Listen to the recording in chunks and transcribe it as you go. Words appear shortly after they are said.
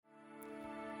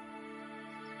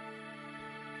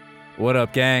What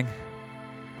up, gang?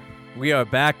 We are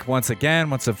back once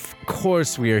again. Of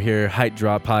course, we are here, Height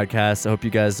Drop Podcast. I hope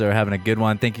you guys are having a good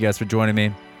one. Thank you guys for joining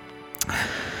me.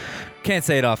 Can't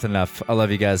say it often enough. I love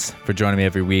you guys for joining me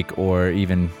every week, or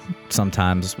even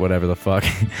sometimes, whatever the fuck.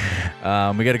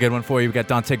 We got a good one for you. We got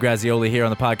Dante Grazioli here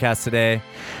on the podcast today.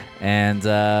 And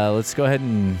let's go ahead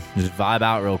and just vibe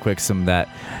out real quick some of that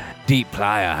deep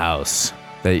playa house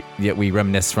that we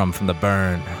reminisce from the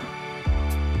burn.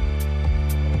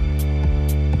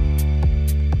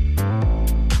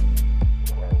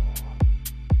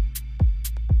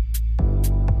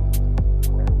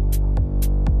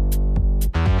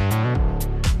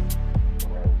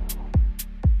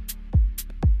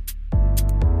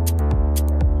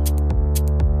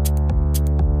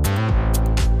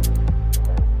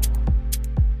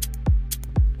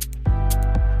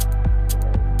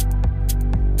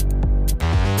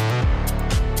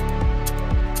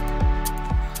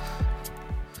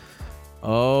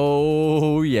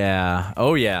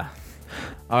 Oh, yeah.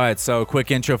 All right, so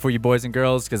quick intro for you boys and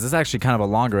girls, because this is actually kind of a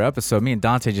longer episode. Me and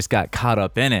Dante just got caught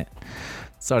up in it.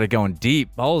 Started going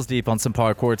deep, balls deep on some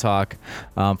parkour talk.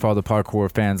 For all the parkour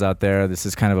fans out there, this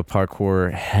is kind of a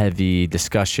parkour-heavy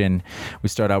discussion. We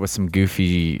start out with some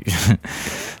goofy,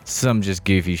 some just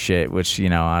goofy shit, which, you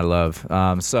know, I love.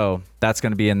 So that's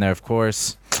going to be in there, of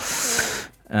course.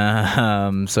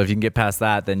 So if you can get past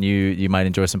that, then you might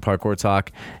enjoy some parkour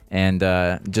talk. And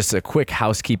just a quick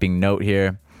housekeeping note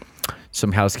here.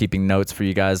 Some housekeeping notes for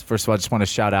you guys. First of all, I just want to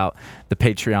shout out the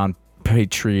Patreon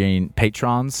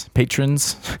patrons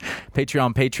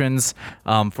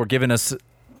for giving us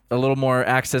a little more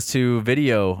access to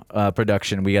video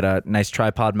production. We got a nice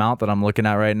tripod mount that I'm looking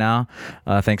at right now,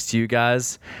 thanks to you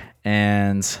guys.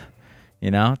 And you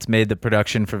know, it's made the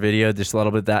production for video just a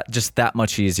little bit that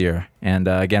much easier. And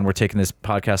again, we're taking this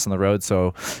podcast on the road,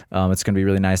 so it's going to be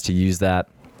really nice to use that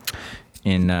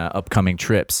in upcoming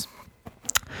trips.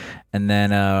 And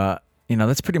then, you know,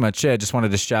 that's pretty much it. I just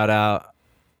wanted to shout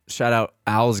out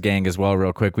Owl's Gang as well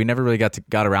real quick. We never really got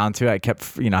around to it.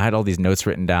 I had all these notes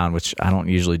written down, which I don't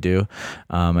usually do.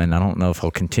 And I don't know if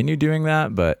I'll continue doing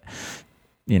that, but,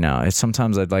 you know,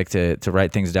 sometimes I'd like to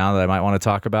write things down that I might want to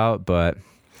talk about, but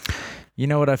you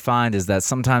know what I find is that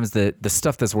sometimes the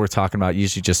stuff that's worth talking about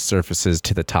usually just surfaces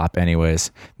to the top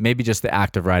anyways. Maybe just the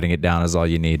act of writing it down is all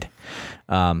you need.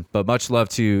 But much love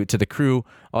to the crew,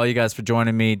 all you guys for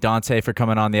joining me, Dante for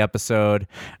coming on the episode.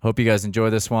 Hope you guys enjoy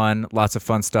this one. Lots of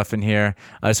fun stuff in here.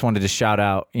 I just wanted to shout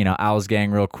out, you know, Owl's Gang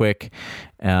real quick.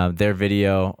 Their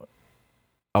video,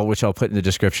 which I'll put in the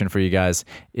description for you guys,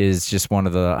 is just one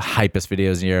of the hypest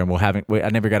videos in here. And I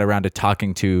never got around to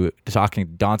talking to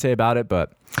Dante about it,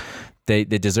 but They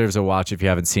deserves a watch if you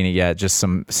haven't seen it yet. Just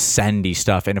some sandy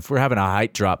stuff. And if we're having a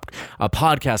height drop, a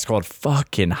podcast called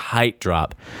fucking Height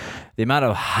Drop, the amount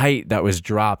of height that was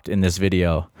dropped in this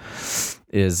video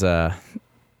is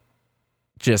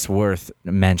just worth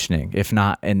mentioning. If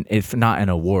not an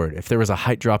award. If there was a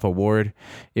Height Drop award,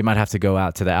 it might have to go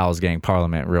out to the Owls Gang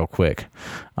Parliament real quick.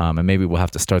 And maybe we'll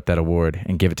have to start that award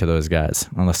and give it to those guys,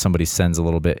 unless somebody sends a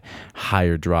little bit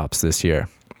higher drops this year.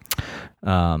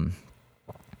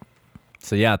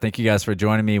 So yeah, thank you guys for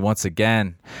joining me once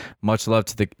again. Much love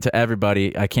to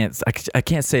everybody. I can't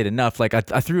say it enough. Like I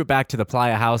threw it back to the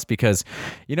playa house because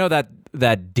you know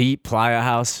that deep playa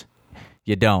house,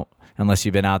 you don't unless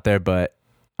you've been out there. But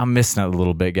I'm missing it a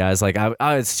little bit, guys. Like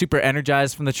I was super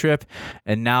energized from the trip,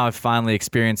 and now I've finally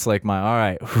experienced like all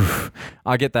right,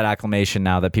 I'll get that acclimation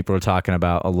now that people are talking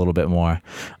about a little bit more.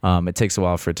 It takes a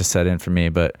while for it to set in for me,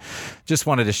 but just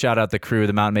wanted to shout out the crew,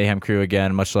 the Mountain Mayhem crew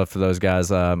again. Much love for those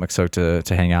guys. I'm excited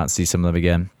to hang out and see some of them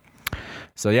again.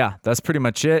 So yeah, that's pretty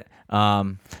much it.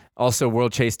 Also,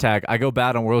 World Chase Tag. I go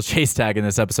bad on World Chase Tag in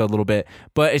this episode a little bit,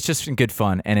 but it's just in good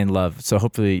fun and in love. So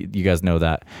hopefully you guys know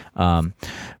that.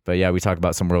 But yeah, we talked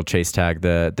about some World Chase Tag,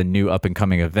 the new up and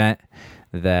coming event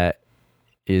that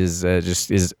is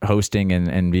hosting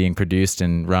and being produced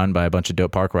and run by a bunch of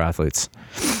dope parkour athletes.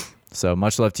 So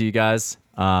much love to you guys,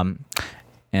 and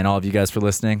all of you guys for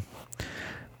listening.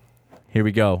 Here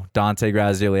we go. Dante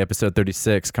Grazioli, episode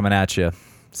 36, coming at you.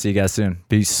 See you guys soon.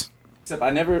 Peace. Except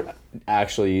I never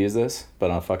actually use this,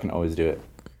 but I'll fucking always do it.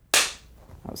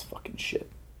 That was fucking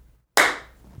shit.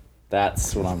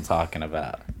 That's what I'm talking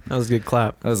about. That was a good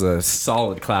clap. That was a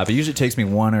solid clap. It usually takes me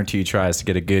 1 or 2 tries to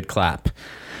get a good clap.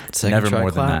 Never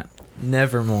more than that.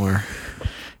 Never more.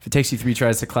 If it takes you 3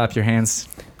 tries to clap your hands,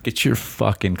 get your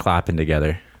fucking clapping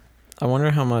together. I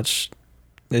wonder how much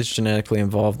is genetically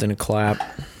involved in a clap.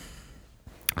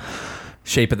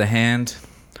 Shape of the hand,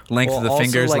 length of the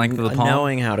fingers, like length of the palm.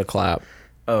 Knowing how to clap.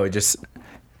 Oh, just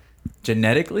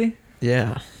genetically?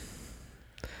 Yeah.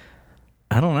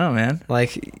 I don't know, man.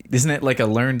 Like, Isn't it like a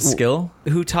learned skill?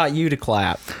 who taught you to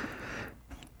clap?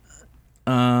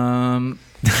 I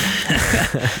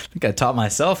think I taught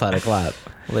myself how to clap.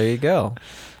 Well, there you go.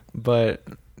 But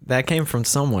that came from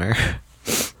somewhere.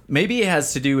 Maybe it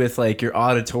has to do with like your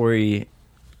auditory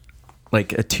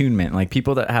like attunement. Like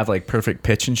people that have like perfect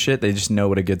pitch and shit, they just know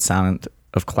what a good sound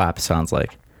of clap sounds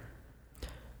like.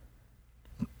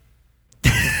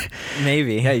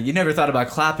 Maybe. Hey, you never thought about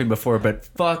clapping before, but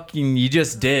fucking you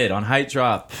just did on Height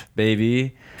Drop,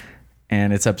 baby.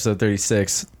 And it's episode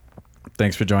 36.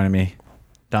 Thanks for joining me.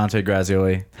 Dante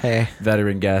Grazioli, Hey.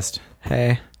 veteran guest.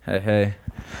 Hey. Hey.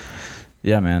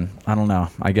 Yeah, man. I don't know.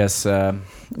 I guess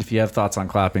if you have thoughts on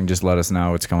clapping, just let us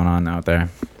know what's going on out there.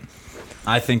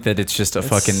 I think that it's just a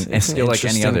fucking It's skill an like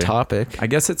any interesting other topic. I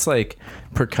guess it's like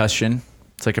percussion.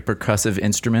 It's like a percussive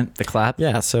instrument, the clap.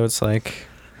 Yeah, so it's like,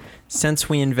 since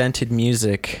we invented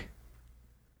music,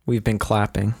 we've been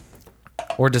clapping.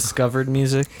 Or discovered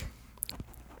music.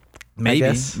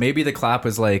 Maybe the clap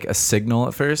was like a signal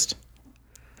at first.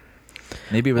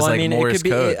 Maybe it was like Morse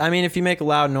code. I mean, if you make a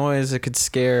loud noise, it could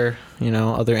scare,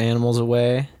 other animals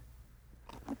away.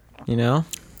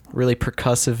 Really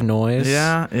percussive noise.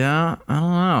 Yeah. I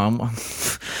don't know.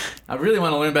 I really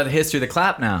want to learn about the history of the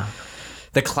clap now.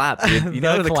 The clap, dude. You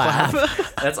know the clap.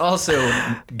 That's also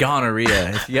gonorrhea.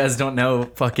 If you guys don't know,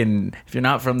 if you're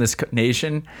not from this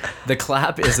nation, the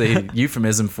clap is a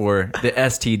euphemism for the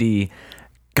STD,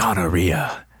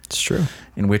 gonorrhea. It's true.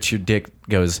 In which your dick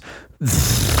goes.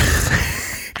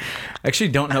 I actually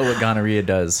don't know what gonorrhea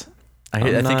does. I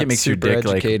think it makes your dick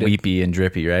like weepy and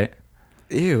drippy, right?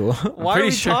 Ew. Why are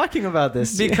we talking about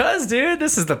this? Because, dude,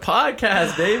 this is the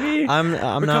podcast, baby. I'm We're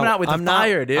not, coming out with I'm the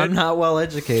fire, not, dude. I'm not well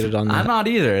educated on that. I'm not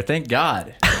either, thank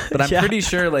God. But I'm Yeah. pretty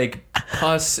sure like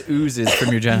pus oozes from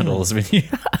your genitals when you.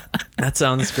 That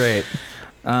sounds great.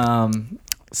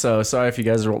 So sorry if you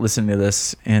guys are listening to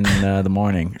this in the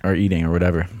morning or eating or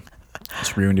whatever.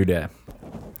 Just ruined your day.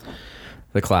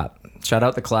 The clap. Shout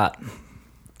out the clap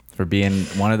for being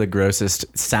one of the grossest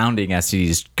sounding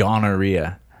STDs,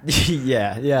 gonorrhea.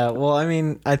 Yeah. Well, I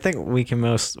mean, I think we can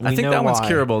I think that one's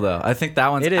curable though. I think that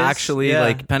one's It is, actually yeah.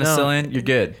 like penicillin. No. You're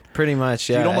good. Pretty much,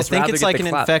 yeah. You'd almost I think rather it's get like the an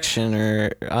clap. infection,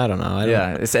 or I don't know.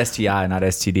 Yeah, it's STI, not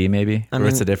STD, maybe.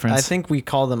 What's the difference? I think we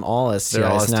call them all STIs They're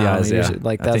all now. STIs, yeah. Usually.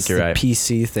 Like I think that's you're the right.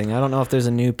 PC thing. I don't know if there's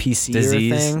a new PC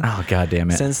disease. thing Oh god damn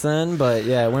it. since then, but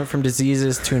yeah, it went from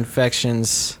diseases to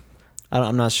infections.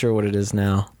 I'm not sure what it is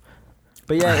now,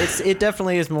 but yeah, it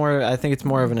definitely is more. I think it's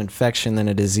more of an infection than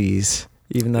a disease,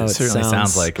 even though It it certainly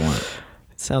sounds like one.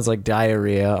 It sounds like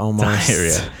diarrhea almost.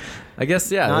 Diarrhea. I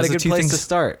guess yeah. Not those a are good two place things- to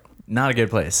start. Not a good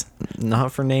place.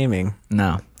 Not for naming.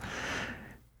 No.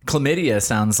 Chlamydia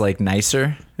sounds like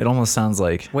nicer. It almost sounds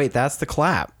like Wait, that's the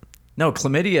clap. no.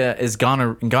 Chlamydia is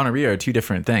and gonorrhea are two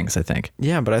different things. I think.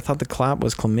 Yeah, but I thought the clap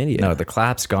was chlamydia. No, the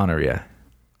clap's gonorrhea.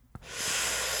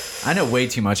 I know way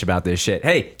too much about this shit.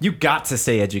 Hey, you got to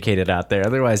stay educated out there,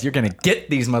 otherwise you're gonna get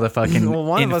these motherfucking Well,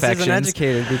 one of us infections. isn't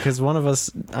educated because one of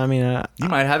us. I mean, You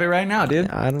might have it right now,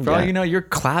 dude. I don't- For all yeah. you know, you're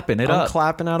clapping it I'm up.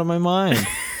 clapping out of my mind.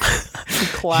 You're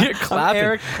clapping. I'm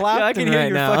Eric Clapton Yeah, I can hear right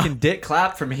your now. fucking dick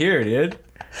clap from here, dude.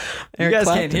 Eric you guys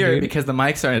Clapton, can't hear it dude. because the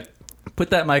mics aren't. Put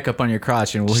that mic up on your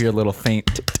crotch and we'll hear a little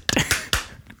faint.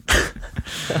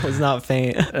 That was not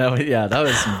faint. Yeah, that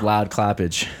was some loud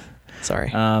clappage. Sorry.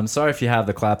 Sorry if you have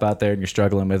the clap out there and you're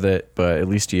struggling with it, but at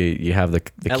least you have the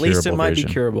At curable least it might version.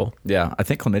 be curable. Yeah, I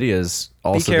think chlamydia is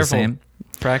also Be careful. the same.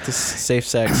 Practice safe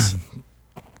sex.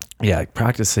 Yeah,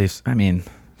 practice safe. I mean,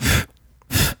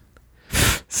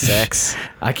 Sex.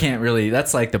 I can't really.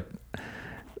 That's like the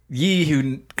ye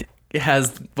who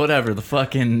has whatever the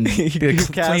fucking the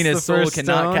cast cleanest the soul first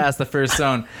cannot stone. cast the first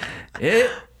stone. It.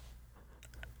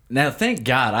 Now, thank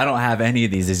God I don't have any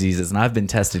of these diseases, and I've been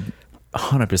tested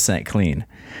 100% clean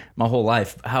my whole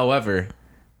life. However,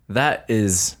 that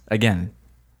is again.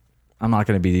 I'm not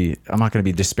gonna be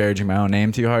disparaging my own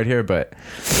name too hard here, but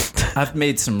I've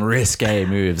made some risque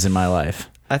moves in my life.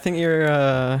 I think you're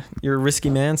a risky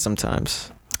man sometimes.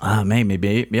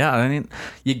 Maybe. Yeah, I mean,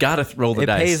 you gotta roll the It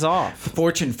dice. pays off.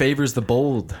 Fortune favors the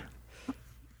bold.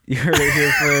 You heard it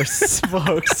here first,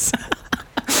 folks.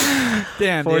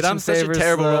 Damn, dude, Fortune I'm such a favors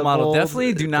terrible the role model. bold.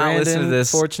 Definitely do not Brandon, listen to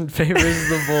this. Fortune favors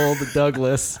the bold,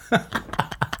 Douglas.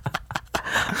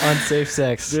 Unsafe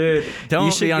sex. Dude, don't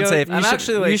You should be go- unsafe. you I'm should-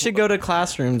 actually like, you should go to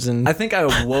classrooms and I think I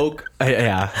woke,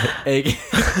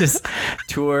 just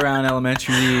tour around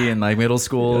elementary and like middle like,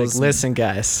 schools. listen,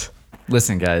 guys.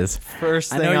 Listen, guys.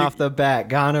 First I thing know off the bat,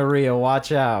 gonorrhea.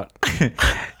 Watch out.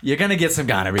 You're gonna get some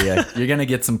gonorrhea. You're gonna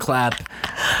get some clap.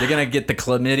 You're gonna get the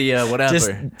chlamydia, whatever.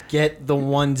 Just get the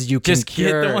ones you can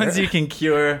cure. Get the ones you can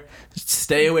cure.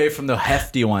 Stay away from the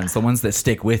hefty ones, the ones that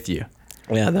stick with you.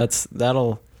 Yeah, that's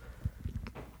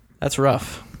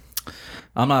rough.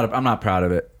 I'm not proud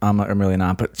of it. I'm really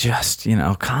not. But just,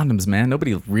 condoms, man.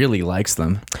 Nobody really likes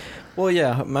them. Well,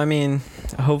 yeah. I mean,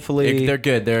 hopefully They're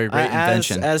good. They're a great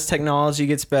invention. As technology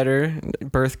gets better,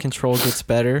 birth control gets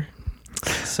better.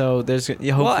 So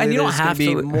hopefully and you don't there's have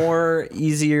going to to- be more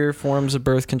easier forms of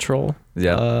birth control.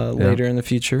 Yeah. Later in the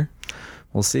future.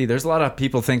 We'll see. There's a lot of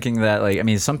people thinking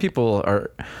that, some people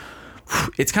are.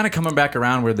 It's kind of coming back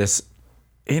around where this.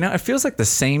 It feels like the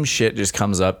same shit just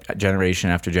comes up generation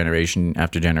after generation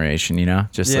after generation,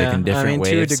 just like in different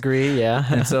ways. To a degree, yeah.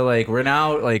 And so we're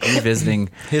now revisiting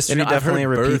History I've heard definitely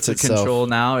repeats birth itself. control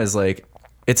now is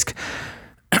it's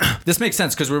this makes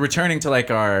sense because we're returning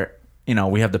to our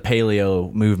we have the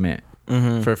paleo movement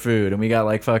for food, and we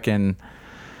got fucking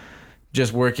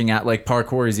just working at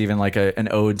parkour is even an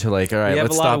ode to all right, We have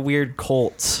let's a lot stop of weird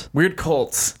cults. weird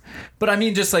cults. But I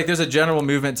mean, just there's a general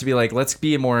movement to be let's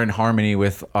be more in harmony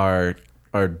with our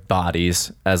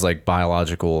bodies as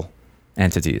biological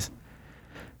entities.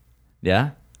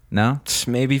 Yeah? No?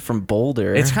 Maybe from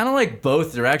Boulder. It's kind of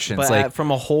both directions. But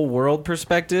from a whole world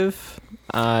perspective,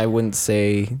 I wouldn't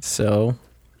say so.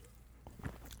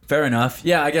 Fair enough.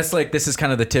 Yeah, I guess this is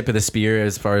kind of the tip of the spear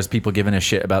as far as people giving a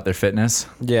shit about their fitness.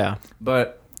 Yeah.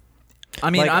 But I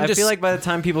mean, I feel like by the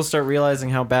time people start realizing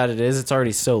how bad it is, it's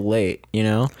already so late,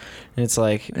 And it's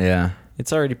yeah.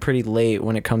 it's already pretty late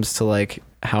when it comes to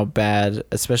how bad,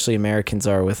 especially Americans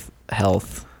are with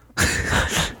health.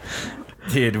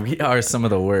 Dude, we are some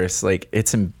of the worst.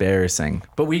 It's embarrassing.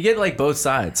 But we get both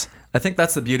sides. I think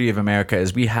that's the beauty of America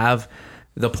is we have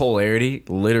the polarity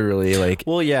literally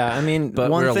Well, yeah, I mean, But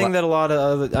one we're thing that a lot of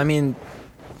other, I mean,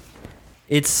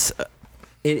 it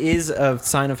is a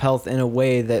sign of health in a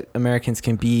way that Americans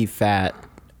can be fat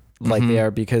like they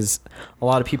are because a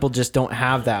lot of people just don't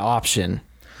have that option.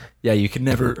 Yeah, you can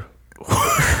never.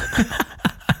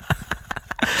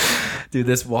 Dude,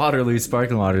 this Waterloo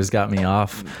sparkling water has got me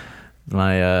off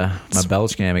my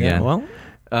belch cam again. Yeah,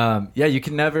 well, yeah, you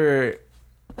can never.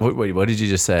 Wait, what did you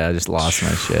just say? I just lost my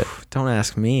shit. don't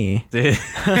ask me.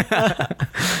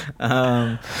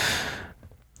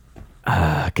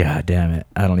 God damn it!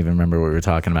 I don't even remember what we were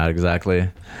talking about exactly.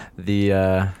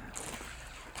 The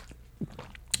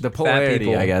polarity,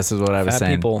 people. I guess, is what I was Fat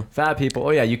saying. people. Fat people.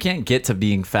 Oh yeah, you can't get to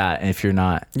being fat if you're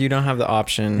not. You don't have the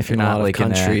option If you're in a not, lot of in a-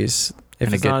 countries. If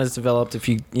in a it's good- not as developed, if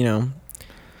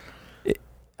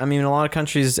I mean, in a lot of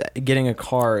countries, getting a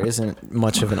car isn't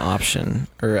much of an option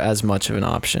or as much of an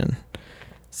option.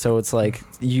 So it's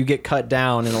you get cut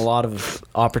down in a lot of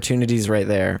opportunities right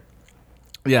there.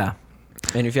 Yeah.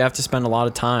 And if you have to spend a lot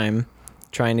of time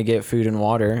trying to get food and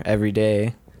water every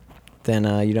day, then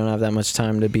you don't have that much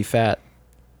time to be fat.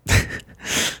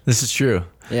 This is true.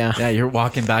 Yeah. Yeah, you're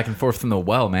walking back and forth from the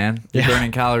well, man. You're Yeah.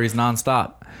 burning calories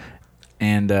nonstop.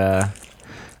 And I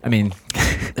mean,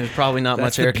 There's probably not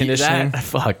that's much air the conditioning.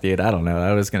 fuck, dude. I don't know.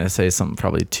 I was gonna say something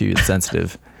probably too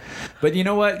sensitive, but you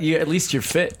know what? At least you're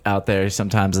fit out there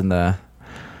sometimes.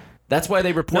 That's why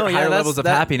they report higher levels of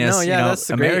happiness. No, yeah, that's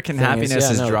the great American thing happiness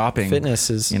is no, dropping. Fitness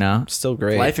is still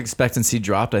great. Life expectancy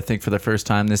dropped, I think, for the first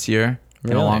time this year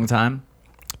in a Really? long time.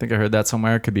 I think I heard that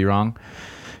somewhere. Could be wrong.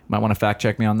 Might want to fact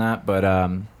check me on that. But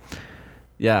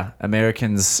yeah,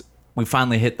 Americans, we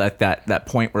finally hit that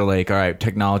point where all right,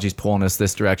 technology's pulling us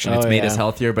this direction. It's made us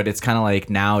healthier, but it's kind of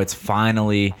now it's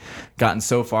finally gotten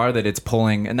so far that it's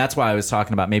pulling. And that's why I was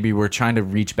talking about maybe we're trying to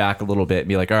reach back a little bit and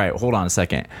be all right, hold on a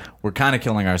second. We're kind of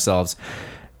killing ourselves.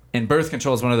 And birth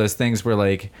control is one of those things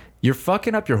where you're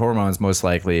fucking up your hormones most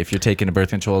likely if you're taking a birth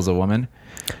control as a woman.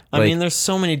 I mean, there's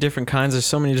so many different kinds. There's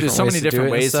so many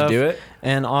different ways to do it.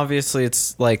 And obviously,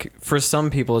 it's for some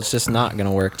people, it's just not going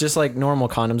to work. Just like normal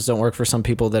condoms don't work for some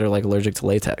people that are allergic to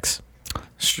latex.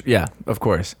 Yeah, of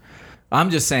course. I'm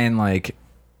just saying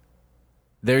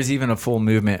there's even a full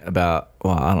movement about,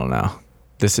 well, I don't know.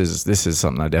 This is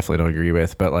something I definitely don't agree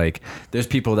with, but there's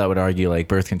people that would argue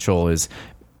birth control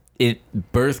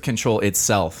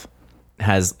itself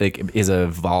is a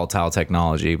volatile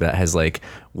technology that has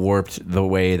warped the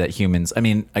way that humans,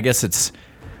 I guess it's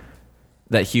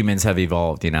that humans have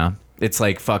evolved, it's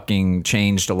fucking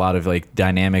changed a lot of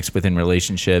dynamics within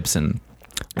relationships and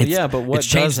but what it's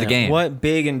changed the doesn't? game. What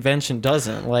big invention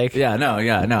doesn't? No,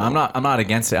 I'm not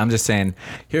against it. I'm just saying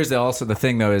here's also the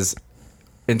thing though is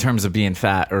in terms of being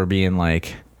fat or being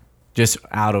just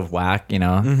out of whack,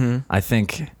 I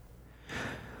think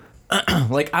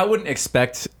I wouldn't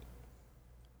expect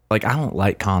like I don't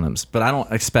like condoms, but I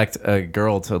don't expect a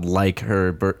girl to like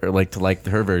her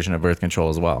version of birth control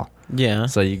as well. Yeah.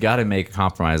 So you got to make a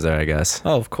compromise there, I guess.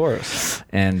 Oh, of course.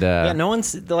 And yeah, no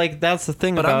one's like that's the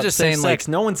thing but about I'm just safe saying, sex.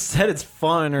 like, No one said it's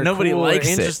fun or nobody cool likes or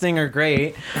it. interesting or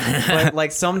great. But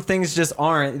like some things just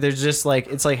aren't. They're just like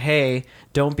it's like, hey,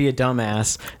 don't be a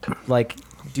dumbass. Like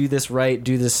do this right,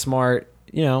 do this smart.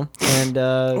 You know, and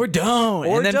or don't,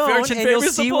 or and then don't, fortune and you'll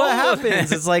favors the see what bold.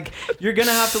 happens. It's like you're gonna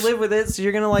have to live with it, so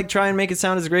you're gonna like try and make it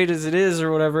sound as great as it is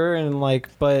or whatever, and like,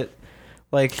 but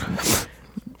like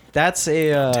that's a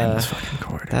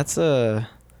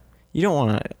you don't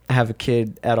want to have a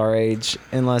kid at our age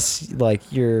unless like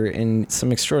you're in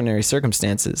some extraordinary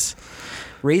circumstances.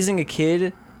 Raising a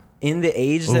kid in the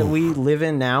age that we live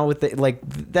in now, with the, like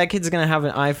that kid's gonna have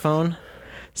an iPhone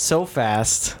so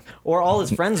fast. Or all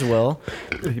his friends will.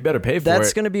 You better pay for it.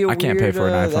 That's gonna be a I can't pay for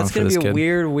an iPhone that's for gonna this be a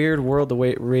kid. weird world to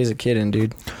raise a kid in,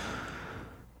 dude.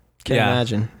 Can't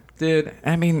imagine. Dude,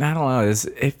 I mean, I don't know.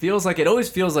 It always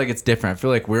feels like it's different. I feel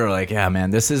like we're like, yeah,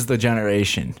 man, this is the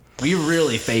generation. We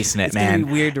really facing it, It's man. gonna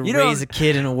be weird to You know- raise a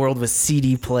kid in a world with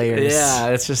CD players. Yeah,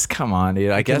 it's just come on, dude.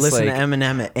 I You can guess listen like to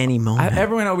Eminem at any moment.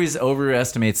 everyone always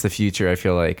overestimates the future. I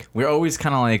feel like we're always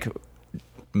kind of like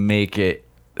make it.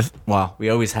 Well, we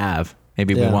always have.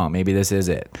 Maybe we Yeah. won't. Maybe this is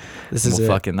it. This is it.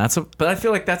 Fucking. But I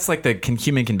feel like that's like the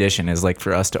human condition is like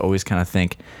for us to always kind of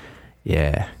think,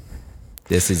 yeah,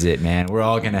 this is it, man. We're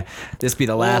all gonna. This be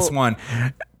the last one.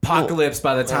 Apocalypse.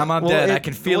 By the time I'm dead, I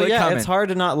can feel it coming. It's hard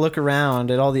to not look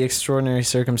around at all the extraordinary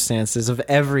circumstances of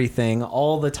everything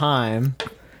all the time.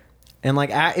 And like,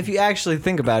 if you actually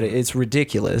think about it, it's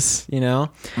ridiculous, you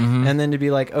know? Mm-hmm. And then to be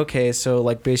like, okay, so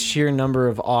like by sheer number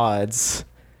of odds,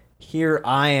 here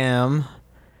I am.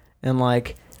 And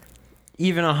like,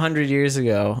 even 100 years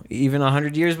ago, even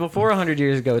 100 years before 100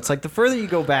 years ago, it's like the further you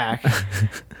go back,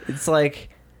 it's like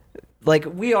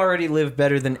we already live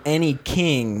better than any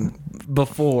king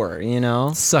before, you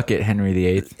know? Suck it, Henry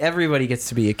VIII. Everybody gets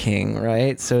to be a king,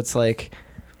 right? So it's like,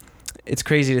 it's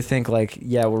crazy to think like,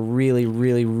 yeah, we're really,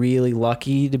 really, really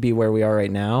lucky to be where we are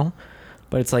right now.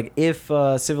 But it's like, if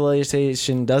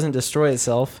civilization doesn't destroy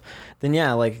itself, then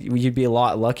yeah, like you'd be a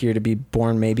lot luckier to be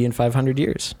born maybe in 500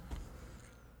 years.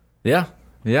 Yeah.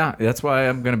 That's why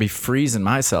I'm going to be freezing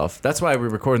myself. That's why we're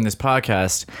recording this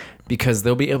podcast, because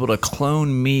they'll be able to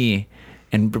clone me.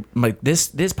 And like this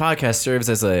podcast serves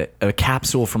as a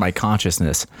capsule for my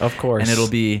consciousness. Of course. And there'll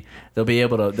be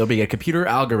a computer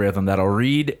algorithm that'll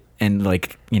read and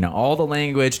like, you know, all the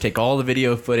language, take all the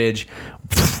video footage,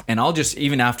 and I'll just,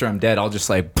 even after I'm dead, I'll just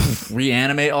like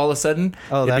reanimate all of a sudden.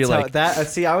 Oh, It'd be that's like, how that.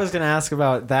 See, I was gonna ask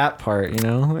about that part, you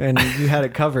know, and you had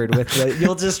it covered with the.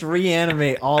 You'll just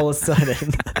reanimate all of a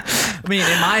sudden. I mean,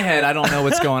 in my head, I don't know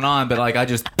what's going on, but like I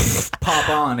just pop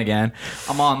on again.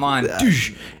 I'm online,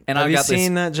 and Have I've you got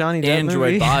seen this that Johnny Depp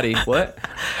Android movie? body. What?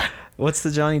 What's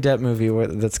the Johnny Depp movie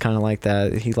that's kind of like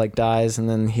that? He like dies and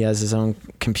then he has his own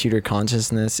computer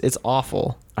consciousness. It's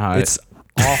awful. It's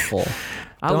awful.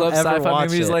 I Don't love ever sci-fi watch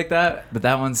movies it. like that, but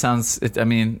that one sounds. I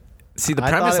mean, see the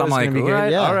I thought premise. it I'm was like, gonna be all good,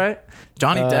 right, yeah. all right.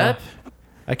 Johnny Depp.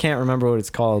 I can't remember what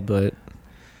it's called, but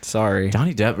sorry.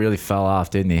 Johnny Depp really fell off,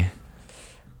 didn't he?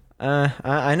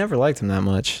 I never liked him that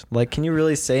much. Like, can you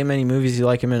really say many movies you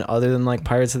like him in other than like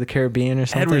Pirates of the Caribbean or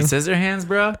something? Edward Scissorhands,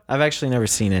 bro. I've actually never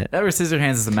seen it. Edward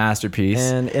Scissorhands is a masterpiece.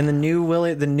 And in the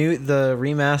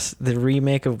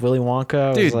remake of Willy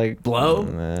Wonka, I Dude, was like, Blow?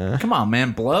 nah. Come on,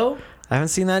 man, Blow. I haven't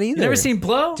seen that either. You never seen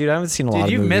Blow? Dude, I haven't seen a lot Dude,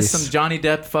 of you've movies. missed some Johnny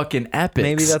Depp fucking epics.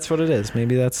 Maybe that's what it is.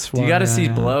 Maybe that's why. You got to see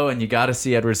Blow, and you got to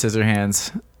see Edward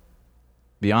Scissorhands.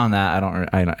 Beyond that,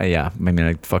 I mean,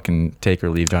 I fucking take or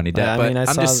leave Johnny Depp. I mean,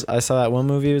 but I saw that one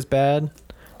movie was bad.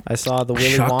 I saw the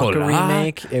Willy Wonka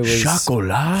remake. It was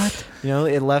Chocolat. You know,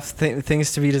 it left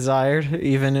things to be desired,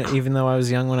 even though I was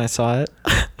young when I saw it.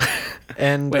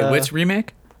 And Wait, which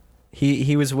remake?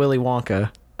 He was Willy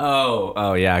Wonka.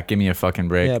 Oh yeah, give me a fucking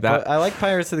break. Yeah, but I like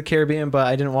Pirates of the Caribbean, but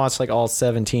I didn't watch like all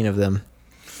 17 of them.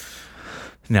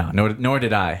 No, nor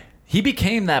did I. He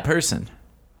became that person.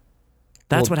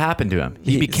 That's what happened to him.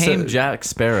 He became Jack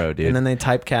Sparrow, dude. And then they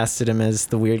typecasted him as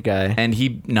the weird guy. And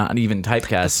he not even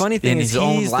typecast. The funny thing in is his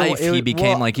own he's life, he became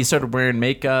well, like he started wearing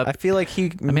makeup. I feel like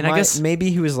he. I mean, I guess-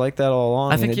 maybe he was like that all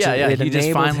along. I think, and yeah, it he just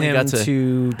enabled finally him got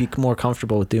to- be more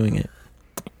comfortable with doing it.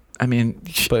 I mean,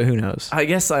 But who knows? I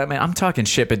guess I'm talking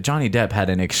shit, but Johnny Depp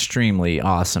had an extremely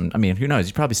awesome. I mean, who knows?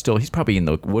 He's probably in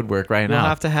the woodwork right We'll now.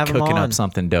 have to have him cooking on. up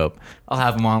something dope. I'll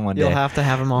have him on one day. You'll have to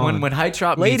have him on. When High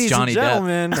Trop meets Ladies Johnny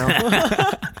and gentlemen.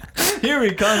 Depp, here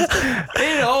he comes,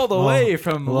 in all the way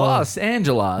from Los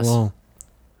Angeles. Hello.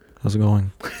 How's it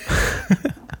going? Is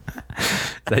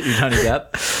that you, Johnny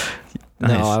Depp? No,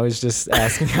 Nice. I was just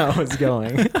asking how it's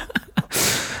going.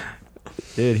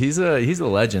 Dude, he's a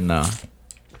legend though.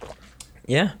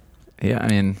 Yeah. Yeah, I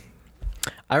mean,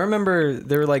 I remember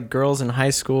there were like girls in high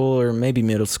school or maybe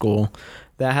middle school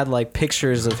that had like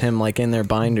pictures of him like in their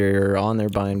binder or on their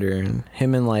binder, and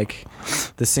him and like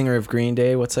the singer of Green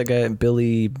Day. What's that guy?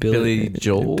 Billy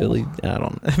Joel? I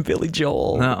don't know. Billy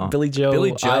Joel. No. Billy Joe.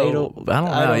 Idol. I don't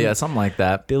know. Yeah, something like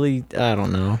that. Billy. I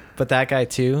don't know. But that guy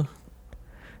too.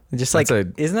 Just like,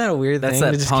 isn't that a weird That's thing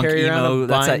that to just punk carry around emo. a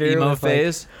That's that binder emo with, like,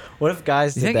 phase. what if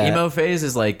guys You did think that? emo phase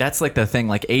is like that's like the thing?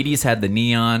 Like '80s had the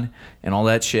neon and all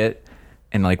that shit,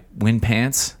 and like wind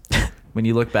pants. When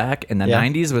you look back, and the Yeah.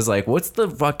 '90s was like, what's the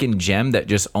fucking gem that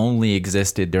just only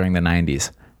existed during the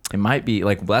 '90s? It might be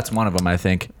like that's one of them. I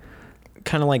think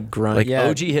Kind of like grunge, like yeah,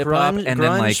 OG hip hop, and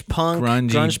then like punk, grungy,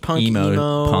 grunge punk,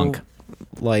 emo punk.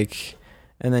 like,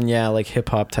 and then yeah, like hip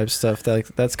hop type stuff.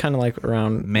 That's kind of like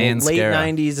around late Mascara.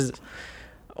 '90s. Is,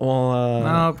 well,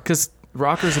 No, because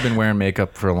rockers have been wearing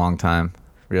makeup for a long time.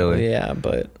 Really, yeah,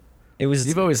 but it was.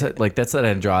 you've always had like that's that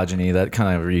androgyny. That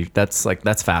kind of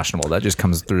that's fashionable. That just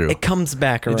comes through. It comes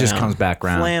back around. It just comes back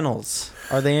around. Flannels.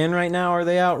 Are they in right now? Or are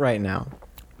they out right now?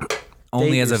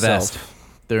 Only Date as a yourself. vest.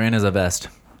 They're in as a vest.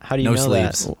 How do you No know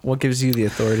sleeves. that? What gives you the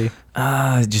authority?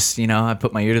 Just I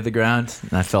put my ear to the ground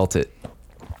and I felt it.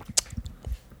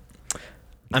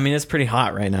 I mean, it's pretty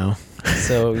hot right now.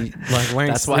 So, like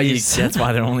wearing That's why sleeves. that's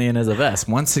why they're only in as a vest.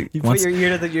 Once You put your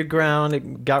ear to your ground.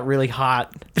 It got really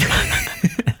hot.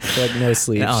 Like no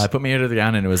sleeves. no, I put my ear to the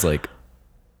ground and it was like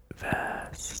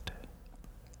vest,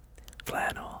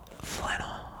 flannel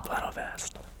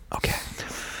vest. Okay.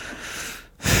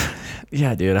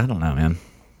 Yeah, dude, I don't know, man.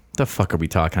 The fuck are we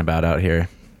talking about out here?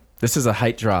 This is a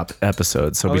height drop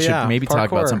episode, so Oh, we should yeah, maybe talk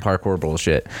about parkour. some parkour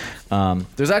bullshit.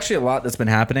 There's actually a lot that's been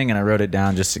happening, and I wrote it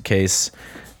down just in case.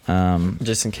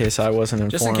 Just in case I wasn't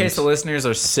informed. Just in case the listeners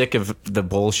are sick of the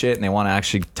bullshit and they want to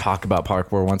actually talk about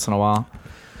parkour once in a while,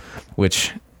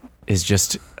 which is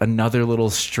just another little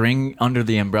string under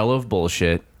the umbrella of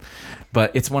bullshit.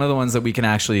 But it's one of the ones that we can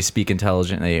actually speak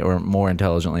intelligently or more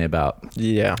intelligently about.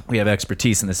 Yeah, We have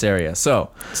expertise in this area.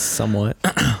 So, somewhat.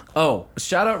 oh,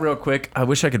 shout out real quick. I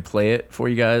wish I could play it for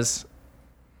you guys.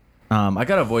 I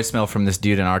got a voicemail from this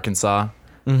dude in Arkansas.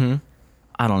 Mm-hmm.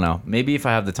 I don't know. Maybe if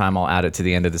I have the time, I'll add it to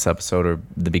the end of this episode or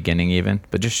the beginning even.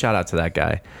 But just shout out to that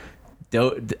guy. I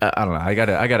don't know. I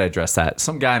gotta address that.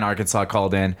 Some guy in Arkansas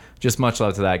called in. Just much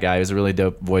love to that guy. It was a really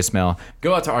dope voicemail.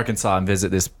 Go out to Arkansas and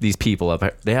visit these people up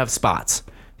there. They have spots.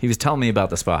 He was telling me about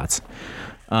the spots.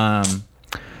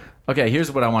 Okay,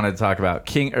 here's what I wanted to talk about.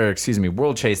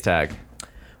 World Chase Tag.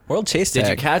 World Chase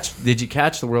Tag. Did you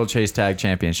catch the World Chase Tag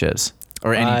Championships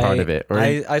or any part of it? Or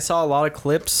I saw a lot of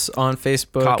clips on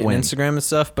Facebook Caught and wind. Instagram and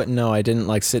stuff, but no, I didn't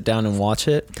like sit down and watch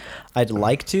it. I'd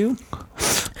like to,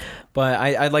 but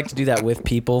I'd like to do that with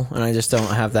people, and I just don't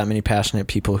have that many passionate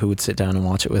people who would sit down and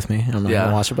watch it with me. I'm not Yeah.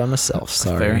 gonna watch it by myself.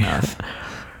 Sorry. Fair enough.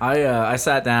 I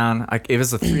sat down. It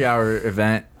was a 3-hour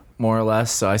event, more or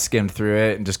less. So I skimmed through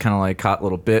it and just kind of like caught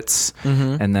little bits,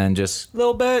 and then just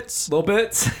Little bits.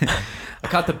 I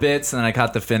caught the bits, and then I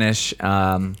caught the finish.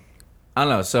 I don't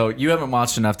know. So you haven't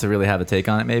watched enough to really have a take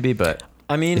on it, maybe, but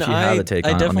I mean, If you have a take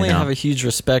on I it, let me definitely know. have a huge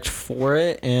respect for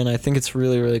it, and I think it's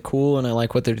really, really cool, and I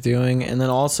like what they're doing. And then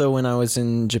also when I was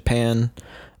in Japan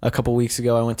a couple weeks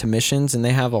ago, I went to Missions, and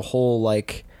they have a whole,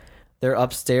 like, their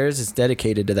upstairs is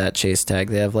dedicated to that chase tag.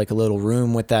 They have, like, a little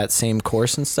room with that same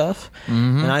course and stuff.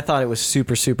 And I thought it was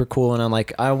super, super cool, and I'm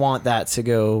like, I want that to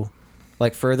go,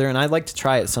 like, further, and I'd like to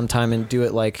try it sometime and do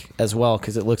it, like, as well,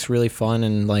 because it looks really fun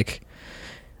and, like,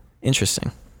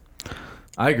 interesting.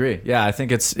 I agree. Yeah, I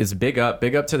think it's big up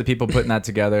to the people putting that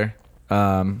together.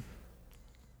 I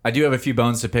do have a few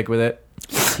bones to pick with it.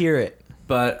 Let's hear it.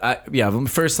 But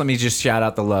first let me just shout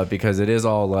out the love because it is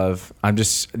all love.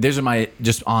 These are my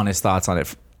just honest thoughts on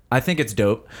it. I think it's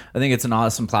dope. I think it's an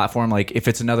awesome platform. Like if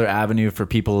it's another avenue for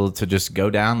people to just go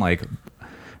down, like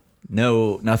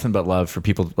nothing but love for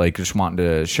people like just wanting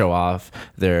to show off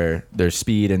their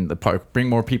speed and the park, bring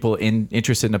more people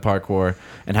interested in the parkour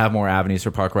and have more avenues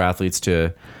for parkour athletes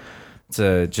to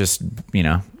just,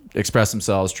 express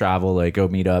themselves, travel, like go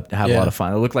meet up, have a lot of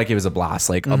fun. It looked like it was a blast.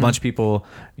 Like a bunch of people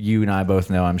you and I both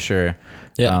know, I'm sure,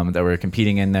 that were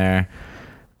competing in there.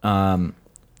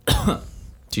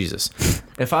 Jesus.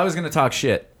 If I was going to talk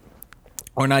shit,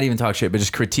 or not even talk shit, but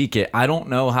just critique it, I don't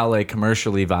know how like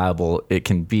commercially viable it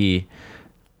can be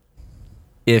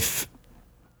if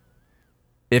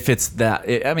it's that.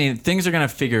 I mean, things are going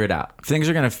to figure it out. Things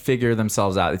are going to figure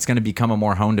themselves out. It's going to become a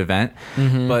more honed event.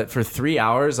 But for 3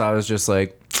 hours, I was just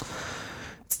like,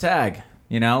 it's tag,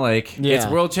 it's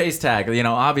World Chase Tag.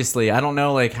 Obviously, I don't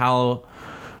know like how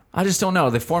I just don't know.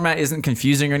 The format isn't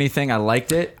confusing or anything. I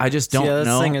liked it. I just don't The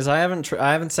know. thing is, I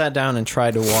haven't sat down and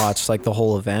tried to watch like the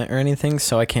whole event or anything,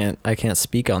 so I can't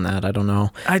speak on that. I don't know.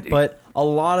 But a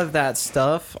lot of that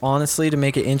stuff, honestly, to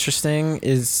make it interesting,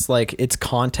 is like it's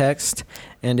context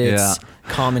and it's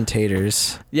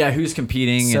commentators. Yeah, who's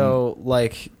competing? So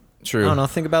like. True. I don't know.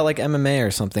 Think about like MMA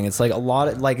or something. It's like a lot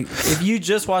of like if you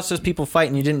just watch those people fight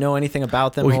and you didn't know anything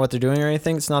about them or what they're doing or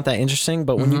anything, it's not that interesting.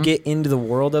 But when you get into the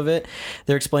world of it,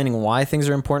 they're explaining why things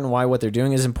are important, why what they're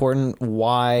doing is important,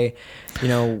 why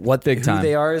what who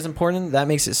they are is important. That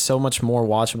makes it so much more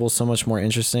watchable, so much more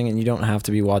interesting, and you don't have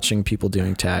to be watching people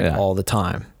doing tag all the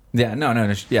time. Yeah, no,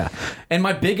 yeah. And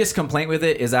my biggest complaint with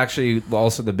it is actually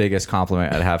also the biggest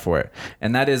compliment I'd have for it,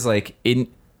 and that is like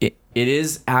it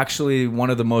is actually one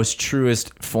of the most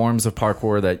truest forms of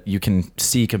parkour that you can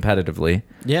see competitively.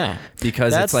 Yeah.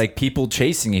 Because it's like people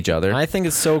chasing each other. I think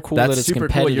it's so cool that it's super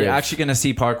competitive. cool. You're actually going to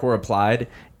see parkour applied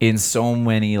in so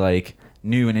many like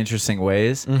new and interesting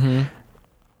ways. Mm-hmm.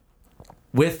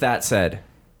 With that said,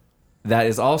 that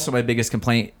is also my biggest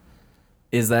complaint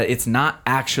is that it's not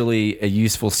actually a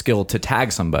useful skill to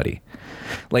tag somebody.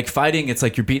 Like fighting, it's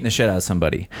like you're beating the shit out of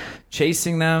somebody.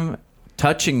 Chasing them,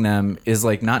 touching them is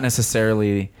like not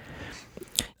necessarily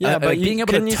but being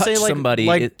able to touch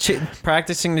somebody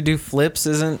practicing to do flips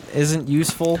isn't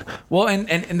useful. Well,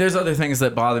 and there's other things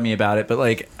that bother me about it, but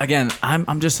like again,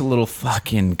 I'm just a little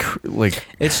fucking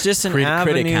it's just an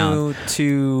avenue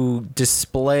to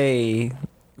display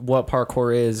what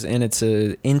parkour is, and it's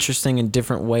a interesting and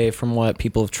different way from what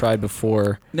people have tried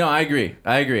before. No, I agree.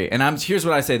 And here's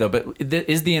what I say though, but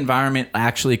is the environment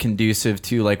actually conducive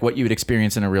to like what you would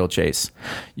experience in a real chase?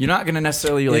 You're not going to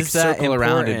necessarily like circle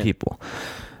around at people.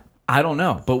 I don't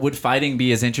know, but would fighting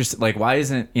be as interesting? Like, why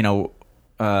isn't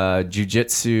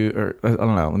jiu-jitsu or I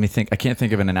don't know, let me think. I can't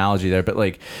think of an analogy there, but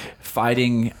like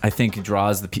fighting I think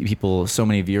draws the people, so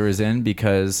many viewers in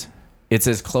because it's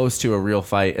as close to a real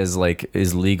fight as like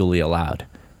is legally allowed,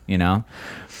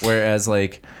 whereas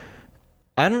like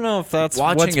I don't know if that's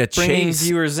what's bringing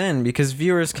viewers in, because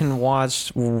viewers can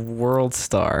watch World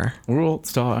Star.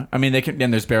 I mean, they can.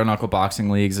 And there's bare knuckle boxing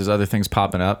leagues. There's other things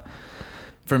popping up.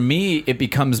 For me, it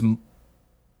becomes,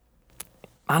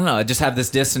 I don't know. I just have this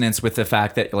dissonance with the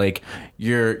fact that like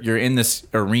you're in this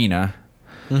arena,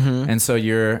 and so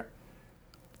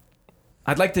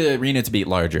I'd like the arena to be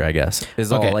larger, I guess.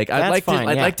 Is all. Like I'd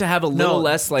like to have a little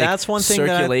less like that's one thing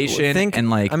circulation and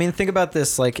like. I mean, think about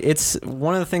this. Like, it's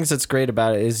one of the things that's great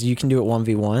about it is you can do it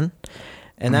 1v1.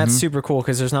 And that's super cool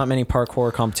because there's not many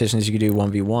parkour competitions you can do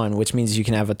 1v1, which means you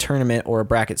can have a tournament or a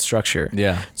bracket structure.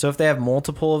 Yeah. So if they have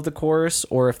multiple of the course,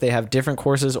 or if they have different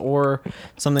courses or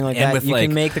something like that, you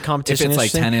can make the competition if it's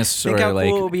interesting. like tennis Think or how like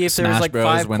cool it would be if there was like Bros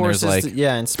 5 when courses. there's like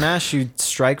in Smash you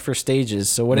strike for stages.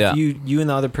 So what if you and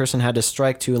the other person had to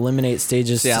strike to eliminate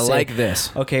stages? Yeah, like this.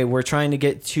 Okay, we're trying to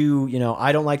get to,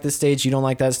 I don't like this stage, you don't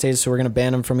like that stage, so we're going to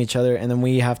ban them from each other, and then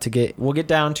we'll get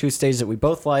down to a stage that we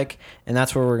both like, and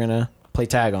that's where we're going to play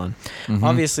tag on.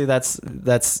 Obviously that's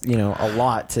a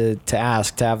lot to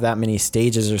ask to have that many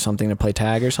stages or something to play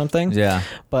tag or something. Yeah.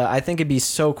 But I think it'd be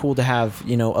so cool to have,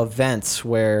 events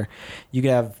where you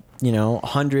could have,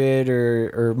 100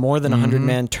 or more than 100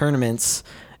 man tournaments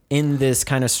in this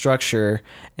kind of structure.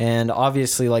 And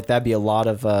obviously like that'd be a lot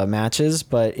of matches,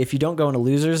 but if you don't go into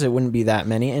losers, it wouldn't be that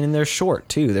many. And they're short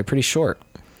too. They're pretty short.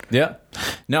 Yeah.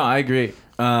 No, I agree.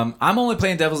 I'm only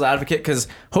playing devil's advocate because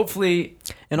hopefully,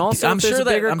 and also I'm sure that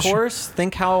bigger course.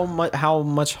 Think how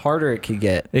much harder it could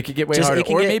get. It could get way harder,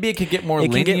 or maybe it could get more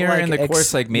linear in the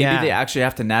course. Like maybe they actually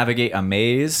have to navigate a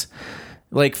maze.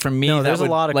 Like for me, there's a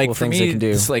lot of cool things they can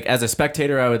do. Like as a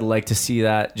spectator, I would like to see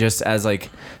that just as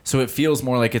like so it feels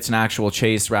more like it's an actual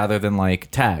chase rather than like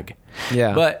tag.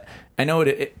 Yeah, but I know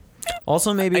it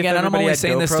also maybe again. If I'm only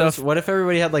saying GoPros, this stuff. What if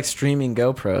everybody had like streaming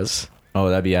GoPros? Oh,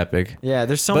 that'd be epic. Yeah,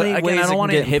 there's so many ways. I don't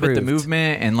want to inhibit the improved.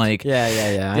 movement and like.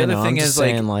 Yeah. The other thing is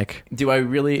like, do I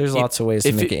really? There's lots of ways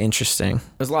to make it interesting.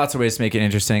 There's lots of ways to make it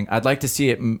interesting. I'd like to see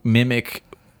it mimic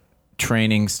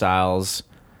training styles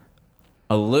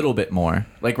a little bit more.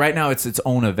 Like right now, it's its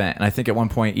own event, and I think at one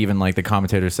point even like the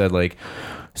commentator said like,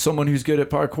 someone who's good at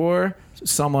parkour,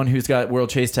 someone who's got world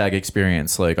chase tag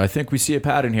experience. Like I think we see a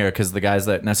pattern here because the guys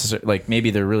that necessarily like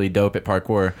maybe they're really dope at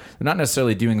parkour, they're not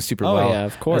necessarily doing super well. Yeah,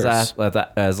 of course. As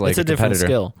like it's a different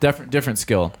skill. Different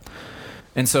skill.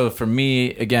 And so for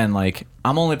me, again, like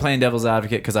I'm only playing devil's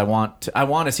advocate because I want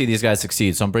to see these guys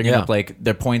succeed. So I'm bringing up like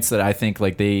their points that I think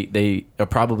like they are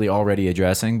probably already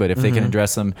addressing, but if they can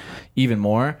address them even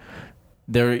more,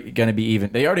 they're going to be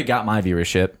even. They already got my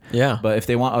viewership. Yeah. But if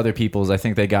they want other people's, I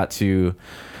think they got to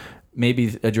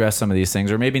maybe address some of these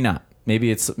things, or maybe not.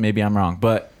 Maybe I'm wrong,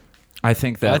 but I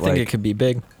think that I think like, it could be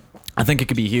big. I think it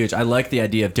could be huge. I like the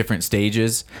idea of different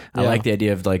stages. I Yeah. like the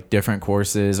idea of like different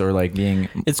courses or like being.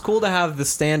 It's cool to have the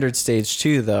standard stage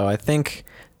too, though. I think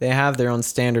they have their own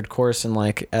standard course, and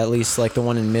like at least like the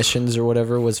one in Missions or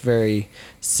whatever was very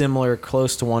similar,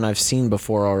 close to one I've seen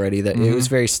before already. That it was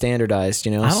very standardized,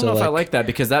 you know. I don't so know if I like that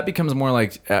because that becomes more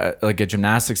like a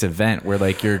gymnastics event where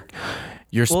like you're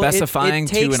well, specifying it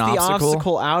takes to an the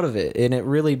obstacle out of it, and it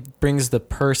really brings the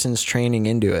person's training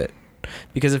into it.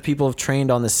 Because if people have trained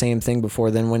on the same thing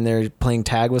before, then when they're playing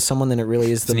tag with someone, then it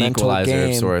really is the an mental equalizer of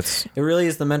game. sorts. It really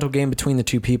is the mental game between the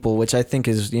two people, which I think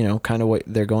is, you know, kind of what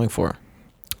they're going for.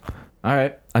 All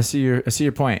right, I see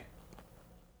your point.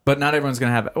 But not everyone's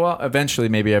gonna have. Well, eventually,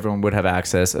 maybe everyone would have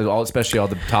access. Especially all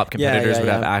the top competitors would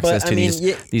have access to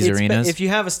these arenas. If you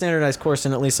have a standardized course,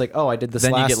 and at least like, oh, I did this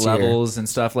then last you get year. levels and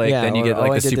stuff like. Yeah, then you or, get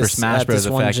like I the did Super this Smash at Bros.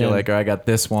 this one effect. You're gym. like, oh, I got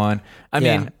this one. I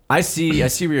Yeah. mean, I see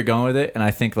where you're going with it, and I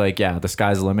think like, yeah, the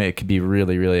sky's the limit. It could be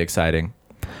really, really exciting.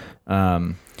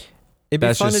 It'd be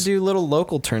That's fun just- to do little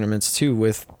local tournaments too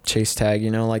with chase tag,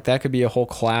 you know, like that could be a whole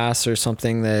class or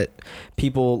something that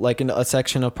people like in a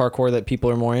section of parkour that people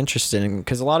are more interested in.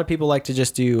 Because a lot of people like to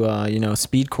just do, you know,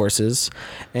 speed courses,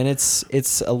 and it's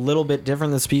a little bit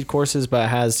different than speed courses, but it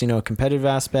has, you know, a competitive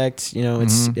aspect. You know,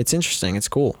 it's interesting. It's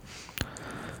cool.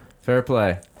 Fair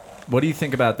play. What do you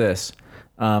think about this?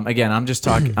 Again, I'm just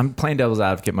talking. I'm playing devil's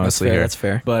advocate mostly here. That's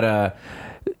fair. But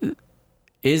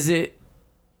is it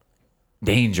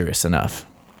dangerous enough?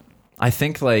 I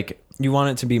think like You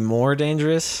want it to be more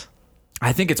dangerous?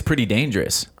 I think it's pretty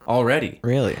dangerous already.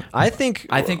 Really? I think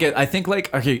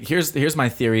like okay, here's my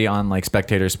theory on like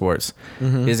spectator sports.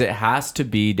 Is it has to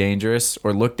be dangerous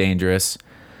or look dangerous,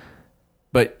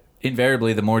 but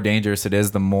invariably the more dangerous it is,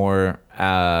 the more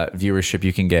viewership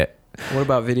you can get. What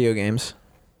about video games?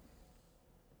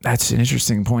 That's an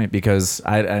interesting point because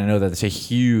I know that it's a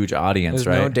huge audience, There's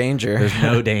right? no danger. There's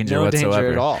no danger No whatsoever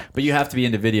danger at all. But you have to be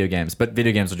into video games. But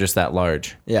video games are just that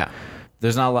large. Yeah.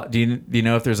 There's not a lot. Do you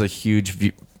know if there's a huge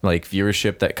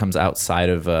viewership that comes outside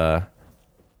of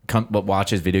but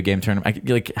watches video game tournament?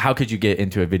 Like, how could you get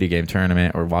into a video game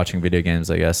tournament or watching video games?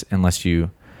 I guess unless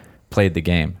you played the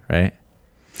game, right?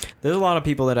 There's a lot of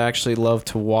people that actually love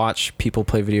to watch people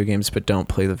play video games but don't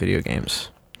play the video games.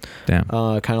 Damn.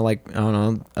 Kind of like, I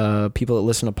don't know, people that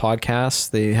listen to podcasts,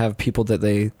 they have people that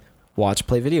they watch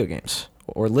play video games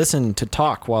or listen to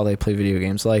talk while they play video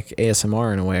games, like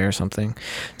ASMR in a way or something.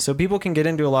 So people can get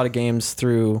into a lot of games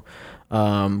through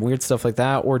weird stuff like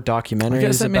that, or documentaries. I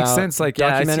guess that makes sense. Like,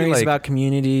 yeah, I see, documentaries like- about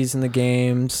communities in the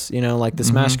games. You know, like the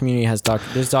Smash community has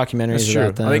there's documentaries That's true.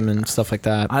 about them Like, and stuff like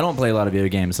that. I don't play a lot of video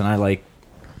games, and I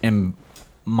am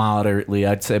moderately,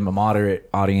 I'd say I'm a moderate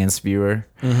audience viewer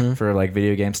for like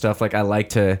video game stuff. Like I'd like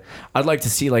to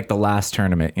see like the last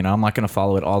tournament, you know. I'm not going to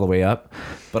follow it all the way up,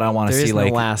 but I want to There see is no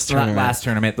like last not tournament. last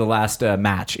tournament, the last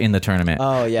match in the tournament.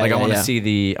 Oh, yeah, like yeah, I want to yeah. see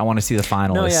the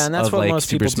finalists. No, yeah, and that's of, what like, most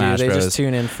Super people Smash do. They Bros. just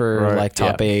tune in for Or- like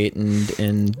top yeah. 8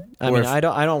 and I Or mean, if- I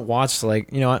don't watch,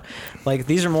 like, you know, like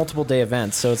these are multiple day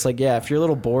events. So it's like, yeah, if you're a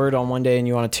little bored on one day and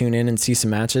you want to tune in and see some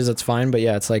matches, that's fine. But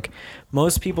yeah, it's like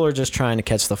most people are just trying to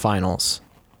catch the finals.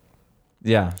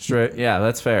 Yeah, sure. Yeah,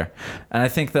 that's fair. And I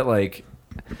think that like,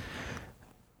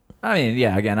 I mean,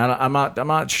 yeah. Again, I'm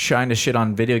not trying to shit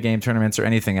on video game tournaments or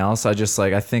anything else. I just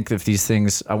like I think if these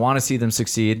things, I want to see them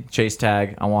succeed. Chase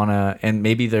tag, I want to, and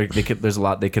maybe there's a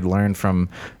lot they could learn from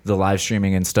the live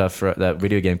streaming and stuff that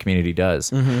video game community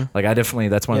does. Like I definitely,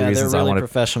 that's one of the reasons they're really I want to.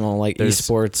 professional, like there's-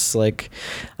 esports. Like,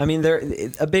 I mean, they're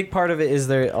a big part of it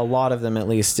is a lot of them at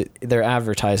least they're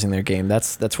advertising their game.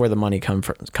 That's where the money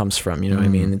comes from. You know what I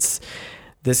mean? It's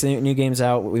this new game's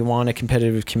out. We want a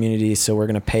competitive community, so we're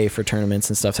gonna pay for tournaments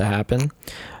and stuff to happen.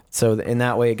 So in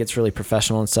that way, it gets really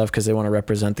professional and stuff because they want to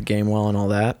represent the game well and all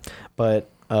that.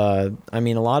 But I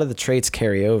mean, a lot of the traits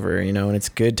carry over, you know, and it's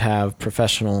good to have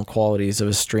professional qualities of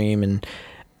a stream. And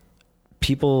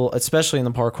people, especially in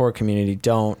the parkour community,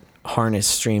 don't harness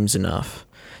streams enough.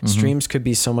 Streams could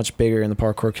be so much bigger in the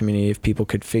parkour community if people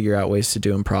could figure out ways to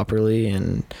do them properly,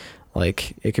 and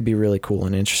like it could be really cool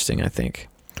and interesting, I think.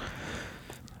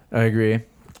 I agree.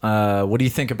 What do you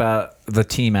think about the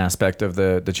team aspect of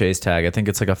the chase tag? I think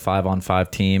it's like a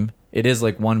 5-on-5 team. It is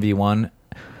like 1v1,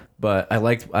 but I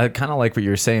kind of like what you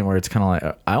were saying, where it's kind of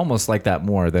like I almost like that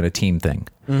more than a team thing.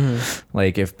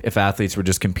 Like if athletes were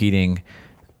just competing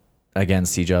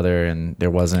against each other and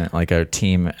there wasn't like a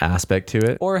team aspect to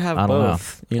it, Or have I don't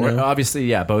both, know. you know? Obviously,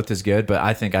 yeah, both is good, but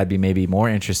I think I'd be maybe more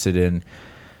interested in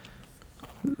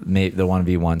the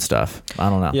 1v1 stuff. I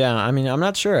don't know. Yeah, I mean, I'm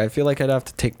not sure. I feel like I'd have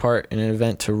to take part in an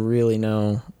event to really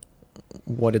know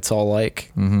what it's all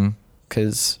like.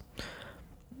 Because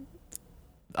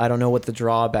I don't know what the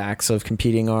drawbacks of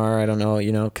competing are. I don't know,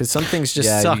 because some things just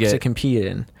Yeah, suck you get- to compete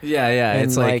in. Yeah. And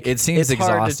It's like it seems it's hard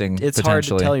to- exhausting. It's hard to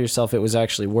potentially. tell yourself it was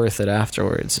actually worth it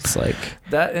afterwards. It's like,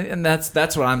 That, and that's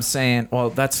what I'm saying. Well,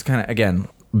 that's kind of, again,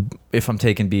 if I'm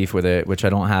taking beef with it, which I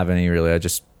don't have any really, I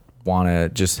just want to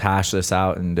just hash this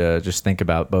out and just think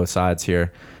about both sides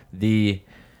here.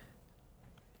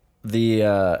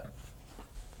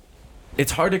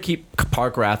 It's hard to keep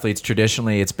parkour athletes.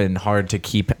 Traditionally, it's been hard to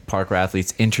keep parkour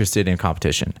athletes interested in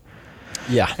competition.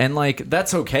 yeah. And like,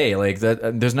 that's okay. Like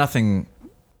that, there's nothing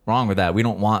wrong with that. We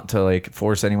don't want to like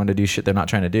force anyone to do shit they're not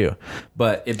trying to do,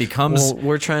 but it becomes, Well,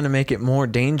 we're trying to make it more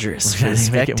dangerous for the trying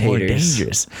to make it more spectators.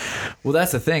 dangerous. Well,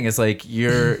 that's the thing. It's like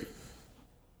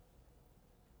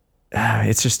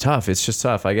it's just tough. It's just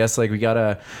tough. I guess like we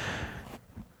gotta.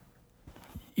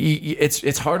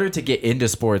 It's harder to get into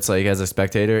sports like as a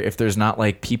spectator if there's not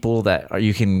like people that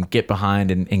you can get behind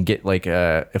and get like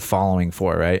a following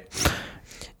for, right?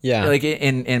 Yeah. Like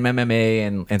in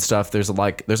MMA and stuff, there's a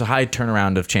high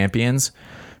turnaround of champions.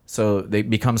 So it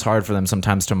becomes hard for them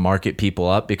sometimes to market people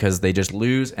up because they just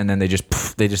lose and then they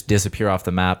just disappear off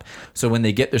the map. So when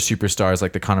they get their superstars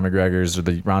like the Conor McGregors or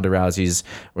the Ronda Rouseys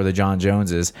or the John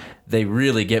Joneses, they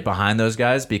really get behind those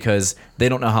guys because they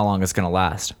don't know how long it's going to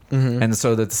last. Mm-hmm. And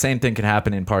so that the same thing can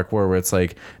happen in parkour where it's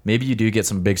like maybe you do get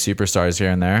some big superstars here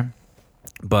and there,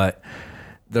 but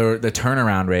the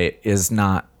turnaround rate is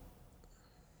not.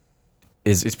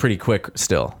 Is pretty quick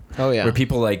still. Oh, yeah. Where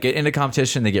people like get into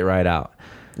competition, they get right out.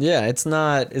 Yeah, it's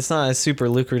not a super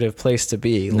lucrative place to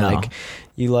be. No. Like,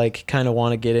 you like kind of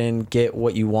want to get in, get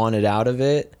what you wanted out of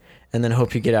it, and then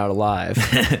hope you get out alive.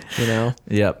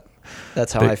 Yep.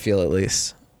 That's how But- I feel, at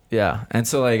least. Yeah. And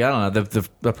so like, I don't know,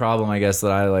 the problem I guess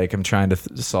that I like am trying to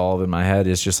solve in my head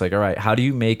is just like, all right, how do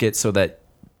you make it so that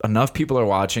enough people are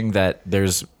watching that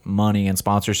there's money and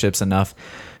sponsorships enough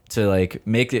to like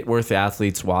make it worth the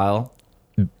athlete's while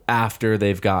after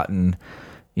they've gotten,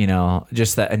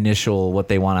 just that initial what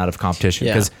they want out of competition,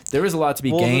 Yeah. because there is a lot to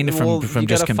be gained from you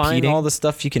just gotta find competing. all the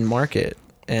stuff you can market,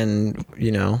 and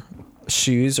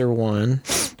shoes are one.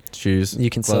 Shoes, You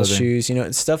can clothing. sell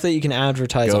shoes, stuff that you can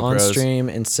advertise on GoPros. stream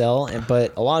and sell.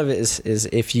 But a lot of it is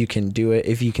if you can do it,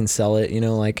 if you can sell it,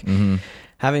 like Mm-hmm.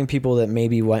 having people that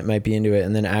maybe might be into it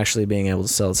and then actually being able to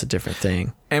sell it's a different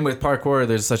thing. And with parkour,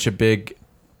 there's such a big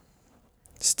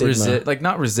Stigma.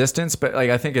 not resistance, but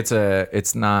like I think it's a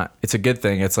good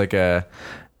thing. It's like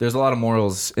there's a lot of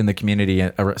morals in the community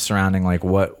surrounding like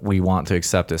what we want to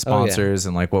accept as Oh, yeah. sponsors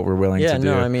and like what we're willing Yeah, to do.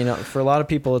 no, I mean, for a lot of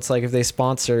people, it's like if they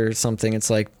sponsor something,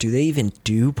 it's like, do they even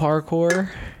do parkour?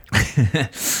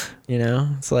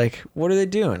 It's like, what are they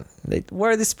doing? Why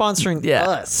are they sponsoring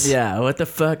us? Yeah, what the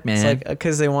fuck, man? It's like,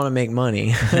 because they want to make money.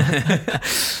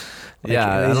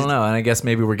 yeah, I don't know. And I guess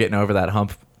maybe we're getting over that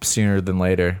hump sooner than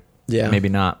later. Yeah. Maybe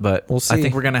not, but We'll see. I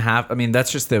think we're going to have,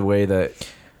 that's just the way that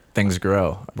things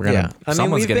grow. We're going to, I mean,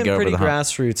 someone's we've going to been get over pretty the hump.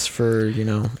 grassroots for,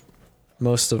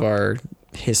 most of our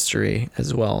history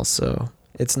as well. So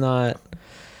it's not,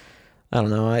 I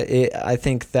don't know. I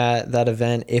think that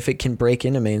event, if it can break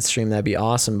into mainstream, that'd be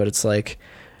awesome. But it's like,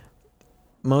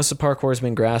 most of parkour has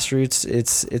been grassroots.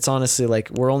 It's honestly like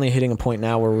we're only hitting a point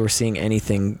now where we're seeing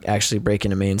anything actually break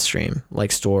into mainstream,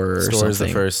 like Store or Store's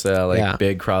something. the first Yeah.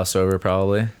 big crossover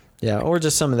probably. Yeah, or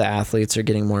just some of the athletes are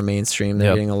getting more mainstream. They're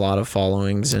Yep. getting a lot of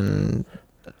followings and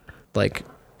like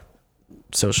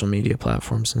social media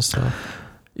platforms and stuff.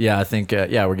 Yeah, I think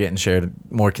we're getting shared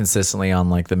more consistently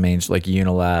on like the main like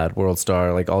Unilad, World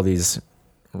Star, like all these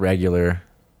regular.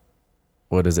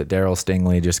 What is it? Daryl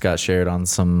Stingley just got shared on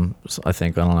some. I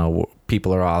think I don't know.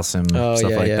 People Are Awesome, Oh,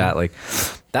 stuff yeah, like yeah. that. Like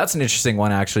that's an interesting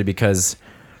one actually because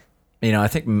I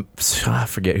think I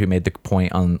forget who made the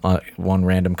point on one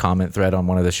random comment thread on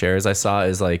one of the shares I saw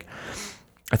is like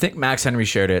I think Max Henry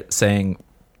shared it saying,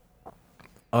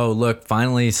 "Oh look,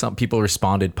 finally some people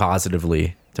responded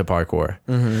positively to parkour."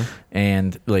 Mm-hmm.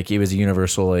 And like it was a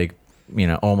universal like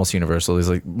almost universal. There's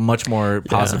like much more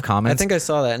positive comments. I think I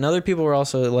saw that, and other people were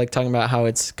also like talking about how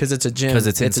it's because it's a gym. 'Cause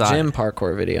it's a inside. gym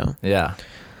parkour video, yeah.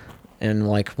 and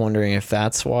like wondering if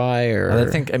that's why or.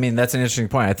 I think that's an interesting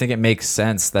point. I think it makes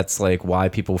sense. That's like why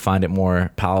people find it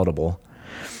more palatable.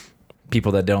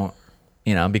 People that don't,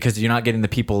 because you're not getting the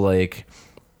people like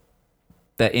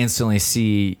that instantly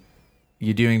see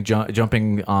you doing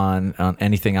jumping on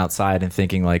anything outside and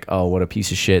thinking like, oh, what a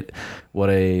piece of shit, what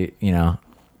a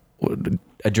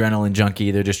adrenaline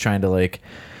junkie. They're just trying to like.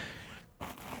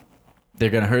 They're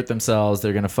gonna hurt themselves.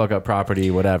 They're gonna fuck up property.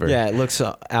 Whatever. Yeah, it looks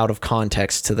out of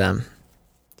context to them.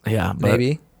 Yeah. But,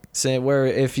 Maybe. Say where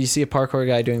if you see a parkour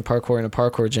guy doing parkour in a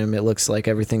parkour gym, it looks like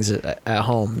everything's at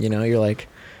home. You're like,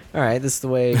 all right, this is the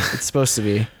way it's supposed to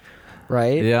be.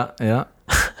 right? Yeah.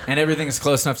 And everything is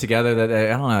close enough together that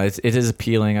I don't know. It is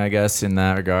appealing, I guess, in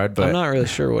that regard. But I'm not really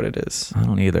sure what it is. I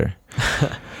don't either.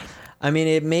 I mean,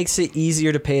 it makes it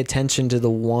easier to pay attention to the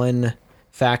one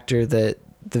factor that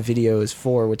the video is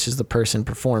for, which is the person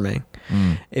performing.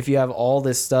 If you have all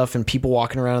this stuff and people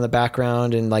walking around in the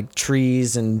background and like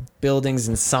trees and buildings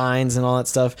and signs and all that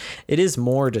stuff, it is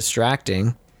more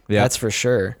distracting. Yeah. That's for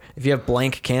sure. If you have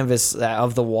blank canvas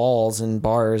of the walls and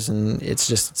bars and it's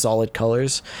just solid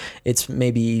colors, it's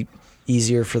maybe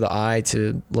easier for the eye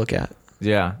to look at.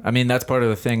 Yeah. I mean, that's part of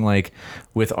the thing, like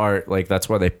with art, like that's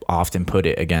why they often put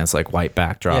it against like white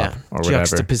backdrop or whatever.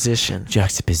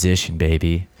 Juxtaposition,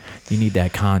 baby. You need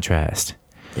that contrast.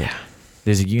 Yeah.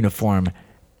 There's a uniform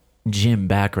gym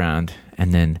background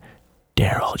and then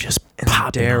Daryl just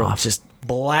popping off. Just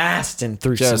blasting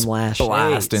through some lash shades.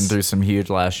 Blasting through some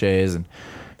huge lash shades. And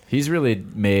he's really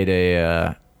made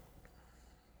a,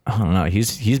 I don't know.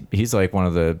 He's like one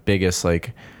of the biggest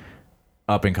like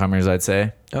up and comers, I'd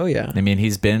say. Oh yeah. I mean,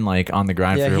 he's been like on the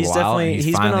grind for a while. And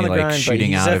he's finally been on the like grind, shooting but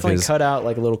he's out of definitely his. cut out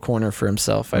like a little corner for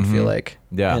himself. I feel like.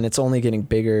 Yeah. And it's only getting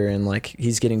bigger, and like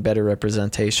he's getting better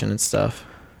representation and stuff,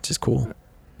 which is cool.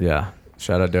 Yeah.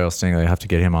 Shout out Daryl Stingley. I have to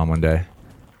get him on one day.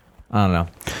 I don't know.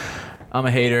 I'm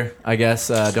a hater, I guess.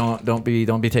 Don't be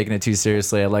taking it too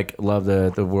seriously. I love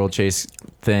the World Chase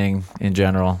thing in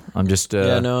general. I'm just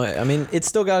I mean, it's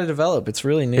still got to develop. It's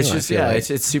really new. It's just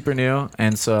it's super new,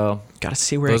 and so got to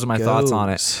see where those it are my goes. thoughts on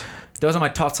it. Those are my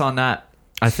thoughts on that.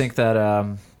 I think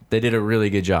that they did a really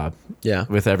good job. Yeah.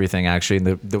 With everything, actually,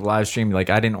 the live stream. Like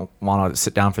I didn't want to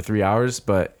sit down for 3 hours,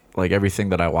 but like everything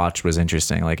that I watched was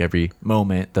interesting. Like every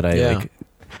moment that I like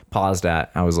paused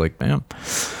at, I was like, man,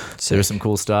 there's some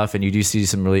cool stuff, and you do see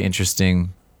some really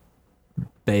interesting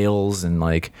bales, and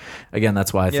like again,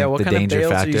 that's why I think what the kind danger of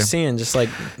bales factor. Are you seeing? Just like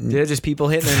just people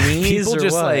hitting their knees, people or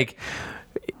just what? like.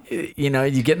 You know,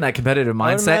 you get in that competitive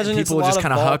mindset, and people just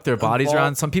kind of huck their bodies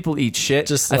around. Some people eat shit.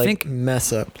 Just I like think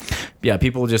mess up. Yeah,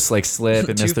 people just like slip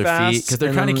and miss Too their feet fast, because they're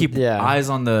and trying to then- keep eyes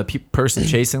on the person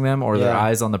chasing them, or their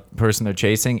eyes on the person they're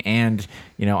chasing, and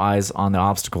eyes on the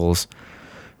obstacles.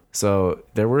 So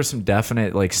there were some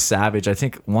definite like savage. I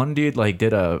think one dude like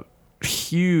did a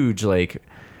huge like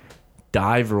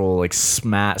dive roll, like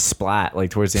splat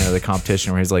like towards the end of the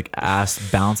competition, where his like ass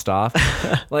bounced off.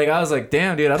 Like I was like,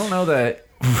 damn, dude, I don't know that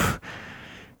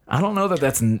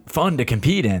that's fun to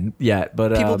compete in yet,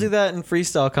 but People do that in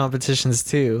freestyle competitions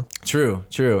too. True.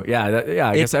 Yeah,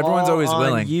 I guess everyone's all always on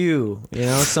willing. You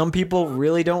know, some people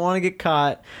really don't want to get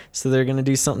caught, so they're gonna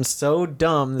do something so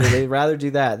dumb that they'd rather do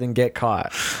that than get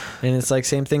caught. And it's like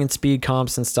same thing in speed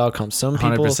comps and style comps. Some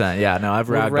people 100%. Yeah, no, I've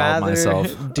would ragdolled rather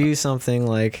myself. do something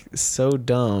like so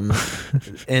dumb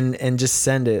and just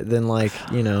send it than like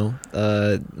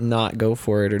not go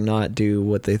for it or not do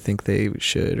what they think they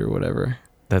should or whatever.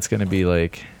 That's gonna be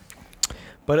like,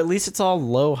 but at least it's all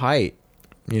low height.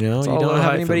 You don't low have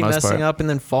height anybody for the most messing part. up and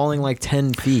then falling like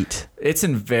 10 feet. it's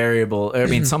invariable. I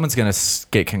mean, someone's gonna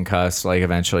get concussed like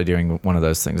eventually during one of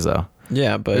those things, though.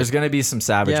 Yeah, but There's gonna be some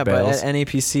savage bails. but at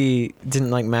NAPC,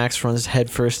 didn't like Max run his head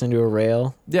first into a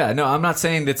rail? Yeah, no, I'm not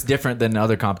saying that's different than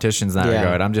other competitions in that Yeah.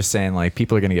 regard. I'm just saying like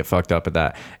people are gonna get fucked up at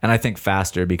that, and I think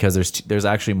faster because there's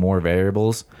actually more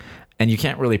variables, and you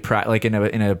can't really like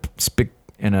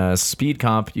in a speed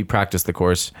comp, you practice the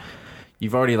course.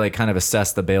 You've already like kind of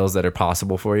assessed the bails that are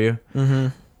possible for you. Mm-hmm.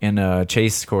 In a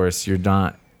chase course,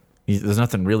 there's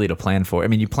nothing really to plan for. I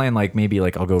mean, you plan like maybe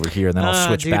like I'll go over here and then I'll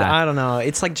switch back. I don't know.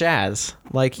 It's like jazz.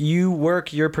 Like you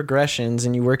work your progressions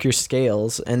and you work your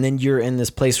scales, and then you're in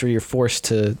this place where you're forced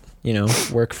to,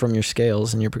 work from your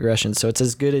scales and your progressions. So it's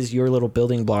as good as your little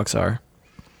building blocks are.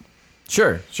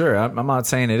 Sure. I'm not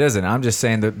saying it isn't. I'm just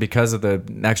saying that because of the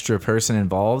extra person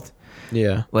involved,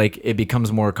 Yeah. like it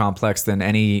becomes more complex than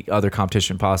any other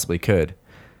competition possibly could,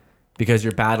 because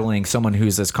you're battling someone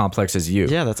who's as complex as you.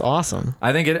 Yeah, that's awesome.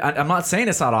 I think I'm not saying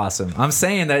it's not awesome. I'm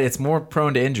saying that it's more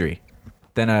prone to injury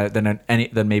than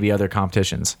maybe other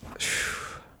competitions.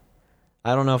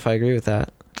 I don't know if I agree with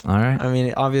that. All right. I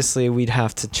mean, obviously we'd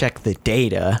have to check the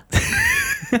data.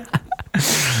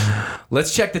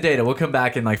 Let's check the data. We'll come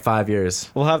back in like 5 years.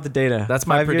 We'll have the data. That's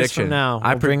my 5 prediction. years from now,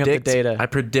 we'll bring up the data. I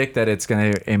predict that it's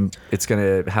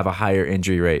gonna have a higher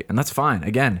injury rate, and that's fine.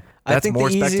 Again, that's I think more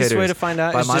the easiest spectators. way to find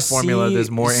out by is my just formula, see, there's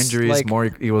more injuries, like, more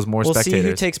equals more we'll spectators. see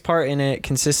who takes part in it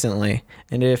consistently,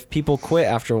 and if people quit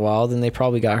after a while, then they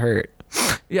probably got hurt.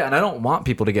 Yeah, and I don't want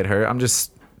people to get hurt. I'm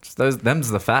just them's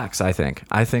the facts. I think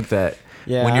that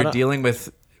Yeah, when I you're don't- dealing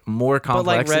with more But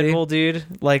like complexity, Red Bull, dude,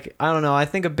 like I don't know. I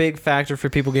think a big factor for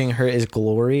people getting hurt is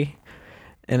glory,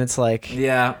 And it's like,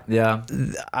 Yeah.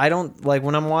 I don't like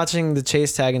when I'm watching the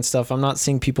chase tag and stuff. I'm not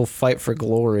seeing people fight for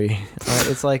glory.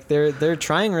 It's like they're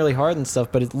trying really hard and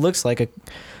stuff, but it looks like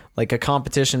a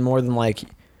competition more than like,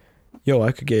 yo,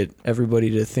 I could get everybody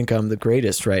to think I'm the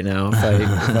greatest right now if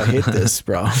I hit this,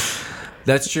 bro.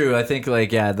 That's true. I think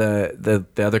like the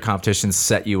other competitions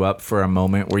set you up for a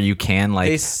moment where you can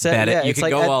like bet it. You can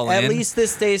go all in. At least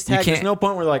this day's tag. There's no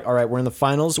point where like, all right, we're in the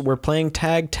finals. We're playing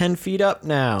tag 10 feet up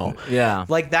now. Yeah.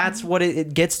 Like that's what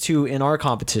it gets to in our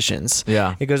competitions.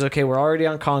 Yeah. It goes, okay, we're already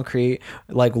on concrete.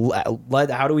 Like,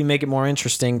 how do we make it more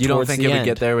interesting? You don't think it would would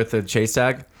get there with the chase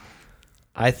tag?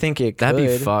 I think it could. That'd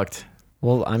be fucked.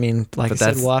 Well, I mean, like I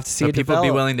said, we'll have to see it people develop. be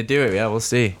willing to do it. Yeah, we'll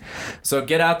see. So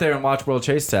get out there and watch World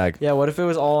Chase Tag. Yeah, what if it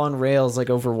was all on rails,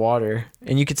 like over water,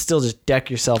 and you could still just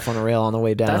deck yourself on a rail on the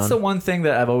way down? That's the one thing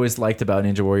that I've always liked about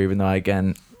Ninja Warrior, even though like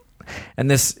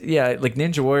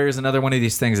Ninja Warrior is another one of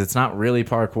these things. It's not really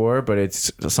parkour, but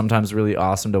it's sometimes really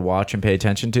awesome to watch and pay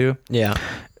attention to. Yeah.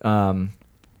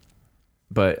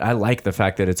 But I like the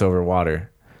fact that it's over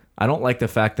water. I don't like the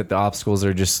fact that the obstacles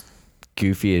are just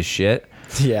goofy as shit.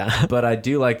 Yeah. But I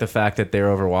do like the fact that they're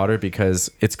over water because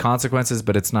it's consequences,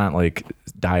 but it's not like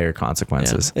dire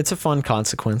consequences. Yeah. It's a fun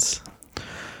consequence.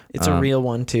 It's a real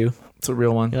one too. It's a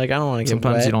real one. You're like, I don't want to get wet.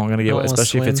 Sometimes you don't want to get wet,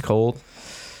 especially if swim. it's cold.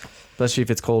 Especially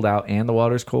if it's cold out and the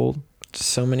water's cold. Just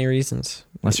so many reasons.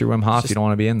 Unless you're Wim Hof, you don't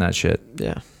want to be in that shit.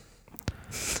 Yeah.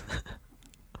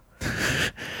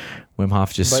 Wim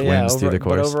Hof just swims through the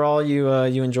course. But overall,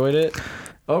 you enjoyed it?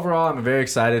 Overall, I'm very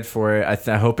excited for it.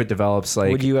 I hope it develops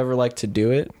like... Would you ever like to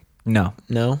do it? No.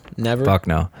 No? Never? Fuck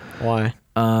no. Why?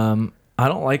 I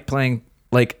don't like playing...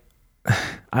 Like,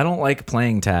 I don't like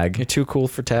playing tag. You're too cool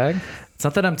for tag? It's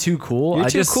not that I'm too cool. You're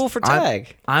too cool for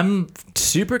tag. I'm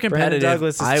super competitive.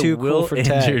 Douglas is too cool for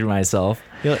tag. Injure myself.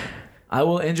 I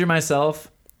will injure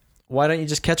myself. Why don't you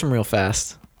just catch them real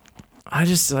fast? I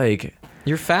just like...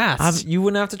 You're fast. You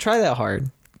wouldn't have to try that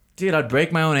hard. Dude, I'd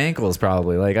break my own ankles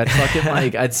probably. Like I'd fucking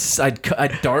like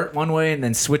I'd dart one way and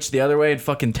then switch the other way and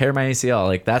fucking tear my ACL.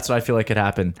 Like that's what I feel like could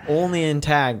happen. Only in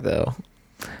tag though.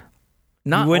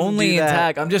 Not only in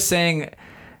tag. I'm just saying.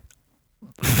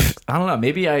 I don't know.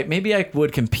 Maybe I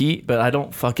would compete, but I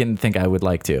don't fucking think I would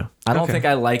like to. I don't think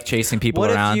I like chasing people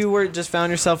around. What if you were just found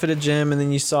yourself at a gym and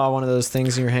then you saw one of those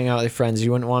things and you were hanging out with your friends?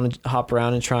 You wouldn't want to hop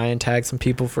around and try and tag some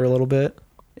people for a little bit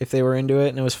if they were into it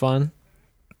and it was fun?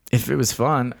 If it was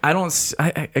fun,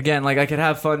 again, like I could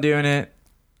have fun doing it.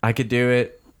 I could do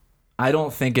it. I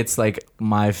don't think it's like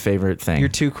my favorite thing. You're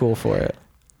too cool for it.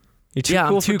 You're too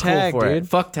cool I'm too for tag, cool for dude. it.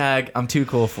 Fuck tag. I'm too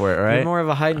cool for it, right? You're more of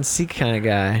a hide and seek kind of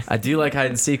guy. I do like hide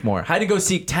and seek more. Hide and go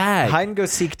seek tag. Hide and go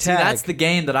seek tag. See, that's the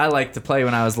game that I like to play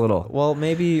when I was little. Well,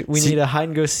 maybe we need a hide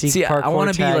and go seek parkour I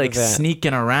want to be like event.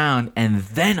 sneaking around and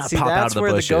then I pop out of the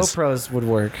bushes. That's where the GoPros would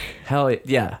work. Hell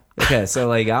yeah. Okay, so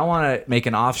like I want to make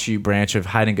an offshoot branch of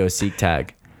hide and go seek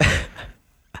tag.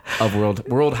 Of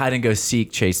world hide and go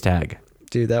seek chase tag.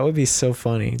 Dude, that would be so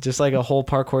funny. Just like a whole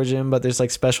parkour gym, but there's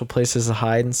like special places to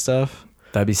hide and stuff.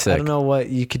 That'd be sick. I don't know what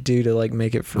you could do to like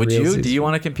make it for real. Would you? Do you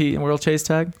want to compete in world chase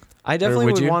tag? I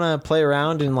definitely would want to play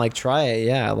around and like try it.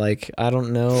 Yeah, like I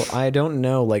don't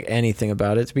know like anything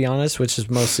about it to be honest, which is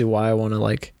mostly why I want to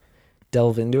like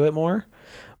delve into it more.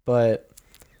 But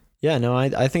yeah, no, I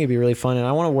think it'd be really fun, and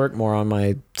I want to work more on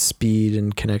my speed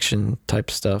and connection type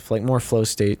stuff, like more flow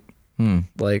state.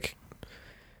 Like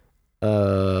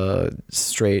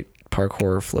straight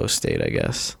parkour flow state, I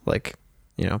guess, like,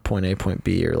 you know, point A, point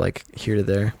B, or like here to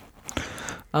there.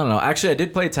 I don't know. Actually, I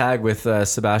did play tag with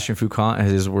Sebastian Foucault at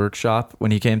his workshop when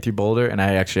he came through Boulder, and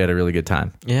I actually had a really good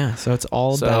time. Yeah, so it's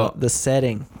all about the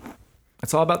setting.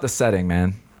 It's all about the setting,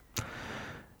 man.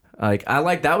 Like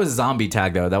that was zombie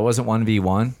tag though. That wasn't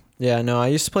 1v1. Yeah, no, I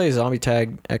used to play zombie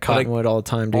tag at Cottonwood all the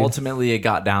time, dude. Ultimately, it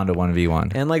got down to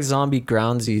 1v1. And like zombie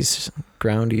groundies,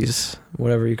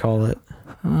 whatever you call it.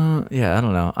 Yeah, I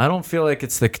don't know. I don't feel like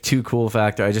it's the too cool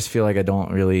factor. I just feel like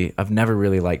I've never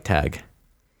really liked tag.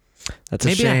 That's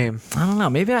a shame. I don't know.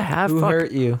 Maybe I have. Who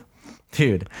hurt you?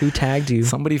 Dude. Who tagged you?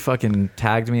 Somebody fucking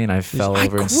tagged me and I fell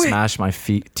over and smashed my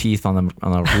teeth on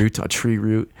a tree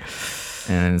root.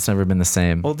 And it's never been the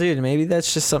same. Well, dude, maybe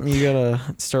that's just something you gotta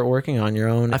start working on your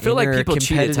own. I feel like people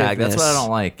cheat at tag. That's what I don't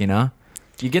like, you know?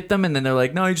 You get them and then they're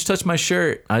like, no, you just touched my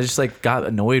shirt. I just like got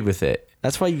annoyed with it.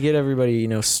 That's why you get everybody, you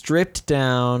know, stripped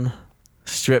down.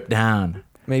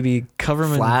 Maybe cover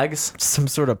them flags, in some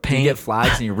sort of paint. You get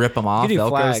flags and you rip them off, Velcro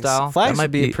flags. style. Flags might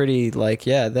be pretty like,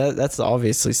 yeah, that's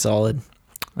obviously solid.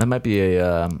 That might be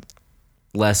a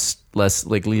less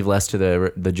like leave less to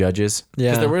the judges. Yeah,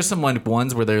 because there were some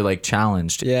ones where they're like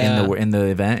challenged in the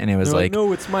event, and it was like,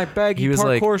 no, it's my baggy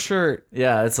parkour shirt.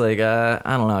 Yeah, it's like I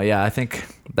don't know. Yeah, I think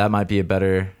that might be a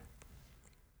better.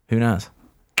 Who knows?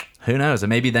 Who knows? And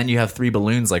maybe then you have 3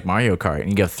 balloons like Mario Kart,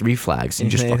 and you have 3 flags.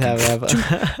 And you just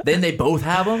fucking. Then they both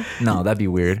have them? No, that'd be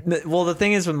weird. Well, the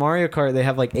thing is with Mario Kart, they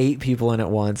have like 8 people in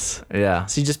at once. Yeah.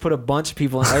 So you just put a bunch of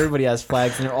people, and everybody has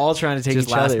flags, and they're all trying to take just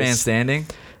each other's. last man standing.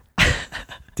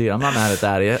 Dude, I'm not mad at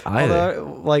that either.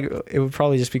 Although, like, it would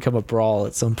probably just become a brawl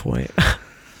at some point.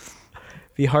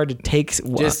 Be hard to take.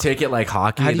 Just take it like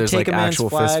hockey. How do you There's take like a man's actual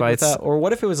flag fist fights. without, or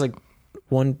what if it was like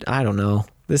one? I don't know.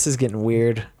 This is getting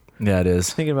weird. Yeah, it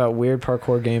is. Thinking about weird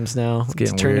parkour games now. It's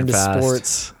getting turned weird into fast.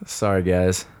 sports. Sorry,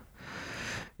 guys.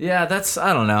 Yeah,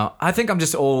 I don't know. I think I'm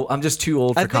just old. I'm just too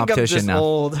old for competition now.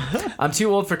 Old. I'm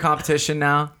too old for competition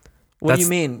now. What do you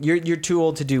mean? You're too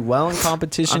old to do well in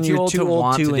competition. I'm too You're old too to old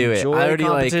want to do it. enjoy I already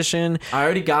competition. I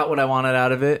already got what I wanted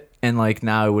out of it, and like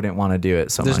now I wouldn't want to do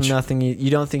it so There's much. nothing you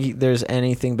don't think there's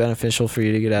anything beneficial for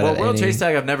you to get out of it. World Chase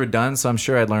Tag I've never done, so I'm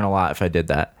sure I'd learn a lot if I did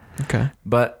that. Okay.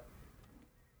 But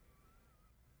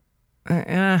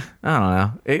I don't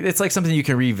know. It's like something you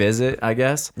can revisit, I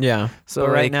guess. Yeah. So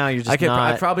but right like, now you're just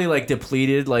I probably like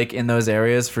depleted like in those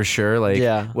areas for sure.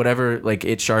 Like whatever like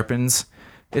it sharpens,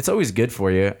 it's always good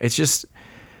for you. It's just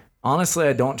honestly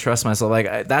I don't trust myself.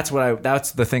 Like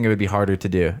that's the thing. It would be harder to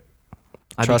do.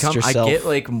 Trust yourself. I get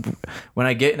like when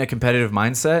I get in a competitive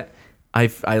mindset, I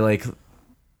like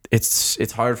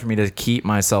it's hard for me to keep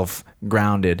myself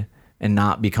grounded and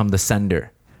not become the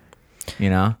sender.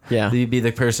 You know? Yeah. You'd be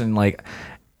the person like.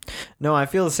 No, I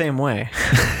feel the same way.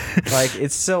 Like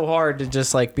it's so hard to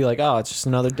just like be like, oh, it's just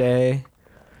another day.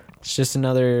 It's just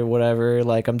another whatever.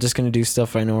 Like I'm just gonna do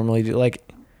stuff I normally do. Like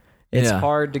it's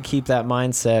hard to keep that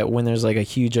mindset when there's like a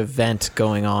huge event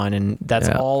going on and that's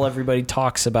all everybody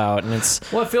talks about. And it's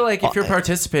I feel like if you're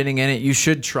participating in it, you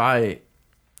should try.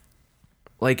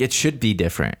 Like it should be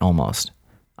different almost.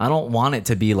 I don't want it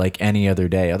to be like any other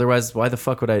day. Otherwise, why the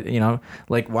fuck would I,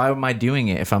 like, why am I doing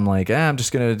it if I'm like, I'm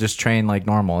just going to just train like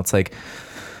normal? It's like,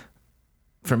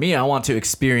 for me, I want to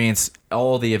experience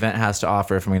all the event has to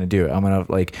offer if I'm going to do it. I'm going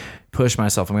to like push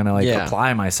myself. I'm going to like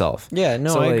apply myself. Yeah,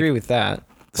 no, I agree with that.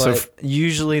 But So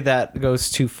usually that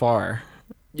goes too far.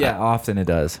 Yeah, often it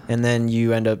does. And then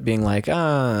you end up being like, You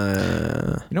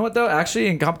know what though? Actually,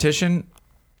 in competition,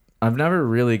 I've never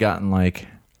really gotten like,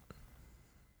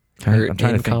 I'm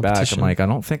trying to think back. I'm like, I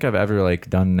don't think I've ever like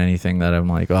done anything that I'm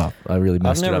like, oh, I really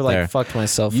messed it up there. I've never like fucked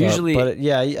myself Usually, up. But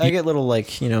yeah, I get little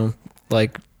like,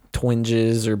 like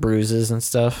twinges or bruises and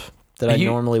stuff that I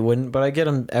normally wouldn't, but I get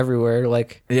them everywhere.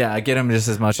 Like, yeah, I get them just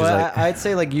as much as I'd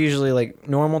say like usually like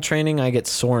normal training, I get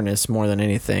soreness more than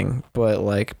anything, but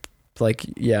like,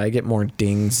 yeah, I get more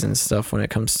dings and stuff when it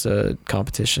comes to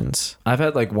competitions. I've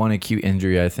had like one acute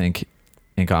injury, I think,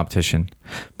 in competition,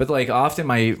 but like often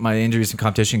my injuries in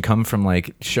competition come from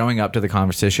like showing up to the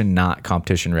competition not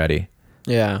competition ready.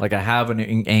 Yeah, like I have an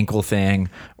ankle thing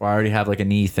or I already have like a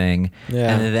knee thing,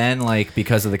 and then like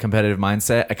because of the competitive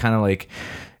mindset, I kind of like,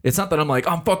 it's not that I'm like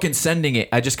I'm fucking sending it,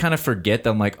 I just kind of forget that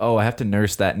I'm like, oh, I have to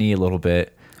nurse that knee a little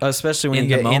bit, especially when you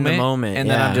get in the moment, and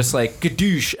then I'm just like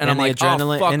gadoosh, and I'm like, oh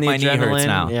fuck, my knee hurts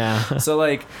now. Yeah. So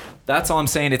like that's all I'm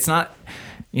saying. It's not,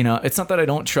 it's not that I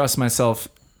don't trust myself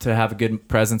to have a good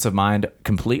presence of mind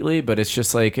completely, but it's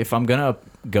just like if I'm gonna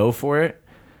go for it,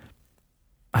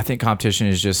 I think competition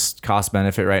is just cost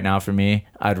benefit right now for me.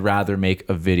 I'd rather make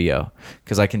a video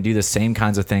because I can do the same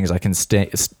kinds of things. I can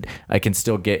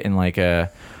still get in like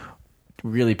a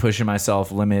really pushing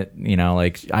myself limit.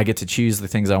 Like I get to choose the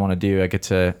things I want to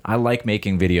do. I like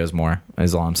making videos more.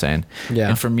 Is all I'm saying. Yeah.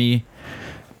 And for me,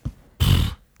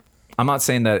 I'm not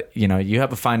saying that you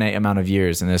have a finite amount of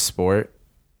years in this sport,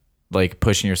 like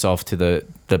pushing yourself to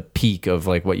the peak of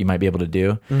like what you might be able to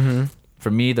do. Mm-hmm.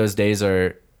 For me, those days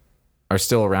are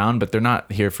still around, but they're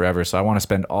not here forever. So I want to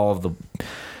spend all of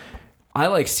I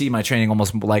like see my training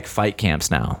almost like fight camps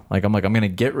now. Like I'm going to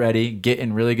get ready, get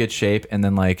in really good shape, and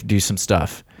then like do some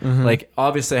stuff. Mm-hmm. Like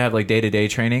obviously I have like day-to-day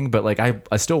training, but like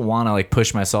I still want to like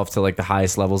push myself to like the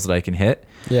highest levels that I can hit.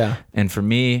 Yeah. And for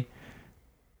me,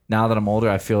 now that I'm older,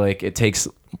 I feel like it takes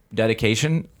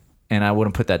dedication, and I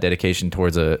wouldn't put that dedication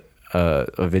towards a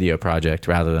video project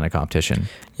rather than a competition.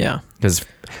 Yeah. Because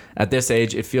at this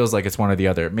age, it feels like it's one or the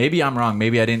other. Maybe I'm wrong.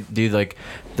 Maybe I didn't do like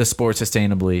the sport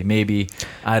sustainably. Maybe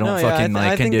I don't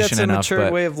I condition think that's enough. a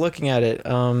mature way of looking at it.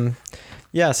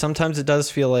 Yeah, sometimes it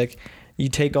does feel like you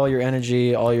take all your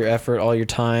energy, all your effort, all your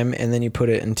time, and then you put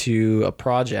it into a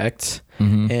project.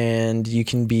 And you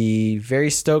can be very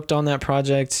stoked on that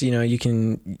project. You know,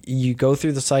 you go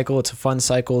through the cycle. It's a fun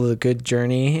cycle, a good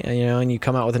journey, you know, and you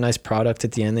come out with a nice product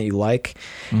at the end that you like.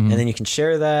 And then you can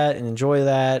share that and enjoy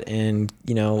that and,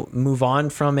 you know, move on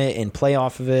from it and play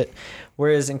off of it.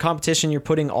 Whereas in competition, you're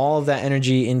putting all of that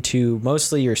energy into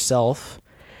mostly yourself,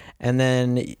 and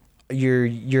then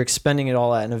you're expending it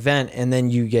all at an event, and then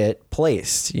you get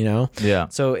placed, you know? Yeah.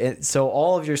 So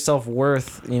all of your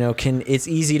self-worth, you know, it's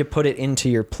easy to put it into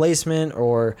your placement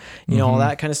or, you know, all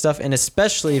that kind of stuff. And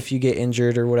especially if you get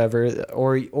injured or whatever,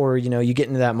 or, you know, you get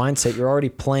into that mindset, you're already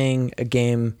playing a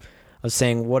game of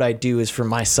saying what I do is for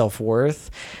my self-worth.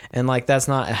 And like, that's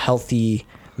not a healthy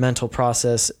mental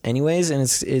process anyways. And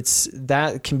it's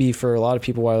that can be for a lot of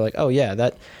people where like, oh yeah,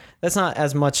 that's not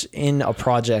as much in a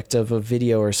project of a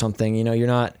video or something. You know,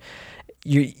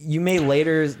 you may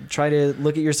later try to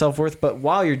look at your self-worth, but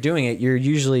while you're doing it, you're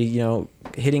usually, you know,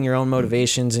 hitting your own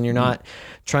motivations, and you're not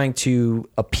trying to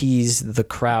appease the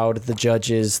crowd, the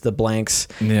judges, the blanks.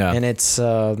 Yeah. And it's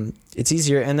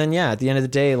easier. And then, yeah, at the end of the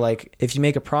day, like if you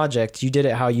make a project, you did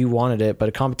it how you wanted it, but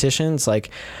a competition, it's like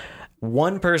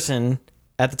one person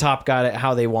at the top got it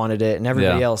how they wanted it and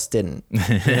everybody else didn't.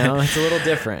 You know, it's a little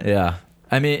different. Yeah.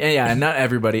 I mean, yeah, and not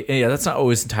everybody. Yeah, that's not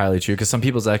always entirely true because some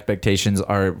people's expectations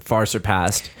are far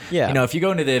surpassed. Yeah. You know, if you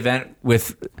go into the event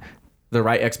with the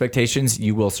right expectations,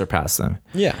 you will surpass them.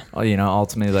 Yeah. You know,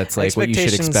 ultimately, that's like what you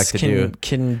should expect to do.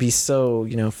 Can be so,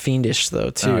 you know, fiendish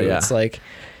though too. Oh, yeah. It's like,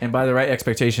 and by the right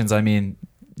expectations, I mean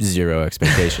zero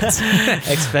expectations.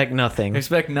 expect nothing.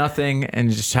 Expect nothing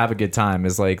and just have a good time.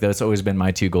 Is like that's always been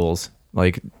my two goals.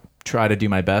 Like, try to do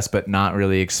my best, but not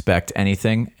really expect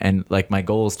anything. And like my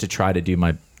goal is to try to do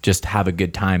just have a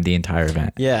good time the entire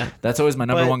event. Yeah. That's always my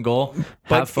number one goal.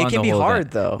 Have fun. It can the be whole hard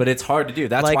event. though. But it's hard to do.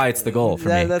 That's like, why it's the goal for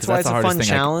me. That's why it's a fun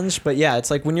challenge. But yeah,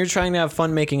 it's like when you're trying to have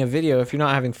fun making a video, if you're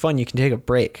not having fun, you can take a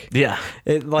break. Yeah.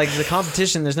 Like the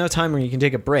competition, there's no time where you can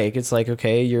take a break. It's like,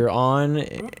 okay, you're on,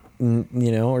 you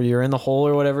know, or you're in the hole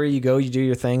or whatever, you go, you do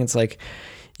your thing. It's like,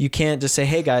 you can't just say,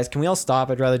 hey guys, can we all stop?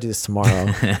 I'd rather do this tomorrow.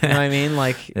 You know what I mean?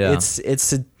 Like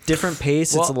it's a different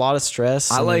pace. Well, it's a lot of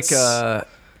stress. I like,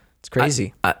 it's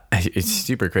crazy. It's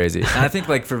super crazy. And I think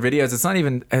like for videos, it's not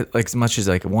even like as much as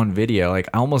like one video, like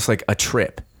almost like a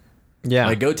trip. Yeah.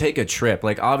 Like go take a trip.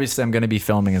 Like obviously I'm going to be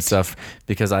filming and stuff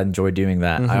because I enjoy doing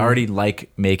that. I already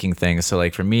like making things. So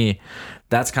like for me,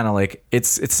 that's kind of like,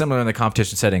 it's similar in the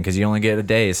competition setting because you only get a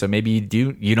day. So maybe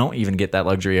you don't even get that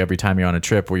luxury every time you're on a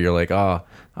trip where you're like, oh,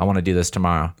 I want to do this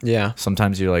tomorrow. Yeah.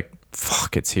 Sometimes you're like,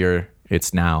 fuck, it's here.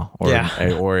 It's now.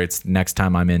 Or it's next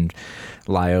time I'm in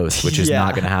Laos, which is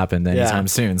not going to happen anytime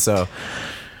soon. So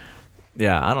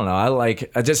yeah, I don't know.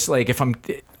 I just like if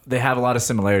they have a lot of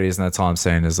similarities, and that's all I'm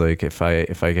saying is like if I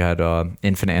had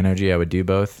infinite energy, I would do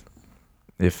both.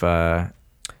 Well,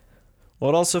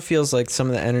 it also feels like some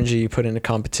of the energy you put into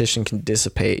competition can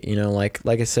dissipate, you know, like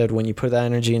I said, when you put that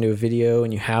energy into a video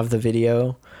and you have the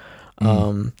video,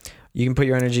 you can put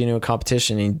your energy into a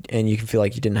competition and you can feel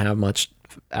like you didn't have much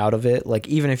out of it. Like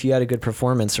even if you had a good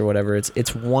performance or whatever,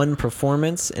 it's one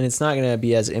performance and it's not going to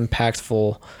be as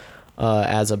impactful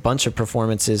as a bunch of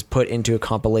performances put into a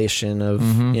compilation of,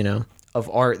 you know, of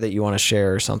art that you want to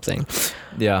share or something.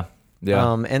 Yeah.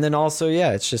 Yeah. And then also,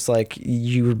 it's just like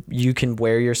you can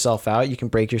wear yourself out, you can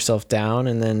break yourself down,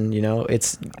 and then, you know,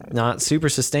 it's not super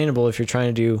sustainable if you're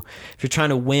trying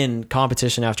to win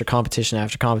competition after competition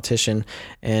after competition,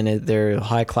 and they're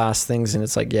high class things, and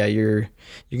it's like, you're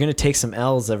going to take some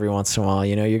L's every once in a while,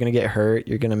 you know, you're going to get hurt,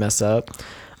 you're going to mess up.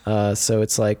 So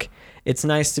it's like, it's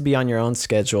nice to be on your own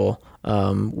schedule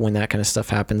when that kind of stuff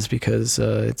happens because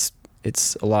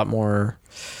it's a lot more,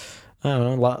 I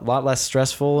don't know, a lot less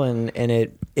stressful, and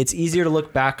it's easier to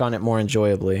look back on it more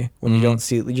enjoyably when you don't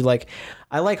see you like.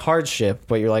 I like hardship,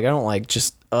 but you're like, I don't like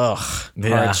just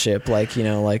hardship, like, you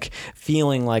know, like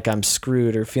feeling like I'm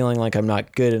screwed or feeling like I'm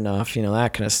not good enough, you know,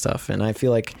 that kind of stuff. And I feel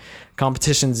like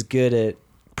competition's good at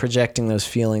projecting those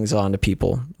feelings onto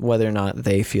people, whether or not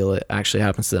they feel it actually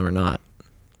happens to them or not.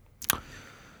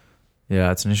 Yeah,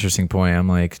 that's an interesting point. I'm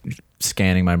like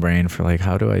scanning my brain for like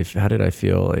how did I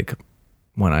feel like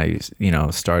when I, you know,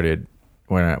 started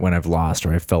when I've lost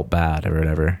or I felt bad or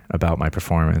whatever about my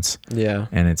performance. Yeah.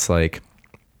 And it's like,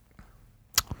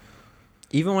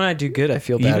 even when I do good, I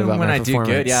feel bad about my performance. Even when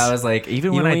I do good, yeah, I was like,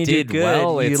 even when I did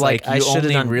well, it's like you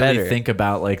only really think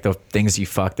about like the things you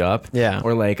fucked up. Yeah.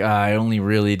 Or like, I only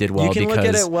really did well because you can look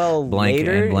at it well blank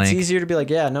later. And blank. It's easier to be like,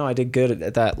 yeah, no, I did good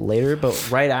at that later.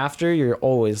 But right after, you're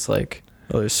always like,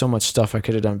 oh, there's so much stuff I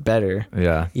could have done better.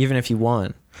 Yeah. Even if you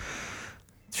won.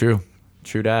 True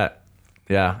that.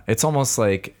 Yeah, it's almost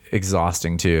like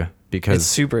exhausting too because It's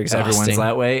super exhausting. Everyone's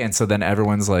that way, and so then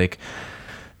everyone's like,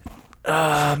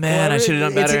 "Oh man, Well, I should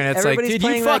have done better." And it's like, everybody's dude, you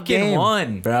playing that fucking game.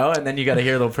 won, bro. And then you got to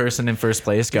hear the person in first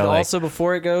place go like, Also,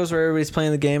 before it goes, where everybody's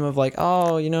playing the game of like,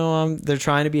 oh, they're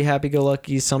trying to be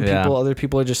happy-go-lucky. Some Yeah. people, other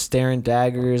people are just staring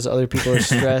daggers. Other people are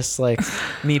stressed. Like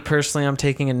me personally, I'm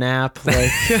taking a nap.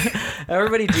 Like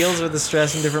everybody deals with the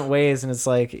stress in different ways, and it's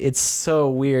like it's so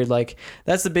weird. Like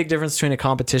that's the big difference between a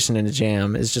competition and a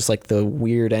jam. Is just like the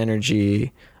weird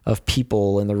energy of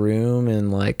people in the room,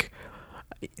 and like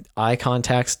eye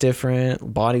contact's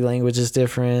different, body language is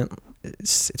different.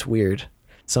 It's weird.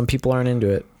 Some people aren't into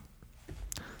it.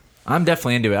 I'm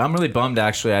definitely into it. I'm really bummed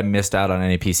actually I missed out on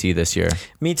NAPC this year.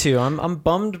 Me too. I'm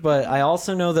bummed, but I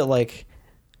also know that like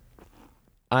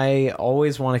I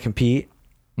always want to compete.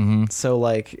 Mm-hmm. So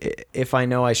like if I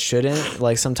know I shouldn't,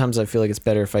 like sometimes I feel like it's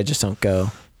better if I just don't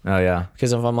go. Oh yeah.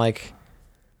 Because if I'm like,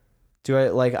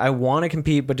 I want to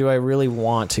compete, but do I really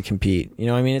want to compete? You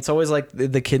know what I mean? It's always like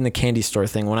the kid in the candy store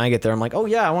thing. When I get there, I'm like, oh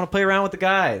yeah, I want to play around with the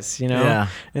guys, Yeah. And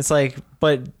it's like,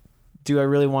 but do I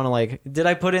really want to did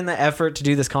I put in the effort to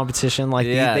do this competition like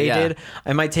they did?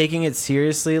 Am I taking it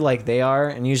seriously like they are?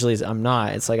 And usually I'm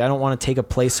not. It's like, I don't want to take a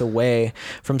place away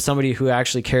from somebody who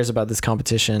actually cares about this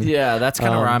competition. Yeah, that's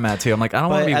kind of where I'm at too. I'm like, I don't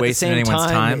want to be wasting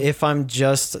anyone's time. If I'm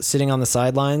just sitting on the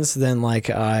sidelines, then like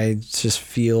I just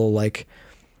feel like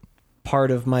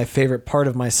part of my favorite part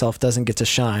of myself doesn't get to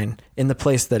shine in the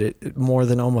place that it more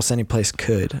than almost any place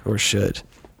could or should.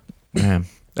 Yeah,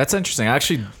 that's interesting. I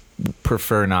actually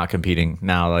prefer not competing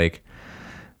now. Like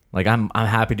I'm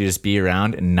happy to just be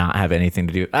around and not have anything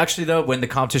to do. Actually though, when the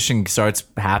competition starts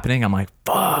happening, I'm like,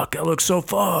 fuck, that looks so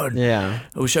fun. Yeah.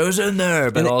 I wish I was in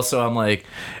there. But also I'm like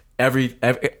every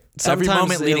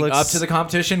moment leading up to the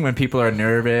competition when people are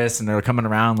nervous and they're coming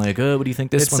around like, oh, what do you think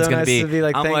this one's going to be?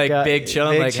 Like, I'm like God, big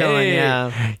chilling, like, chilling, hey,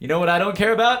 yeah. You know what I don't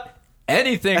care about?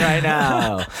 Anything right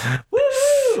now.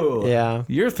 Woo! Yeah.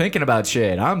 You're thinking about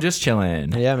shit. I'm just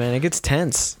chilling. Yeah, man, it gets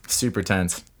tense. Super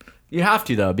tense. You have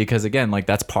to though, because again, like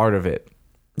that's part of it.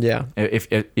 Yeah.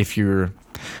 If you're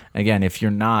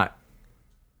not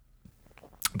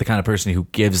the kind of person who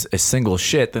gives a single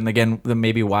shit, then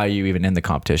maybe why are you even in the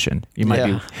competition? You might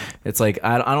be. It's like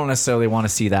I don't necessarily want to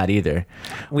see that either.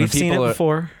 We've seen it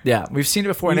before. Yeah, we've seen it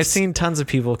before. We've and seen tons of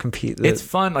people compete. It's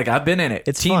fun. Like I've been in it.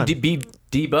 It's Team fun.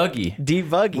 D-Buggy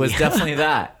D-Buggy was definitely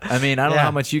that. I mean, I don't know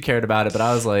how much you cared about it, but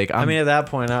I was like, I mean, at that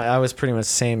point, I was pretty much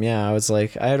the same. Yeah, I was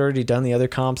like, I had already done the other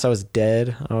comps. I was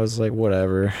dead. I was like,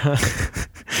 whatever.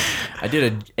 I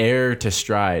did an air to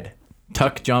stride.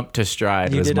 Tuck jump to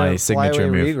stride was my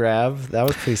signature move. Regrab. That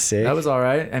was pretty sick. That was all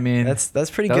right. I mean, that's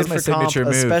pretty that good was my for comp, signature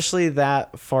move. especially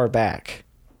that far back.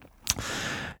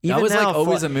 That was like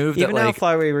always a move that even now like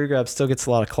flyway regrab still gets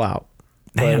a lot of clout.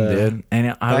 Damn, But, dude.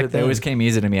 And they always then- came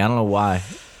easy to me. I don't know why.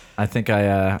 I think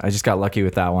I just got lucky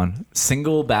with that one.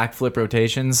 Single backflip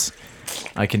rotations,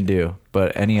 I can do,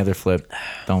 but any other flip,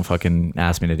 don't fucking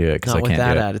ask me to do it because I Not can't with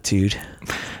that do it. attitude.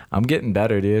 I'm getting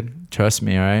better, dude. Trust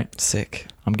me, all right? Sick.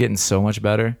 I'm getting so much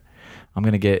better. I'm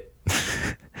gonna get.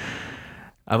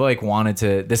 I've like wanted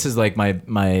to. This is like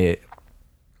my.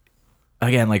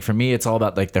 Again, like for me, it's all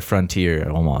about like the frontier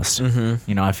almost. Mm-hmm.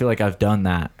 You know, I feel like I've done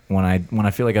that. When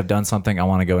I feel like I've done something, I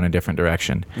want to go in a different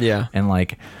direction. Yeah. And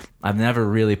like, I've never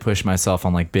really pushed myself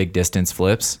on like big distance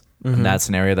flips. Mm-hmm. And that's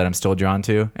an area that I'm still drawn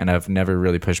to. And I've never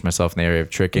really pushed myself in the area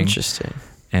of tricking. Interesting.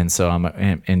 And so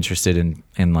I'm interested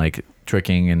in like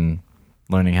tricking and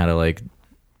learning how to like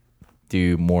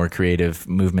do more creative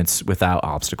movements without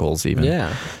obstacles even.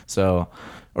 Yeah. So,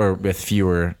 or with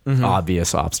fewer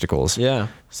obvious obstacles. Yeah.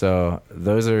 So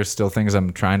those are still things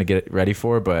I'm trying to get ready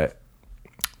for, but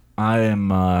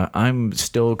I'm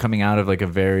still coming out of like a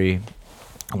very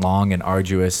long and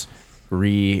arduous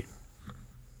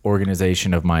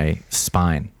reorganization of my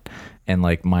spine and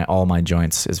like all my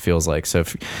joints, it feels like. So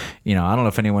if, I don't know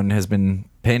if anyone has been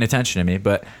paying attention to me,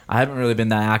 but I haven't really been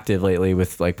that active lately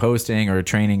with like posting or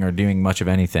training or doing much of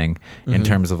anything in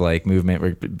terms of like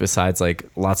movement besides like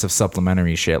lots of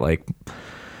supplementary shit like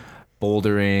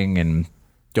bouldering and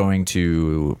going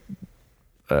to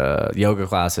yoga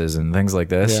classes and things like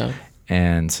this. Yeah.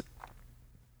 And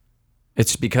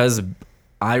it's because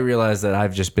I realized that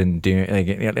I've just been doing, like,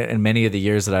 in many of the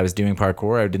years that I was doing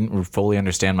parkour, I didn't fully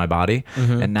understand my body.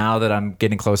 And now that I'm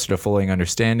getting closer to fully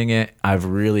understanding it, I've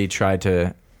really tried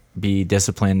to be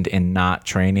disciplined in not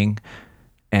training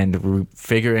and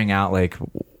figuring out like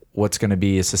what's going to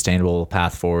be a sustainable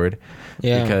path forward.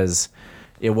 Yeah. Because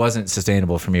it wasn't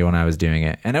sustainable for me when I was doing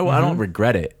it. And I don't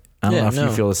regret it. I don't Yeah, know if no.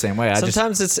 you feel the same way.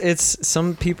 Sometimes it's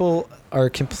some people are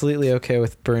completely okay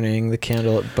with burning the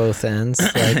candle at both ends.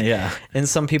 Like, yeah. and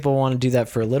some people want to do that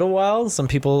for a little while. Some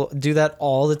people do that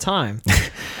all the time.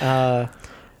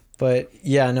 But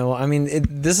yeah, no, I mean,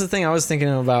 this is the thing I was thinking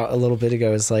about a little bit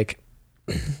ago is like,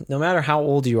 no matter how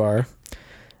old you are,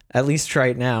 at least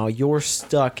right now, you're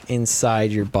stuck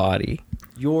inside your body.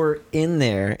 You're in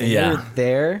there and you're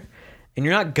there and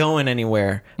you're not going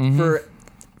anywhere for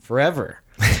forever.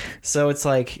 So it's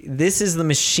like, this is the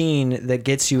machine that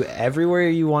gets you everywhere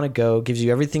you want to go, gives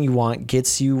you everything you want,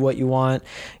 gets you what you want,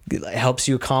 helps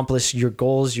you accomplish your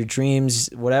goals, your dreams,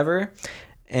 whatever.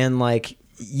 And like,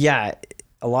 yeah,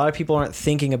 a lot of people aren't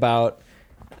thinking about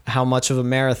how much of a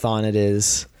marathon it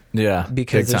is. Yeah,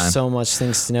 because there's so much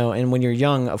things to know. And when you're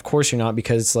young, of course you're not,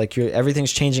 because like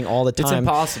everything's changing all the time. It's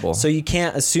impossible. So you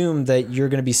can't assume that you're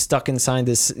going to be stuck inside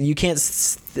this. You can't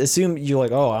assume you're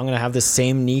like, oh, I'm going to have the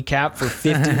same kneecap for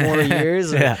 50 more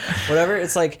years or whatever.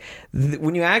 It's like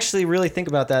when you actually really think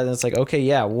about that, then it's like, okay,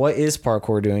 yeah, what is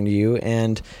parkour doing to you?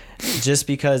 And just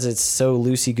because it's so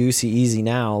loosey-goosey easy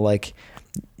now, like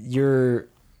your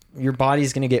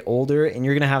body's going to get older and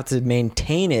you're going to have to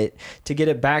maintain it to get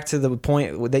it back to the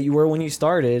point that you were when you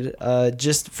started,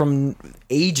 just from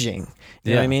aging.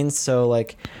 You know what I mean? So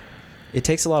like it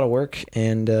takes a lot of work,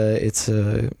 and it's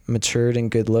a matured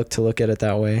and good look to look at it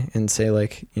that way and say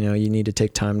like, you know, you need to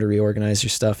take time to reorganize your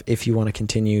stuff if you want to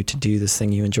continue to do this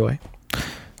thing you enjoy.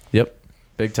 Yep.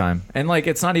 Big time. And like,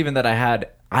 it's not even that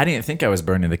I didn't think I was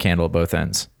burning the candle at both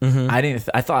ends. I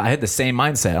thought I had the same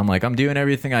mindset. I'm like, I'm doing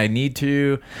everything I need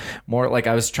to. More like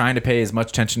I was trying to pay as much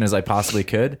attention as I possibly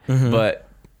could, but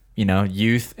you know,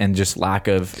 youth and just lack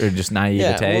of, or just naivete.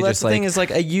 Yeah, well, that's just the thing is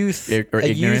like a youth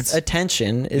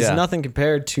attention is nothing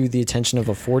compared to the attention of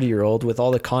a 40-year-old with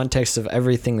all the context of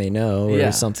everything they know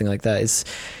or something like that. It's,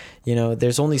 you know,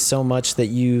 there's only so much that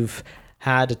you've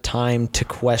had time to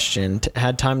question,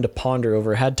 had time to ponder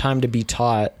over, had time to be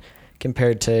taught,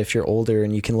 compared to if you're older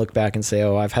and you can look back and say,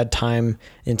 oh, I've had time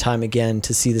and time again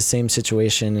to see the same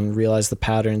situation and realize the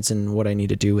patterns and what I need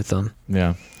to do with them.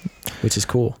 Yeah. Which is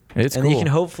cool. It's and cool. you can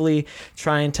hopefully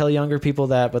try and tell younger people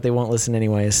that, but they won't listen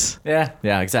anyways. Yeah.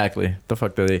 Yeah, exactly. The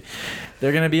fuck do they?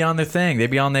 They're going to be on their thing. They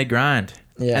be on their grind.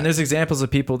 Yeah. And there's examples of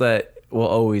people that will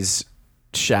always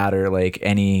shatter like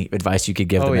any advice you could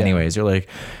give them anyways. You're like,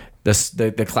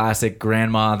 the classic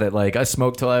grandma that like I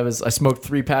smoked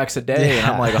 3 packs a day and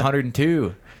I'm like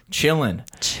 102 chilling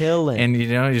and you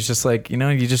know, it's just like, you know,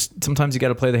 you just sometimes you got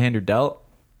to play the hand you're dealt,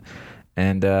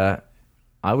 and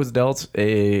I was dealt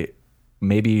a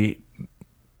maybe,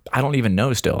 I don't even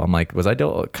know still. I'm like, was I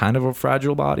dealt kind of a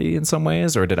fragile body in some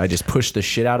ways, or did I just push the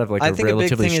shit out of like a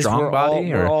relatively strong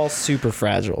body? We're all super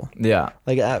fragile. Yeah.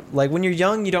 Like when you're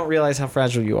young, you don't realize how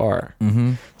fragile you are.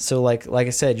 Mm-hmm. So like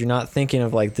I said, you're not thinking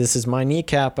of like, this is my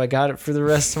kneecap. I got it for the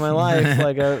rest of my life.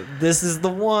 Like this is the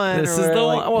one. This is the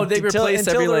one. Well, they replace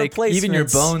every like, even your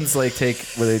bones like take,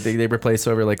 they replace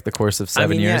over like the course of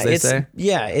 7 years. They say.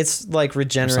 Yeah, it's like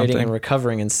regenerating and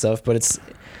recovering and stuff, but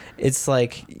it's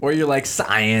like, or you're like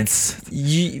science.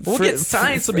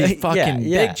 Science will be fucking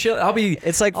big chill.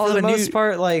 It's like for the most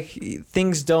part, like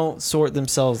things don't sort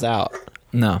themselves out.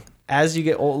 No. As you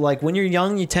get old, like when you're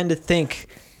young, you tend to think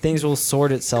things will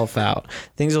sort itself out.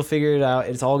 Things will figure it out.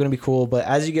 It's all going to be cool. But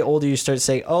as you get older, you start to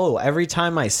say, oh, every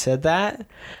time I said that,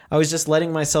 I was just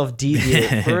letting myself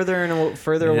deviate further and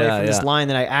further away from this line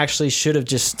that I actually should have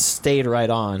just stayed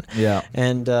right on. Yeah.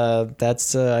 And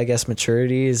that's, I guess,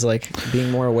 maturity is like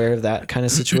being more aware of that kind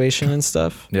of situation and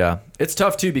stuff. Yeah. It's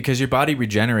tough too because your body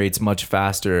regenerates much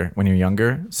faster when you're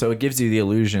younger. So it gives you the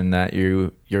illusion that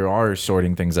you are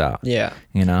sorting things out. Yeah.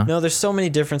 You know? No, there's so many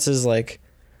differences. Like,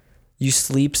 you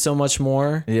sleep so much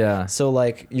more. Yeah. So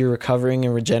like you're recovering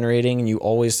and regenerating, and you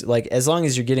always like, as long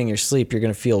as you're getting your sleep, you're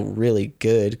going to feel really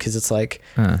good. Cause it's like,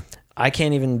 I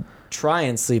can't even try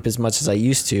and sleep as much as I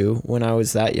used to when I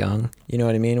was that young. You know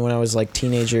what I mean? When I was like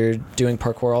teenager doing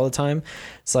parkour all the time,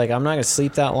 it's like, I'm not going to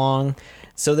sleep that long.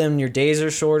 So then your days are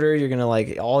shorter. You're going to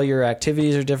like, all your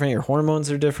activities are different. Your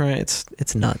hormones are different.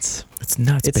 It's nuts. It's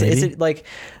nuts, baby. It's like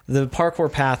the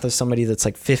parkour path of somebody that's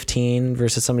like 15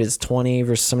 versus somebody that's 20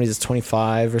 versus somebody that's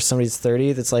 25 versus somebody that's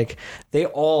 30. That's like, they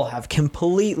all have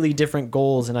completely different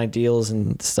goals and ideals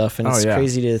and stuff. And it's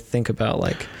crazy to think about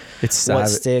like what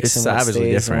sticks and what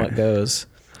stays and what goes.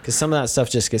 Because some of that stuff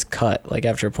just gets cut. Like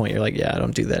after a point, you're like, yeah, I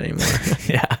don't do that anymore.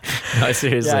 No,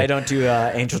 seriously. Yeah, I don't do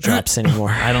angel traps anymore.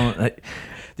 I don't.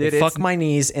 Dude, fuck my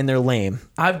knees and they're lame.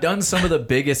 I've done some of the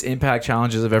biggest impact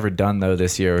challenges I've ever done though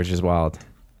this year, which is wild.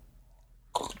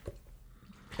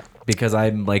 Because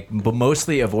I'm like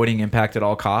mostly avoiding impact at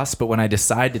all costs, but when I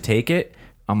decide to take it,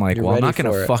 I'm like, well, I'm not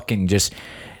gonna fucking just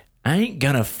I ain't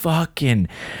gonna fucking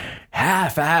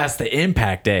half-ass the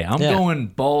impact day. I'm going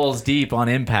balls deep on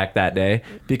impact that day,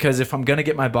 because if I'm gonna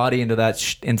get my body into that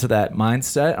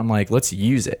mindset, I'm like, let's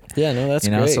use it. Yeah, no, that's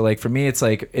great. great. So like for me, it's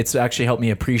like it's actually helped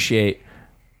me appreciate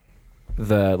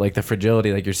the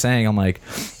fragility. Like you're saying, I'm like,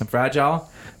 I'm fragile,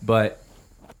 but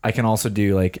I can also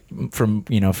do like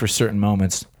for certain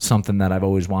moments something that I've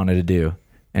always wanted to do,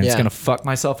 and it's gonna fuck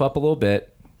myself up a little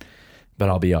bit, but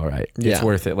I'll be all right. It's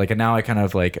worth it. Like, and now I kind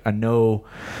of like, I know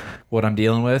what I'm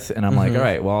dealing with, and I'm like, all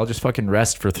right, well, I'll just fucking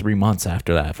rest for 3 months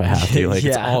after that if I have to. Like,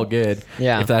 it's all good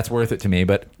if that's worth it to me.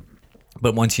 But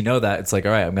once you know that, it's like,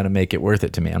 all right, I'm gonna make it worth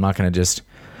it to me. I'm not gonna just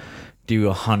do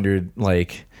 100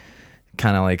 like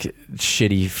kind of like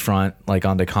shitty front like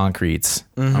onto concretes.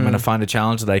 I'm gonna find a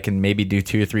challenge that I can maybe do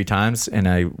 2 or 3 times, and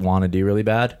I want to do really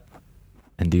bad,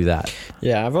 and do that.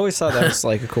 Yeah, I've always thought that was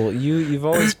like a cool. You've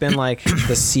always been like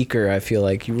the seeker. I feel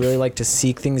like you really like to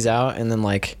seek things out and then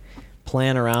like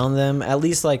plan around them, at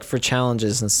least like for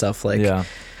challenges and stuff. Like,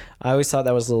 I always thought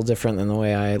that was a little different than the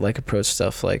way I like approach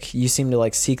stuff. Like, you seem to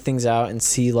like seek things out and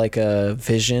see like a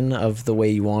vision of the way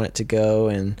you want it to go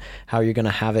and how you're gonna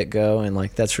have it go, and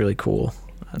like that's really cool.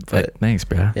 But thanks,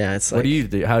 bro. Yeah, it's like, what do you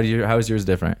do? How is yours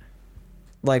different?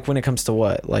 Like, when it comes to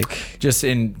what? Like, just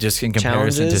in comparison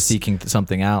challenges? to seeking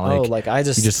something out. Like, like I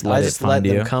just let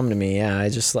them come to me. Yeah,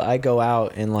 I go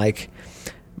out, and like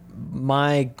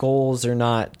my goals are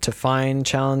not to find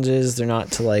challenges. They're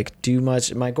not to like do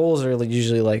much. My goals are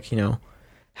usually like,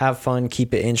 have fun,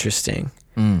 keep it interesting.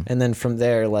 And then from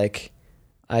there, like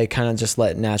I kind of just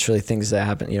let naturally things that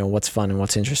happen, what's fun and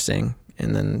what's interesting.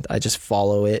 And then I just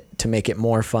follow it to make it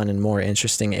more fun and more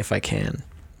interesting if I can.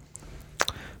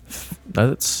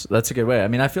 That's a good way. I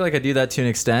mean, I feel like I do that to an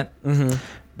extent,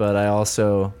 but I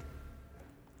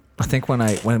think when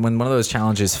one of those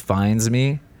challenges finds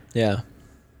me,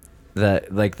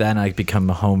 that like then I become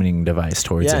a homing device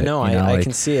towards it. I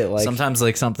can see it. Like, sometimes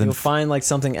like something you'll find like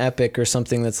something epic or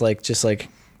something that's like just like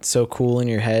so cool in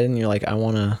your head, and you're like, I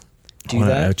want to do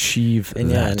that, achieve and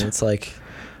that. and it's like,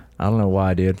 I don't know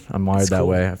why, dude. I'm wired that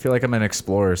way. I feel like I'm an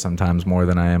explorer sometimes more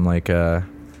than I am like an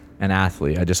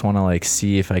athlete. I just want to like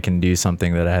see if I can do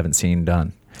something that I haven't seen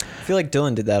done. I feel like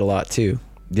Dylan did that a lot too.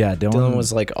 Yeah, Dylan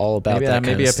was like all about that.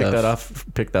 Maybe I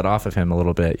picked that off of him a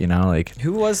little bit. Like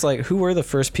who were the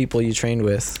first people you trained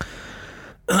with?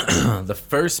 The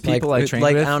first people I trained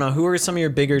with. I don't know. Who were some of your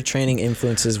bigger training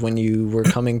influences when you were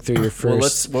coming through your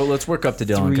first? Let's work up to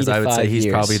Dylan, because I would say he's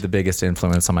probably the biggest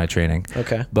influence on my training.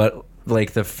 Okay. But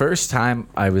like the first time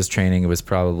I was training, it was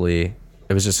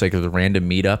just like a random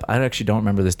meetup. I actually don't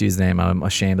remember this dude's name. I'm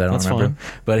ashamed I don't remember him.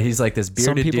 But he's like this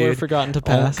bearded dude. Some people are forgotten to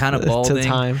pass. Kind of balding. To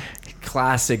time.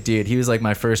 Classic dude. He was like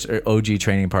my first OG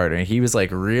training partner. He was like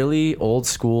really old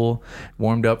school,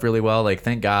 warmed up really well. Like,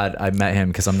 thank God I met him,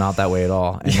 because I'm not that way at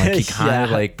all. And like he kind of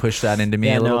like pushed that into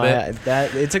me a little bit.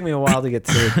 It took me a while to get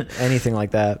to anything like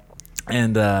that.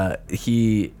 And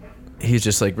he's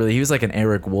just like he was like an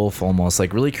Eric Wolf almost,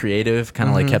 like really creative, kind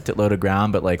of like kept it low to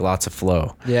ground, but like lots of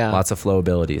flow. Yeah. Lots of flow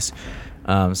abilities.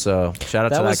 So shout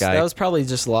out to that guy. That was probably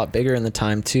just a lot bigger in the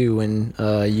time too, when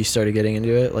you started getting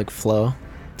into it, like flow.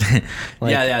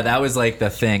 Yeah, that was like the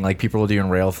thing. Like people were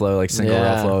doing rail flow, like single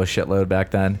rail flow shitload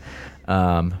back then.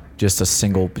 Just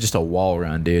a wall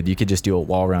run, dude. You could just do a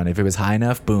wall run. If it was high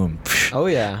enough, boom. Oh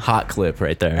yeah. Hot clip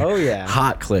right there. Oh yeah.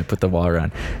 Hot clip with the wall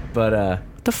run. But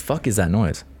what the fuck is that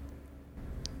noise?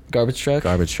 Garbage truck.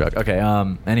 Okay.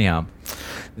 Anyhow,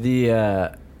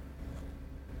 the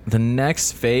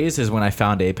next phase is when I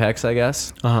found Apex, I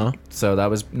guess. So that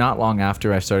was not long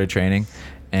after I started training,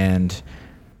 and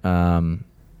I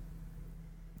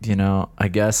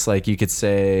guess like you could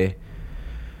say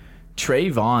Trey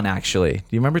Vaughn, actually. Do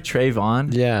you remember Trey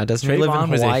Vaughn? Yeah, doesn't he live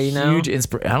in Hawaii now? I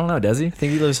don't know, does he? I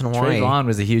think he lives in Hawaii. Trey Vaughn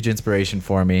was a huge inspiration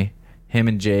for me. Him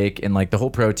and Jake and like the whole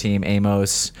pro team,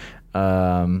 Amos,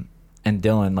 and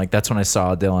Dylan. Like that's when I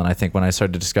saw Dylan. I think when I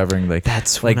started discovering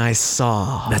That's when I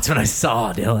saw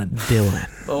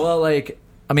Dylan. Well, like,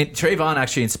 I mean, Trey Vaughn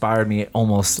actually inspired me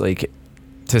almost like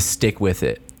to stick with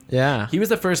it. Yeah. He was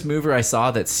the first mover I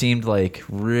saw that seemed like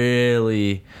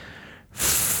really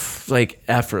like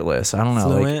effortless. I don't know.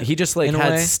 Fluent, like he just like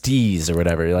had steez or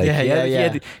whatever. Like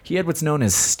he had what's known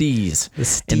as steez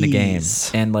in the game.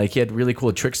 And like he had really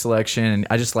cool trick selection, and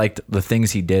I just liked the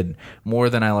things he did more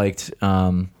than I liked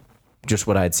just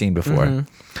what I had seen before.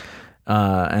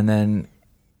 And then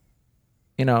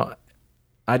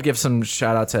I'd give some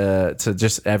shout out to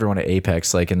just everyone at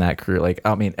Apex, like in that crew, like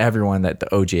I mean everyone that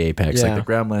the OG Apex, like the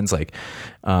Gremlins, like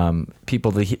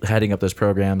people heading up those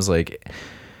programs, like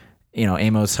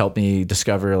Amos helped me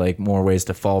discover like more ways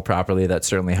to fall properly. That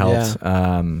certainly helped.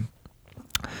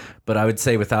 but I would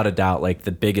say without a doubt, like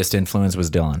the biggest influence was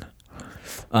Dylan,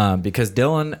 because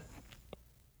Dylan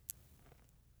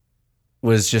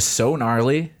was just so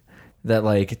gnarly that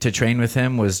like to train with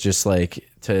him was just like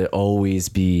to always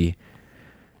be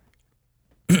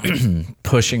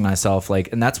pushing myself,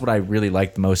 like, and that's what I really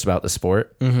liked the most about the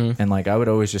sport. And like I would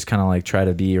always just kind of like try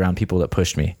to be around people that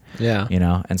pushed me, you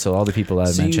know. And so all the people that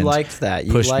I mentioned, you liked that,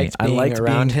 you liked being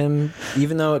around him,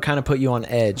 even though it kind of put you on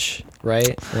edge,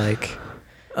 right? Like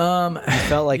you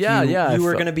felt like you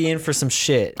were gonna be in for some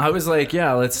shit. I was like,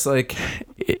 let's like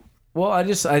well, I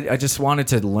just wanted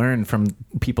to learn from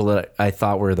people that I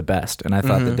thought were the best, and I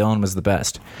thought that Dylan was the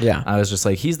best. Yeah, I was just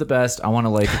like, he's the best. I want to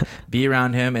like be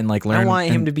around him and like learn. I want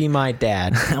him to be my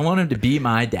dad. I want him to be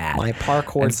my dad, my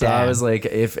parkour and so dad. I was like,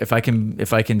 if I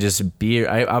can just be,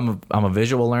 I'm a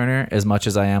visual learner as much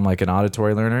as I am like an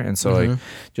auditory learner, and so like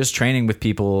just training with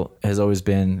people has always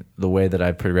been the way that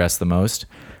I've progressed the most,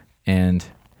 and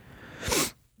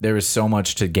there was so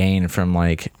much to gain from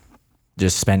like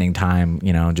just spending time,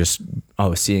 you know, just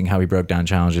seeing how he broke down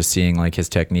challenges, seeing like his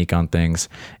technique on things,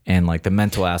 and like the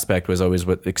mental aspect was always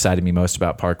what excited me most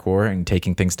about parkour and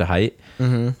taking things to height.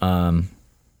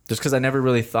 Just because I never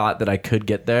really thought that I could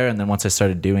get there, and then once I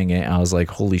started doing it, I was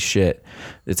like, holy shit,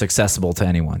 it's accessible to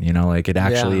anyone, you know, like it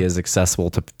actually is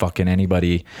accessible to fucking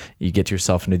anybody. You get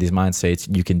yourself into these mind states,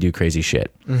 you can do crazy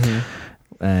shit.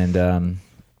 And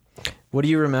what do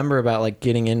you remember about like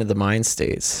getting into the mind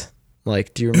states?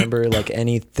 Like, do you remember like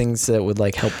any things that would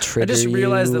like help trigger I just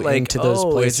realized you that like into those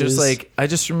places? It's just like I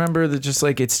just remember that just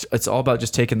like it's all about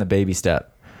just taking the baby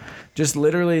step. Just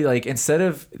literally like instead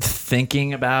of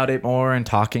thinking about it more and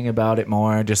talking about it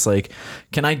more, just like,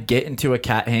 can I get into a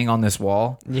cat hang on this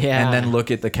wall? Yeah. And then look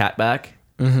at the cat back?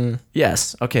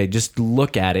 Yes. Okay. Just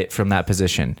look at it from that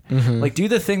position. Like do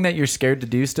the thing that you're scared to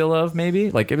do still of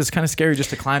maybe. Like it was kind of scary just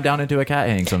to climb down into a cat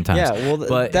hang sometimes. Yeah. Well,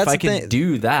 but that's if I can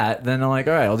do that, then I'm like,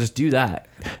 all right, I'll just do that.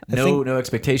 No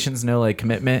expectations, no like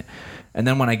commitment. And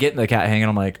then when I get in the cat hang,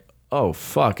 I'm like, oh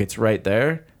fuck, it's right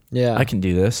there. Yeah. I can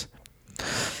do this.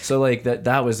 So like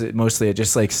that was it mostly. It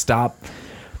just like stop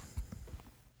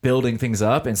building things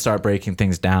up and start breaking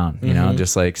things down, you know,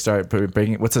 just like start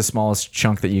breaking. What's the smallest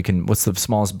chunk that you can, what's the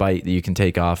smallest bite that you can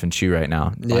take off and chew right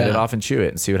now? Bite it off and chew it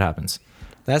and see what happens.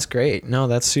 That's great. No,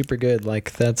 that's super good.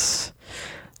 Like that's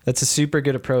a super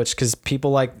good approach, because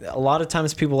people like, a lot of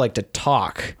times people like to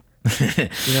talk, you know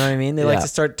what I mean? They like to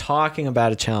start talking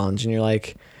about a challenge, and you're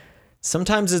like,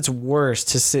 sometimes it's worse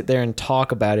to sit there and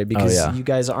talk about it, because you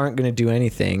guys aren't going to do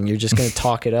anything. You're just going to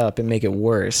talk it up and make it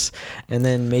worse, and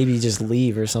then maybe just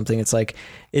leave or something. It's like,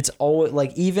 it's always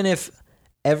like, even if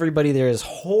everybody there is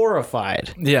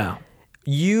horrified,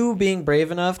 you being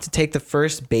brave enough to take the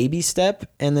first baby step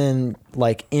and then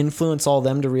like influence all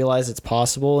them to realize it's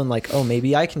possible, and like, oh,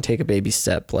 maybe I can take a baby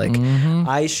step. Like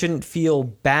I shouldn't feel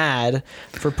bad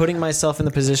for putting myself in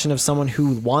the position of someone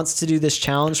who wants to do this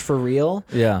challenge for real,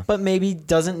 but maybe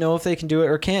doesn't know if they can do it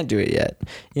or can't do it yet.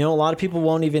 You know, a lot of people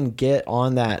won't even get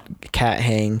on that cat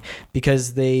hang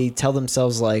because they tell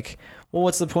themselves like, well,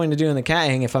 what's the point of doing the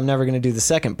cat hang if I'm never going to do the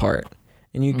second part?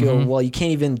 And you go, well, you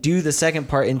can't even do the second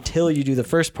part until you do the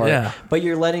first part. But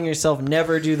you're letting yourself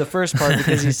never do the first part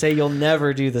because you say you'll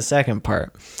never do the second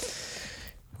part.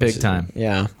 Big time.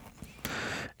 Yeah.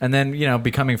 And then, you know,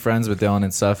 becoming friends with Dylan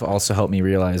and stuff also helped me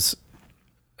realize,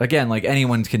 again, like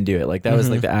anyone can do it. Like that was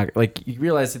like the act. Like you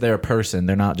realize that they're a person.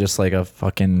 They're not just like a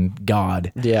fucking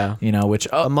god. Yeah. You know, which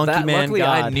a monkey man luckily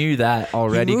god. I knew that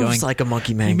already. He moves like a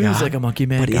monkey man. He moves like a monkey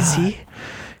man. But god. is he?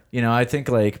 You know, I think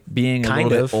like being a little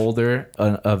bit older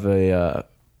of a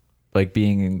like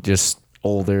being just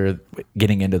older,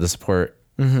 getting into the sport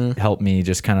helped me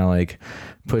just kind of like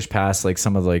push past like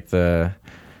some of like the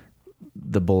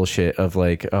bullshit of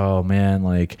like, oh man,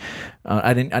 like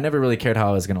I never really cared how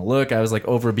I was gonna look. I was like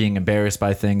over being embarrassed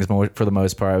by things for the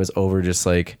most part. I was over just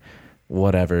like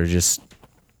whatever, just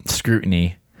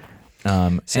scrutiny.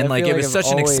 And like it was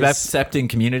such an accepting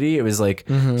community. It was like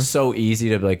so easy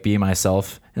to like be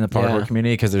myself in the parkour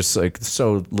community, because there's like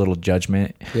so little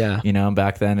judgment. You know,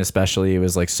 back then especially, it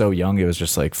was like so young. It was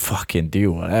just like fucking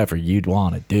do whatever you'd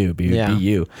want to do, be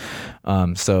you.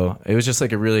 So it was just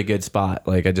like a really good spot.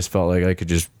 Like I just felt like I could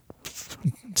just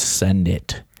send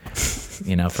it,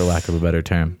 you know, for lack of a better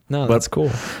term. No, that's cool.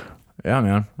 Yeah,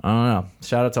 man. I don't know.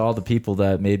 Shout out to all the people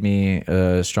that made me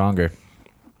stronger.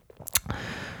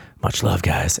 Much love,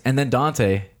 guys. And then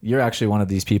Dante, you're actually one of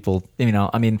these people. You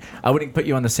know, I mean, I wouldn't put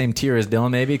you on the same tier as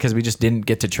Dylan maybe, because we just didn't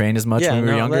get to train as much when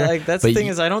we were younger. Like, that's the thing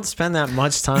is I don't spend that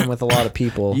much time with a lot of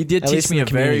people. You did teach me a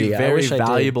very, very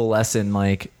valuable lesson.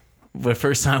 Like the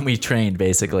first time we trained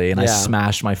basically, and I Yeah.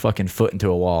 smashed my fucking foot into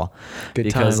a wall. Good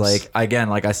because times. like again,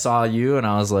 like I saw you and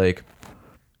I was like,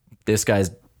 this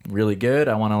guy's really good.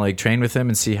 I want to like train with him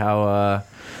and see how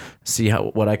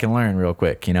what I can learn real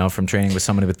quick, you know, from training with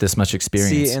someone with this much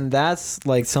experience. See, and that's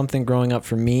like something growing up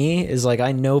for me is like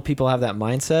I know people have that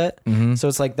mindset. Mm-hmm. So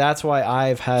it's like that's why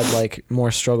I've had like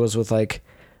more struggles with like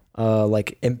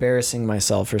embarrassing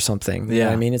myself or something. You know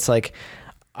what I mean? It's like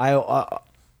I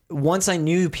once I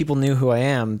knew people knew who I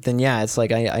am, then yeah, it's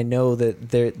like I know that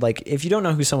they're like if you don't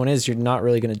know who someone is, you're not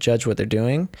really going to judge what they're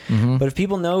doing. Mm-hmm. But if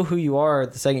people know who you are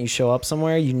the second you show up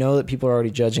somewhere, you know that people are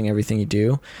already judging everything you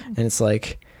do, and it's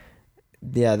like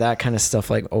yeah, that kind of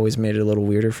stuff like always made it a little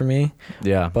weirder for me.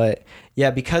 Yeah. But yeah,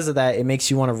 because of that, it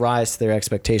makes you want to rise to their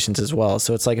expectations as well.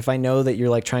 So it's like if I know that you're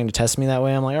like trying to test me that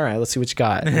way, I'm like, all right, let's see what you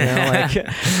got, you know, like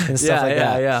and stuff like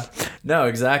that. Yeah. No,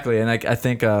 exactly. And I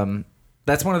think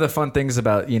that's one of the fun things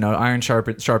about, you know, iron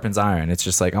sharpens iron. It's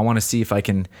just like I want to see if I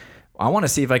can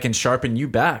sharpen you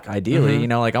back. Ideally, you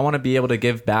know, like I want to be able to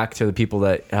give back to the people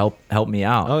that help me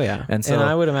out. Oh yeah, and so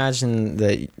I would imagine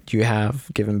that you have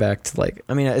given back to like.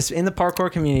 I mean, it's in the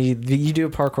parkour community. You do a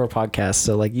parkour podcast,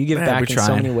 so like you give back in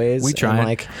so many ways. We try.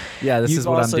 Like yeah, this you've is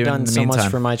what I'm also doing done in the so meantime.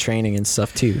 much for my training and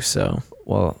stuff too. So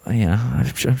well, yeah,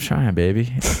 I'm trying,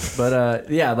 baby. But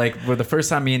yeah, like for the first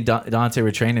time me and Dante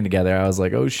were training together, I was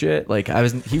like, oh shit! Like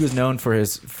he was known for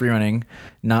his free running,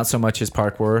 not so much his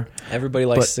parkour. everybody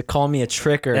likes to call me a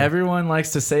tricker. Everyone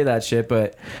likes to say that shit,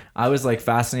 but I was like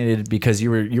fascinated because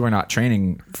you were not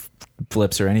training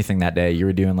flips or anything that day. You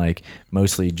were doing like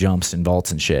mostly jumps and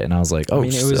vaults and shit, and I was like, oh, I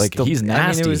mean, it was like he's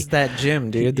nasty. I mean, it was that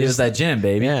gym, dude. It was that gym,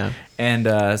 baby. Yeah.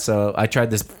 And so I tried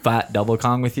this fat double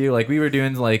Kong with you. Like we were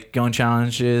doing like going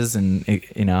challenges, and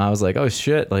you know, I was like, oh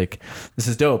shit, like this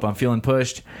is dope. I'm feeling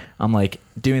pushed. I'm like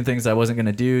doing things I wasn't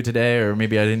gonna do today, or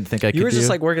maybe I didn't think I could. You were just do.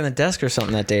 like working the desk or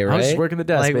something that day, right? I was just working the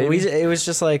desk, like baby. it was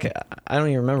just like I don't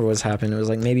even remember what's happened. It was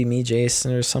like maybe me,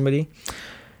 Jason, or somebody.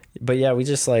 But yeah, we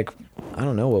just like I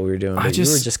don't know what we were doing. But you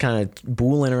were just kind of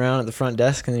booling around at the front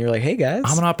desk, and you were like, "Hey guys."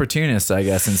 I'm an opportunist, I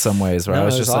guess, in some ways. Where No, I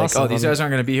was it was just like, awesome. oh, these guys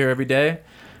aren't gonna be here every day.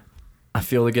 I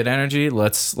feel the good energy.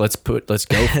 Let's go for it.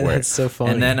 That's so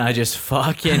funny. And then I just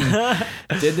fucking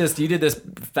did this. You did this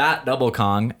fat double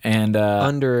Kong, and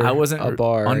Under I wasn't a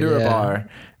bar, under yeah. a bar,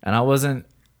 and I wasn't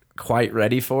quite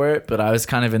ready for it. But I was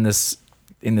kind of in this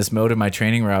mode of my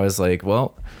training where I was like,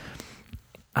 well,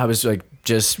 I was like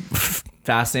just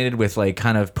fascinated with like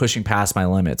kind of pushing past my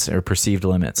limits or perceived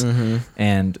limits,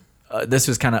 and. This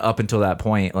was kind of up until that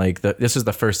point. Like this was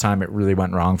the first time it really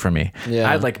went wrong for me. Yeah.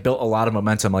 I had like built a lot of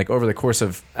momentum, like over the course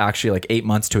of actually like 8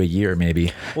 months to a year,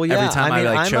 maybe. Well, yeah. Every time I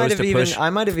like chose to push. I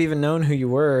might have even known who you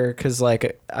were because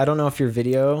like I don't know if your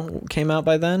video came out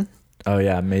by then, Oh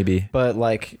yeah, maybe. but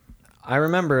like I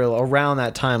remember around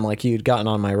that time, like you'd gotten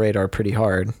on my radar pretty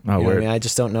hard. Oh, You know what I word. mean, I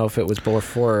just don't know if it was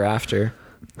before or after.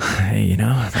 Hey, you know,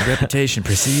 my reputation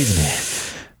precedes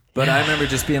me. But I remember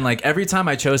just being like, every time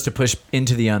I chose to push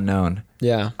into the unknown,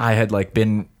 Yeah. I had like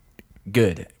been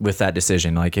good with that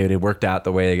decision. Like it had worked out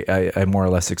the way I more or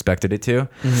less expected it to.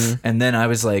 And then I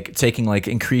was like taking like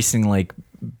increasing like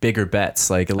bigger bets,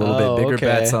 like a little Oh, bit bigger okay.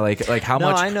 bets. Like how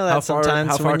No, much, I know that how far,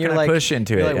 sometimes how far when you're can like I push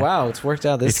into you're it? like, wow, it's worked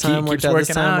out this It time, keeps worked out this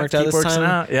working time, out, worked out keep this working time.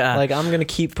 out, yeah. Like I'm gonna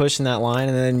keep pushing that line,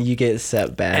 and then you get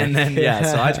set back. And then yeah,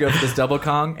 so I'd go for this double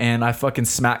Kong, and I fucking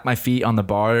smack my feet on the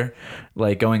bar,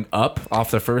 like going up off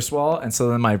the first wall, and so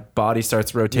then my body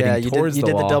starts rotating yeah, you towards did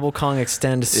the wall. the double Kong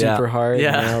extend super Yeah. hard.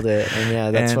 Yeah. And nailed it. And yeah,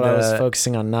 that's And, what I was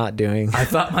focusing on not doing. I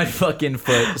thought my fucking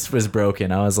foot was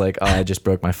broken. I was like, oh, I just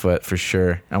broke my foot for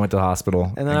sure. I went to the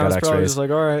hospital And then I got was probably X-rays. just like,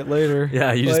 all right, later.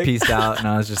 Yeah, you just Like, pieced out, and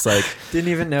I was just like, Didn't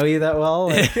even know you that well.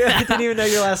 Like, didn't even know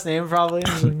your last name probably.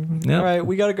 I was like, Yep. all right,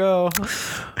 we gotta go.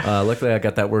 luckily I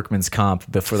got that workman's comp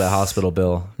before that hospital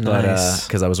bill, but Nice.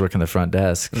 because I was working the front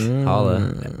desk,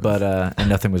 holla, but and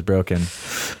nothing was broken.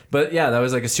 But yeah, that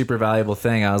was like a super valuable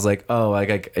thing. I was like, oh,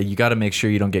 like you got to make sure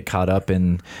you don't get caught up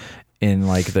in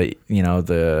like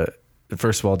the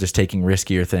first of all, just taking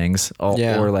riskier things,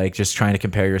 or like just trying to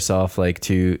compare yourself like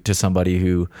to somebody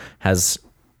who has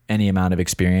any amount of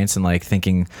experience and like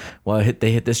thinking, well,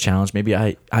 they hit this challenge, maybe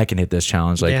I can hit this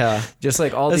challenge. Like, Yeah. just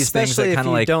like all these things that Especially if kind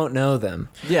you of like don't know them.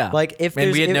 Yeah. Like if And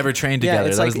there's- we had if- never trained yeah, together.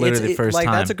 it's That like, was literally the first like,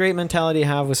 time. That's a great mentality to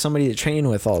have with somebody to train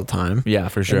with all the time. Yeah,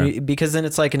 for sure. And because then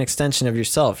it's like an extension of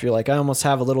yourself. You're like, I almost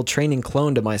have a little training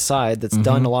clone to my side that's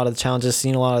done a lot of the challenges,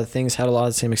 seen a lot of the things, had a lot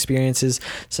of the same experiences.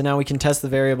 So now we can test the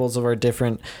variables of our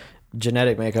different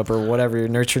genetic makeup or whatever,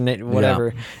 nurture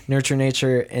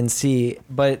nature, and see.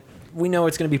 But we know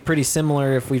it's going to be pretty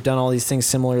similar if we've done all these things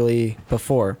similarly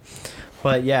before.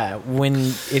 But yeah,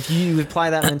 if you apply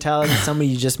that mentality to somebody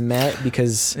you just met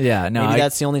because maybe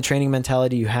that's the only training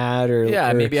mentality you had, or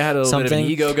maybe I had a little something. bit of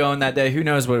an ego going that day. Who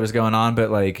knows what was going on, but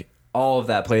like all of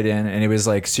that played in, and it was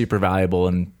like super valuable.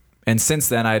 And since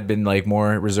then, I'd been like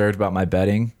more reserved about my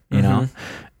betting, you know,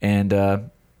 and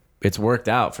it's worked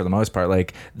out for the most part.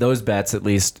 Like those bets, at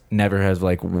least, never has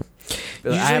like. I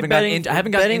haven't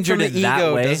gotten injured in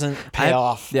that way. Doesn't pay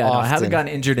off. Yeah, no, I haven't often. gotten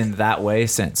injured in that way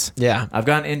since. Yeah. I've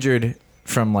gotten injured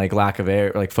from like lack of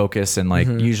air, like focus, and like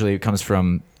usually it comes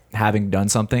from having done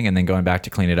something and then going back to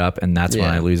clean it up, and that's when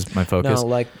I lose my focus. No,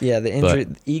 like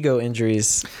the ego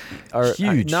injuries are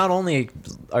huge. Not only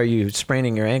are you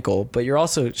spraining your ankle, but you're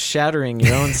also shattering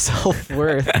your own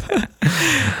self-worth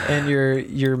and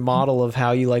your model of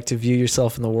how you like to view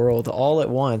yourself in the world all at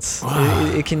once.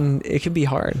 It can be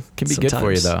hard. It can be good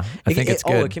for you though. I think it's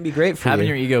good. Oh, it can be great for having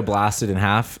you. your ego blasted in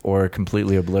half or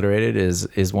completely obliterated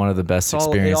is one of the best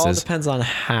experiences. It all depends on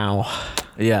how.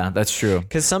 Yeah, that's true.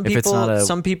 Because some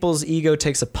people's ego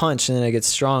takes a punch and then it gets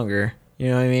stronger. You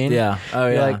know what I mean? Yeah. Oh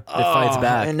yeah. Like, it fights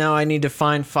back. And now I need to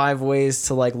find 5 ways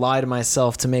to like lie to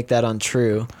myself to make that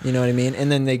untrue. You know what I mean?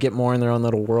 And then they get more in their own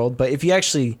little world. But if you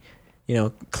actually,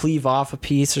 cleave off a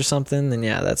piece or something, then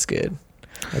yeah, that's good.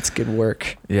 That's good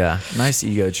work. Yeah. Nice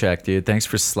ego check, dude. Thanks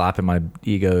for slapping my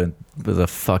ego with a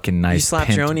fucking nice. You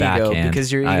slapped your own ego backhand.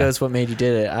 because your ego is what made you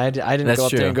did it. I didn't go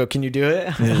up there and go, "Can you do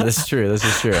it?" Yeah, that's true. This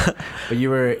is true. But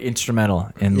you were instrumental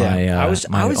in my I was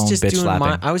own just bitch doing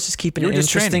slapping. I was just keeping You it were just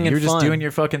interesting training. and You were fun. just doing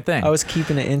your fucking thing. I was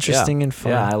keeping it interesting and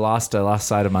fun. Yeah, I lost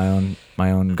sight of my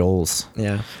own goals.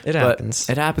 Yeah, it But happens.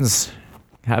 It happens.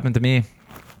 It happened to me.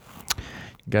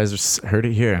 You guys heard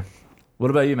it here.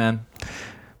 What about you, man?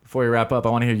 Before we wrap up, I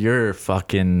want to hear your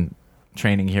fucking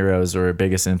training heroes or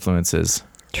biggest influences.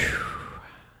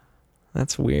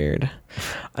 That's weird.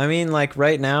 I mean, like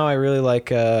right now, I really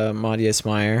like Matthias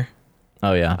Meyer.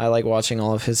 Oh yeah, I like watching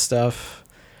all of his stuff,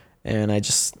 and I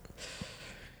just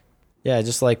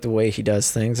like the way he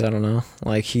does things. I don't know,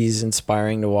 like he's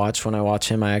inspiring to watch. When I watch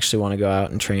him, I actually want to go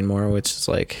out and train more, which is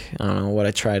like, I don't know, what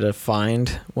I try to find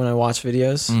when I watch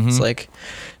videos. It's like,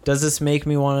 does this make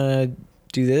me want to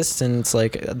do this? And it's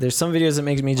like, there's some videos that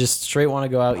make me just straight want to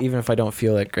go out even if I don't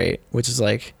feel that great, which is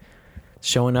like,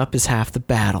 showing up is half the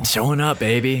battle. Showing up,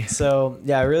 baby. So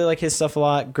yeah, I really like his stuff a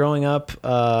lot. Growing up,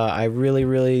 I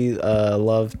really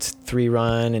loved 3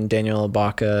 Run and Daniel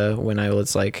Ibaka when I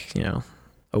was like,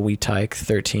 a wee tyke,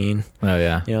 13. Oh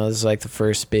yeah. This is like the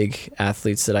first big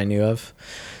athletes that I knew of.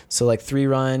 So like 3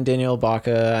 Run, Daniel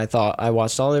Ibaka, I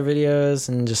watched all their videos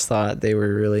and just thought they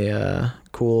were really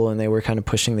cool, and they were kind of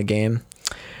pushing the game.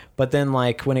 But then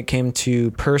like when it came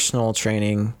to personal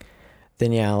training,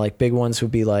 then yeah, like big ones would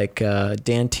be like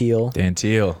Dan Teal. Dan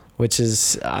Teal. Which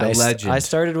is legend. I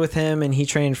started with him and he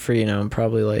trained for,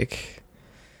 probably like,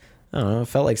 I don't know, it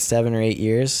felt like 7 or 8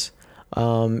 years.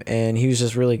 And he was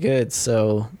just really good.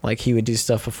 So like he would do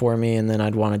stuff before me and then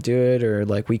I'd want to do it, or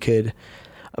like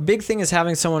a big thing is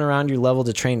having someone around your level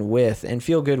to train with and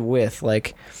feel good with.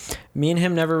 Like me and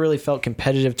him never really felt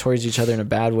competitive towards each other in a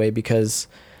bad way because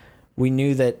we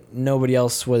knew that nobody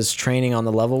else was training on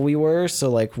the level we were. So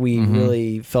like we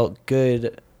really felt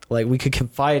good. Like we could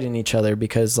confide in each other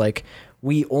because like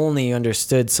we only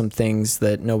understood some things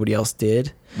that nobody else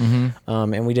did.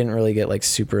 And we didn't really get like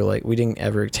super, like we didn't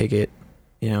ever take it,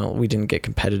 we didn't get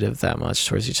competitive that much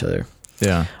towards each other.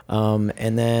 Yeah.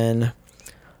 And then,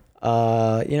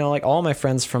 like all my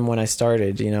friends from when I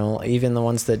started, even the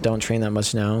ones that don't train that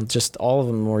much now, just all of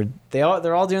them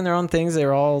they're all doing their own things.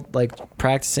 They're all like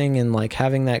practicing and like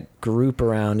having that group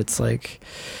around. It's like,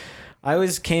 I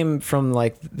always came from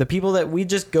like the people that we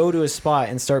just go to a spot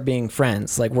and start being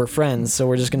friends. Like we're friends, so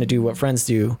we're just going to do what friends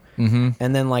do. And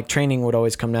then like training would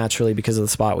always come naturally because of the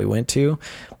spot we went to.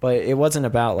 But it wasn't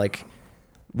about like,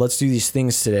 let's do these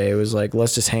things today. It was like,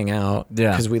 let's just hang out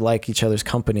because we like each other's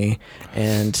company.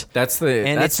 And that's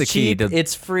the key.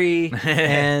 It's free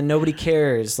and nobody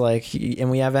cares. Like,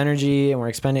 and we have energy and we're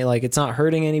expending, like, it's not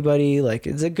hurting anybody. Like,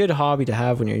 it's a good hobby to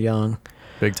have when you're young.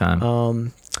 Big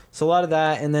time. So a lot of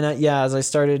that. And then, as I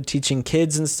started teaching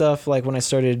kids and stuff, like when I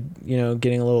started,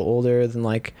 getting a little older than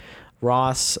like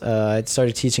Ross, I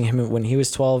started teaching him when he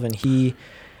was 12, and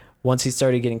once he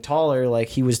started getting taller, like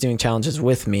he was doing challenges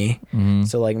with me.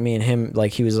 So like me and him,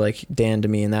 like he was like Dan to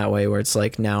me in that way, where it's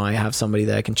like now I have somebody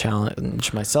that I can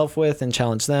challenge myself with and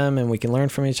challenge them, and we can learn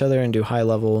from each other and do high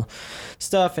level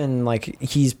stuff. And like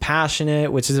he's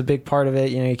passionate, which is a big part of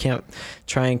it. You can't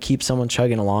try and keep someone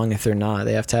chugging along if they're not.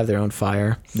 They have to have their own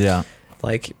fire. Yeah.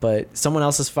 Like, but someone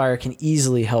else's fire can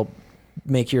easily help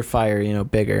make your fire,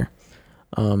 bigger.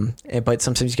 But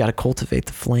sometimes you got to cultivate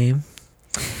the flame.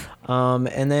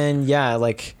 And then,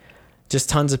 like just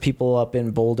tons of people up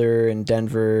in Boulder and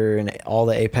Denver and all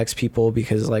the Apex people,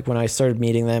 because like when I started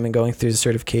meeting them and going through the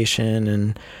certification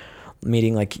and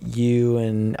meeting like you,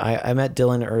 and I met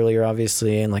Dylan earlier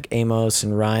obviously, and like Amos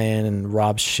and Ryan and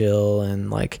Rob Schill and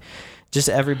like just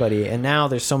everybody. And now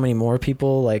there's so many more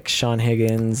people like Sean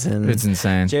Higgins and It's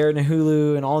insane. Jared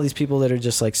Nahulu and all these people that are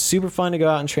just like super fun to go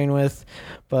out and train with.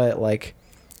 But like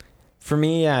for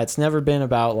me, yeah, it's never been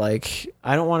about like,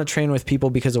 I don't want to train with people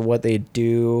because of what they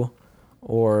do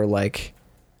or like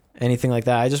anything like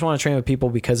that. I just want to train with people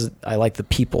because I like the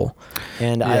people,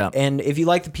 and and if you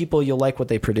like the people, you'll like what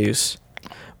they produce.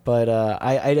 But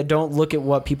I don't look at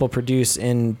what people produce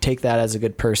and take that as a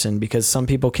good person, because some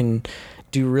people can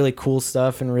do really cool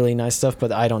stuff and really nice stuff,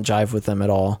 but I don't jive with them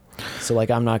at all. So like,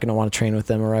 I'm not going to want to train with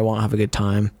them, or I won't have a good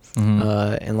time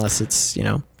unless it's, you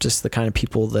know, just the kind of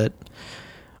people that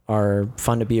are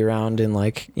fun to be around and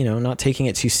like, you know, not taking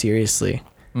it too seriously.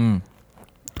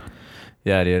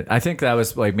 Yeah, dude. I think that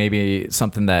was like maybe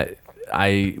something that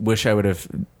I wish I would have.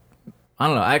 I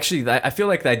don't know. Actually, I feel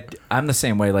like that I'm the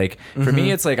same way. Like for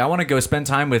me, it's like I want to go spend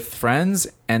time with friends,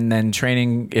 and then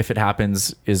training, if it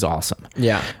happens, is awesome.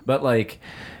 Yeah. But like,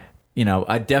 you know,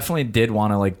 I definitely did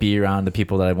want to like be around the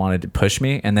people that I wanted to push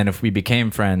me, and then if we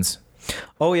became friends.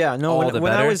 Oh yeah, no.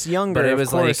 When I was younger, it was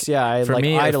of course, like, yeah, I for like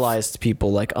me, idolized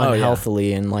people like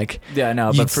unhealthily and like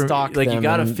no, you'd but for stalk like them you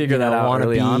got to and, figure you know, that out wanna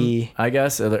early be- on. I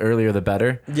guess the earlier the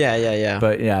better. Yeah.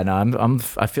 But yeah, no,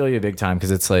 I feel you big time, because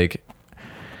it's like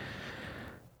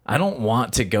I don't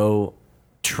want to go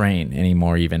train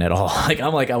anymore even at all. Like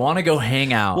I'm like I want to go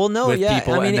hang out with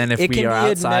people, I mean, and then if it we can are be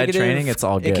a outside negative- training, it's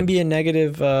all good. It can be a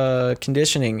negative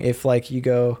conditioning if like you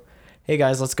go, hey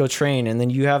guys, let's go train, and then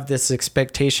you have this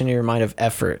expectation in your mind of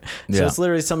effort. So Yeah. it's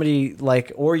literally somebody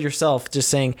like, or yourself just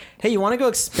saying, hey, you want to go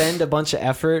expend a bunch of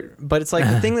effort? But it's like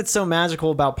the thing that's so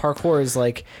magical about parkour is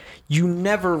like you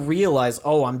never realize,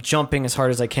 oh, I'm jumping as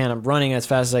hard as I can, I'm running as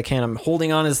fast as I can, I'm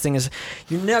holding on to this thing. As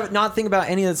you never not think about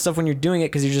any of that stuff when you're doing it,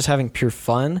 because you're just having pure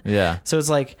fun. Yeah. So it's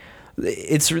like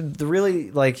it's really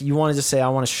like you want to just say, I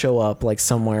want to show up like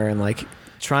somewhere and like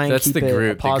try and That's keep the it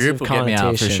group. a positive The group will get me out for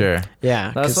connotation. sure.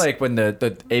 Yeah, That's 'cause- like when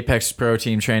the Apex Pro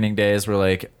Team training days were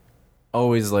like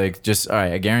always like just all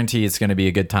right. I guarantee it's gonna be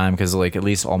a good time, because like at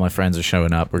least all my friends are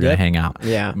showing up. We're gonna Yep. hang out.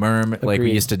 Yeah. Merm, like we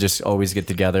Agreed. used to just always get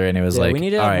together, and it was Yeah, like we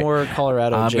need to all have right, more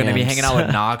Colorado I'm gonna be jams. hanging out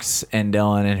with Knox and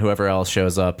Dylan and whoever else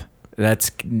shows up.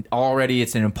 That's already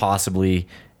it's impossible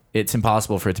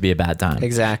for it to be a bad time.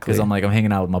 Exactly. Because I'm like I'm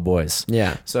hanging out with my boys.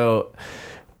 Yeah. So,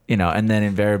 you know, and then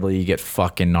invariably you get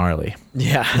fucking gnarly.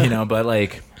 Yeah. You know, but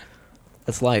like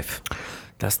That's life.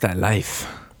 that's that life.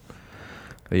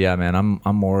 But yeah, man,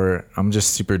 I'm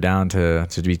just super down to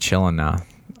be chilling now.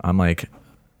 I'm like,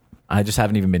 I just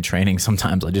haven't even been training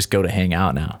sometimes. I just go to hang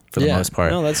out now for the most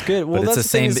part. No, that's good. Well, but it's that's the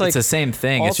same. thing is, like, It's the same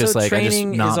thing. It's also just like I just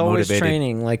training not is always motivated.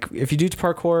 training. Like if you do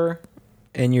parkour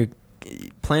and you're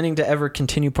planning to ever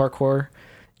continue parkour,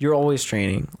 you're always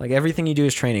training. Like everything you do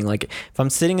is training. Like if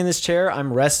I'm sitting in this chair,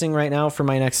 I'm resting right now for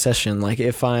my next session. Like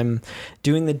if I'm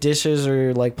doing the dishes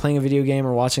or like playing a video game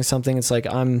or watching something, it's like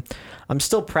I'm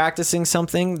still practicing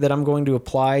something that I'm going to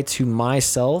apply to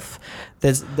myself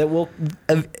that will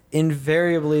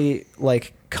invariably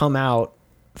like come out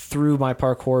through my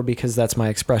parkour, because that's my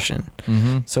expression.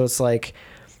 So it's like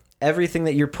everything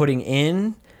that you're putting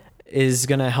in is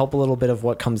going to help a little bit of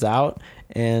what comes out.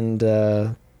 And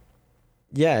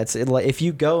yeah, it's like if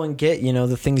you go and get, you know,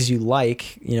 the things you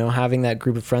like, you know, having that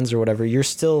group of friends or whatever, you're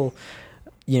still,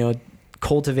 you know,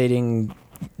 cultivating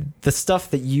the stuff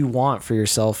that you want for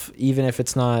yourself, even if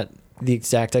it's not the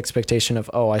exact expectation of,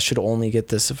 oh, I should only get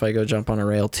this if I go jump on a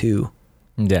rail too.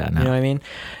 Yeah, no. You know what I mean?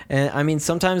 And I mean,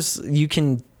 sometimes you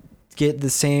can get the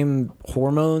same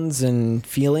hormones and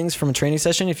feelings from a training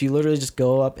session if you literally just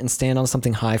go up and stand on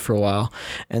something high for a while,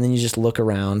 and then you just look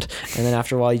around, and then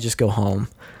after a while you just go home.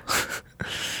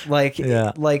 Like,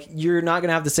 Yeah. like you're not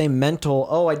gonna have the same mental,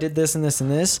 oh, I did this and this and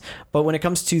this, but when it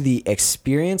comes to the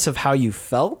experience of how you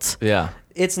felt, Yeah.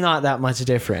 it's not that much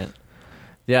different.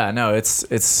 Yeah, no,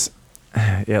 it's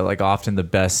yeah, like often the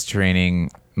best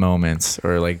training moments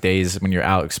or like days when you're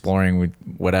out exploring with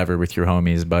whatever with your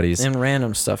homies, buddies, And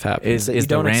random stuff happens that you is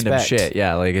the don't random expect. shit.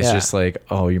 Yeah, like it's Yeah. just like,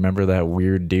 oh, you remember that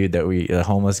weird dude the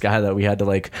homeless guy that we had to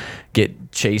like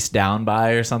get chased down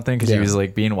by or something because he Yeah. was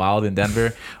like being wild in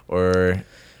Denver, or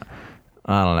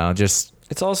I don't know, just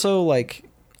It's also like,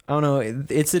 I don't know,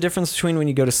 it's the difference between when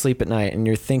you go to sleep at night and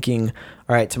you're thinking,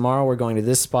 all right, tomorrow we're going to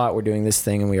this spot, we're doing this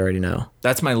thing, and we already know.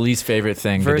 that's my least favorite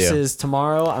thing to do. Versus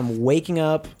tomorrow I'm waking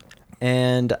up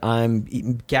and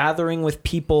I'm gathering with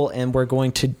people and we're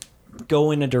going to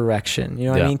go in a direction. You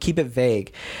know what Yeah. I mean? Keep it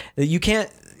vague. You can't,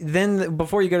 then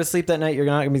before you go to sleep that night, you're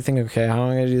not gonna be thinking, okay, how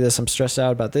am I gonna do this? I'm stressed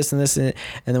out about this and this, and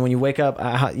then when you wake up,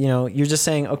 you're just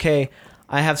saying, okay,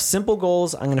 I have simple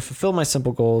goals. I'm gonna fulfill my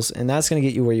simple goals, and that's gonna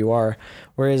get you where you are.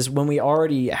 Whereas when we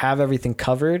already have everything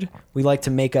covered, we like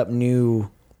to make up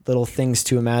new little things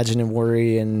to imagine and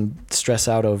worry and stress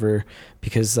out over,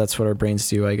 because that's what our brains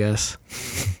do, I guess.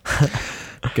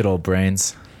 Good old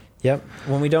brains. Yep.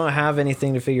 When we don't have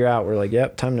anything to figure out, we're like,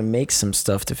 yep, time to make some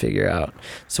stuff to figure out.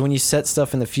 So when you set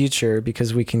stuff in the future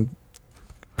because we can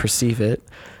perceive it,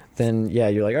 then yeah,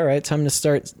 you're like, all right, time to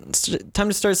start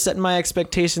setting my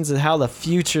expectations of how the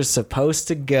future's supposed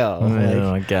to go. Oh Like,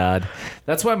 my God.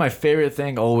 That's why my favorite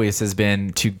thing always has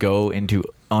been to go into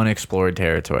unexplored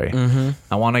territory. mm-hmm.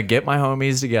 I want to get my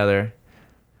homies together.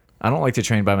 I don't like to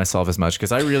train by myself as much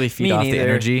because I really feed Me off neither. the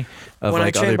energy of When I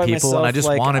like train other by people, and I myself,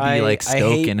 just want to be like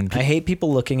stoking and I hate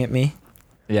people looking at me.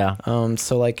 yeah.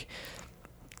 So like,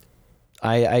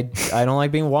 I don't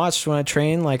like being watched when I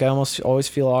train. Like I almost always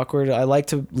feel awkward. I like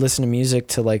to listen to music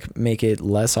to like make it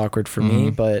less awkward for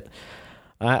me, but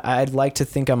I'd like to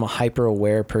think I'm a hyper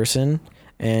aware person.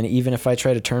 And even if I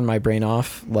try to turn my brain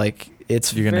off, like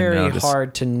it's You're gonna very notice.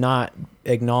 hard to not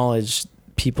acknowledge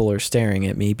people are staring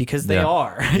at me, because they Yeah.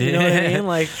 are. You know what I mean?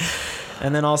 Like,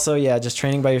 and then also, yeah, just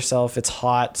training by yourself. It's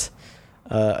hot,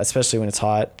 especially when it's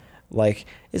hot. Like,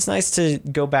 it's nice to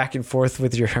go back and forth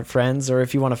with your friends, or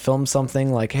if you want to film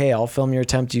something, like, hey, I'll film your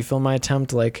attempt, you film my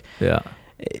attempt. Like, Yeah.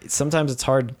 sometimes it's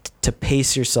hard to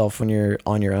pace yourself when you're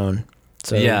on your own.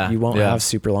 So Yeah, you won't yeah. have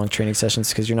super long training sessions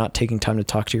because you're not taking time to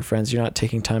talk to your friends. You're not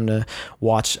taking time to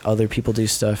watch other people do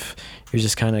stuff. You're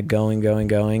just kind of going,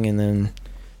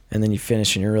 and then you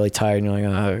finish and you're really tired and you're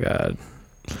like, oh God.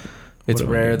 It's What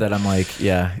do I rare do? that I'm like,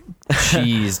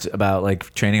 cheesed about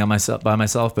like training on myself by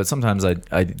myself, but sometimes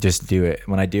I just do it.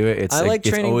 When I do it, it's I like it's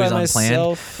training always by unplanned.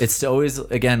 myself. It's always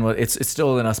again, it's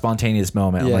still in a spontaneous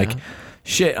moment. Yeah. I'm like,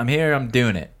 shit, I'm here, I'm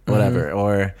doing it, whatever. Mm-hmm.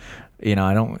 Or,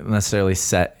 I don't necessarily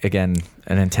set again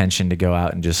an intention to go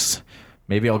out and just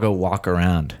maybe I'll go walk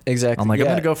around. Exactly. I'm like, yeah.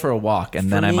 I'm gonna go for a walk and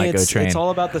For then I me, might go train. It's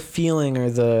all about the feeling or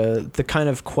the kind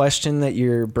of question that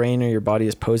your brain or your body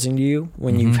is posing to you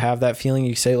when you have that feeling.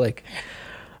 You say like,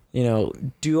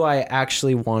 do I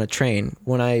actually want to train?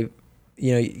 When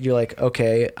you're like,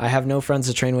 okay, I have no friends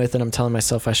to train with and I'm telling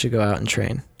myself I should go out and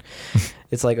train.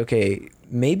 It's like, okay,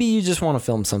 maybe you just want to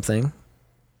film something.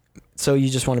 So you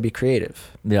just want to be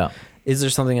creative. Yeah. Is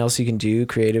there something else you can do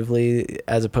creatively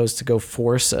as opposed to go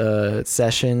force a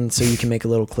session so you can make a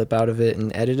little clip out of it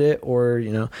and edit it? Or,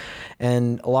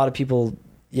 and a lot of people,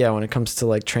 when it comes to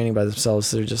like training by themselves,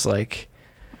 they're just like,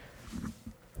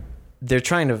 they're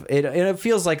trying to, it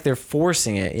feels like they're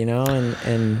forcing it,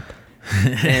 and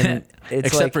it's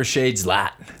Except like, for Shades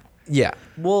Lat. yeah.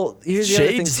 Well, here's the other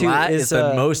thing Shades too, Lat is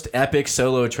the most epic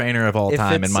solo trainer of all if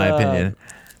time, in it's, my opinion.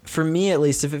 For me, at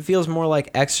least, if it feels more like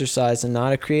exercise and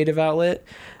not a creative outlet,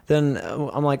 then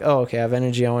I'm like, oh, okay, I have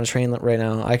energy. I want to train right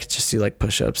now. I could just do like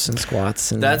push-ups and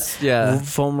squats and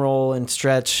foam roll and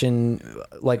stretch and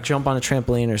like jump on a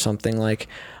trampoline or something. Like,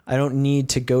 I don't need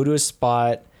to go to a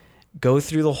spot, go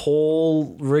through the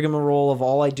whole rigmarole of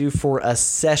all I do for a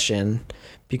session,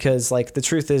 because like the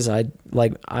truth is I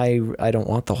don't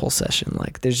want the whole session.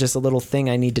 Like there's just a little thing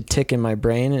I need to tick in my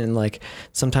brain, and like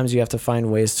sometimes you have to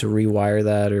find ways to rewire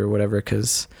that or whatever,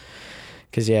 because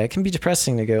it can be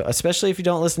depressing to go, especially if you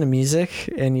don't listen to music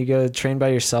and you go train by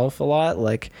yourself a lot.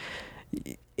 Like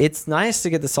it's nice to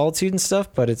get the solitude and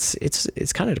stuff, but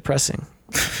it's kind of depressing.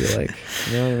 I feel like,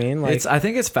 you know what I mean? Like I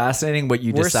think it's fascinating what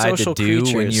you we're decide to social do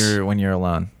creatures. when you're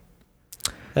alone.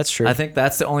 That's true. I think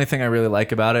that's the only thing I really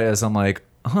like about it is I'm like,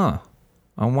 I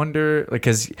wonder, like,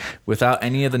 because without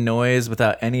any of the noise,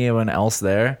 without anyone else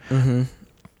there,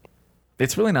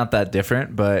 it's really not that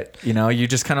different. But you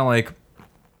just kind of like,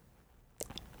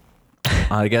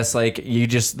 I guess like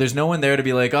there's no one there to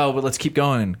be like, oh, well, let's keep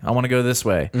going. I want to go this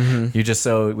way. You just,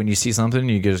 so when you see something,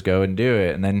 you just go and do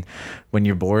it. And then when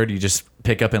you're bored, you just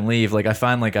pick up and leave. Like I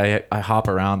find like I hop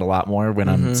around a lot more when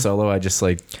I'm solo. I just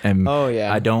like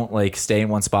I don't like stay in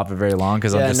one spot for very long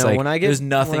because I'm just there's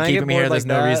nothing keeping me here. There's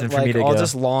no reason for me to go. I'll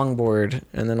just longboard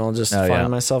and then I'll just find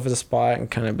myself at a spot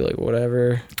and kind of be like,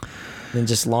 whatever. Then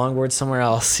just longboard somewhere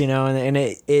else, and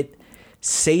it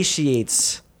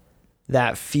satiates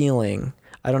that feeling.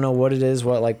 I don't know what it is,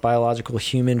 what like biological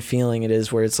human feeling it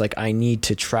is, where it's like, I need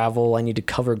to travel, I need to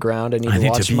cover ground, I need to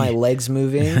watch my legs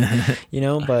moving,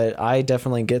 but I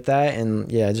definitely get that. And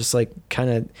just like kind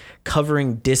of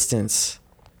covering distance.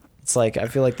 It's like, I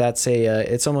feel like that's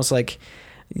it's almost like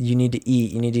You need to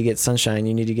eat. You need to get sunshine.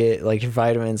 You need to get like your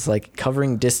vitamins. Like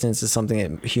covering distance is something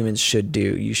that humans should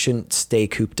do. You shouldn't stay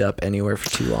cooped up anywhere for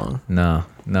too long. No,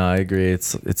 I agree.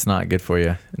 It's not good for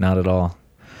you, not at all.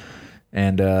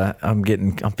 And I'm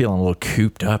feeling a little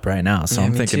cooped up right now, so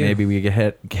I'm thinking maybe we could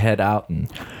head out and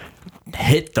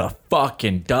hit the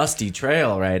fucking dusty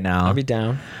trail right now. I'll be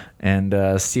down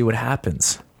and see what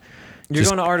happens. You're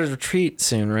going to Art of Retreat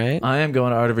soon, right? I am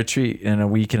going to Art of Retreat in a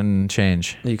week and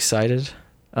change. Are you excited?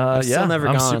 Yeah, I'm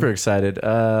gone. super excited.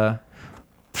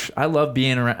 I love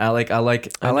being around. I like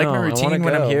my routine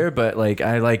when I'm here, but like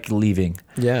I like leaving.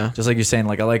 Yeah, just like you're saying.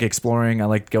 Like I like exploring. I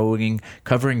like going,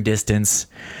 covering distance,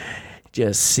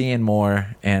 just seeing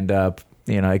more. And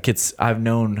it gets. I've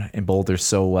known in Boulder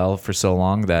so well for so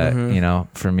long that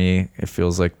for me, it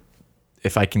feels like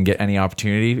if I can get any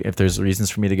opportunity, if there's reasons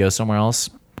for me to go somewhere else,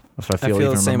 if I feel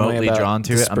even remotely drawn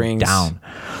to it, I'm down.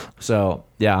 So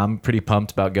yeah, I'm pretty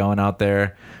pumped about going out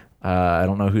there. I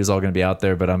don't know who's all going to be out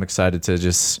there, but I'm excited to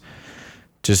just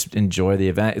enjoy the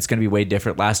event. It's going to be way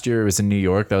different. Last year it was in New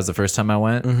York. That was the first time I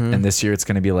went. And this year it's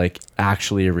going to be like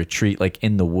actually a retreat, like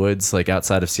in the woods, like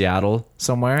outside of Seattle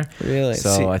somewhere. Really?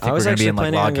 So I think we're going to be in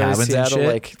like log cabins and shit.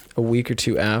 Like a week or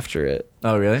two after it.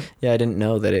 Oh, really? Yeah, I didn't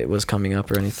know that it was coming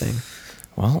up or anything.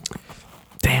 Well,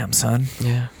 damn, son.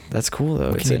 Yeah, that's cool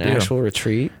though. It's an actual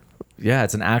retreat. Yeah,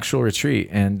 it's an actual retreat.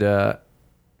 And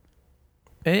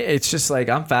it's just like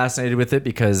I'm fascinated with it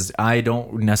because I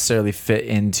don't necessarily fit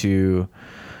into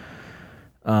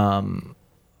not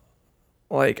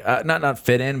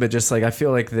fit in, but just like I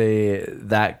feel like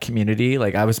that community,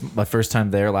 like I was my first time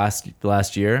there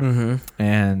last year,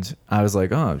 and I was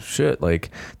like, oh shit, like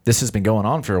this has been going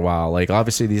on for a while. Like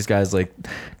obviously these guys, like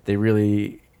they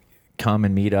really come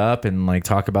and meet up and like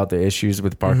talk about the issues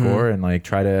with parkour and like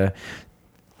try to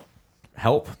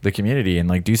help the community and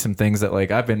like do some things that like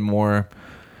I've been more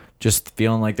just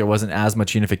feeling like there wasn't as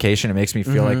much unification. It makes me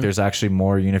feel like there's actually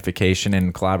more unification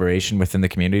and collaboration within the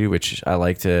community, which I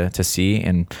like to see.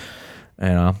 And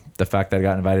the fact that I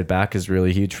got invited back is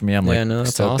really huge for me. I'm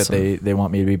stoked awesome that they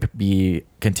want me to be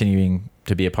continuing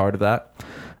to be a part of that.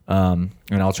 And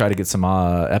I'll try to get some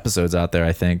episodes out there,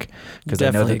 I think, because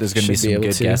I know that there's going to be some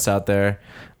good guests out there.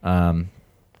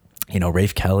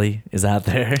 Rafe Kelly is out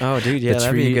there. Oh, dude, yeah,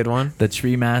 that'd be a good one. The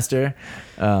tree master,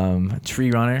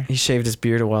 tree runner. He shaved his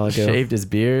beard a while ago. Shaved his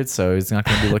beard, so he's not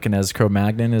going to be looking as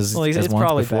Cro-Magnon as it's once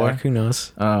probably before. Back. Who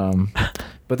knows?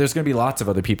 But there's going to be lots of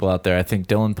other people out there. I think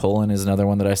Dylan Poland is another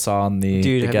one that I saw on the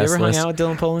Dude, the have guest you ever list. hung out with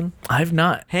Dylan Poland? I've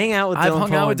not. Hang out with Dylan I've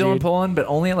Poland, hung out with Dylan dude. Poland, but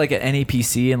only like at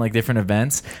NAPC and like different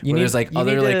events. There's like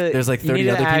 30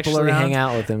 other people around. Hang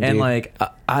out with him, dude. And like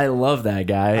I love that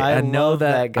guy. I know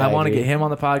that guy, I want to dude. get him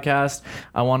on the podcast.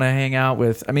 I want to hang out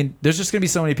with. I mean, there's just gonna be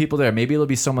so many people there. Maybe it'll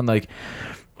be someone like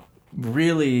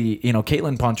really,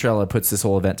 Caitlin Pontrella puts this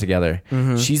whole event together.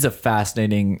 She's a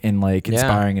fascinating and like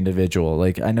inspiring individual.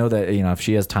 Like I know that if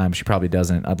she has time, she probably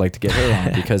doesn't. I'd like to get her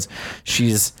on because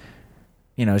she's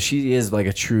she is like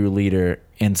a true leader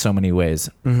in so many ways.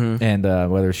 And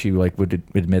whether she like would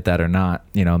admit that or not,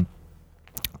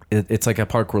 it's like a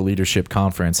parkour leadership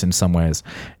conference in some ways.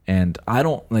 And I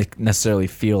don't like necessarily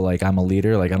feel like I'm a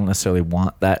leader. Like I don't necessarily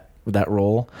want that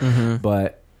role,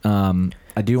 but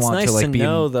I do want to like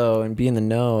know though, and be in the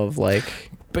know of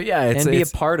like, but yeah, it's be a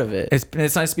part of it.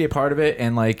 It's nice to be a part of it,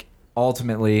 and like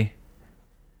ultimately,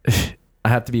 I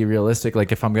have to be realistic.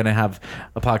 Like if I'm gonna have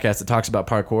a podcast that talks about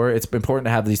parkour, it's important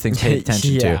to have these things paid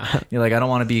attention to. Like I don't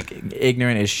want to be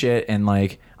ignorant as shit, and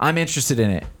like I'm interested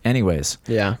in it anyways.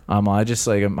 Yeah. I just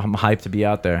like I'm hyped to be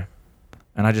out there,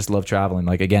 and I just love traveling.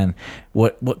 Like again,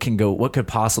 what could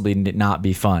possibly not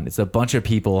be fun? It's a bunch of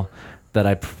people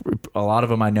that a lot of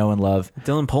them I know and love.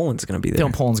 Dylan Poland's gonna be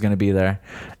there.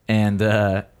 And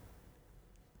I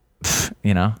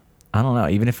don't know.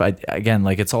 Even if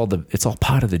it's all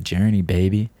part of the journey,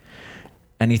 baby.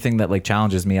 Anything that like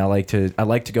challenges me, I like to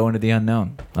go into the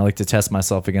unknown. I like to test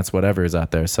myself against whatever is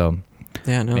out there. So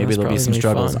yeah, no, maybe there'll be some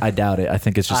struggles. I doubt it. I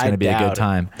think it's just going to be a good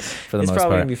time for the most part. It's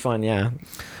probably going to be fun. Yeah,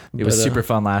 it was super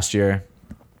fun last year.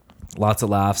 Lots of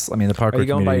laughs. I mean, the parkour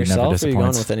community never disappoints. Are you going by yourself or are you going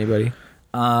with anybody?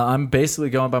 I'm basically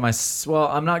going by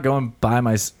I'm not going by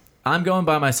I'm going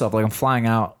by myself. Like I'm flying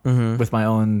out with my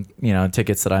own,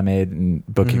 tickets that I made and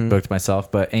booked myself.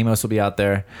 But Amos will be out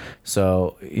there,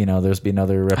 so there's be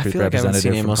another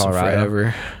representative from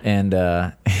Colorado. And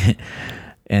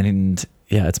and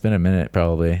yeah, it's been a minute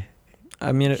probably.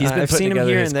 I mean, I've seen him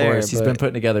here and there. He's been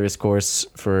putting together his course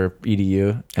for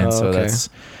EDU, and that's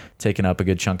taken up a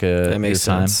good chunk of his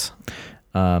time.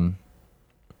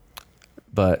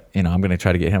 But I'm gonna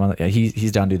try to get him on.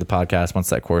 He's down to do the podcast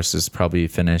once that course is probably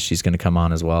finished. He's gonna come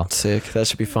on as well. Sick. That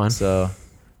should be fun. So,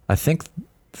 I think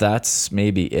that's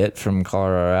maybe it from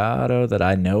Colorado that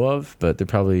I know of, but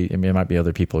there might be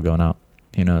other people going out.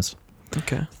 Who knows?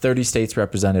 Okay. 30 states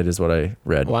represented is what I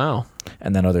read. Wow.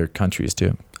 And then other countries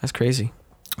too. That's crazy.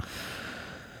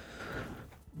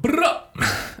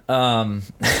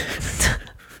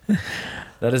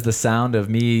 That is the sound of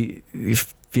me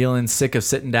feeling sick of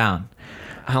sitting down.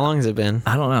 How long has it been?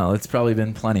 I don't know. It's probably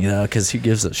been plenty though, because who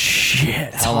gives a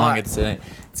shit how long it's sitting?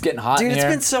 It's getting hot Dude, in it's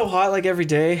here. been so hot like every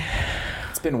day.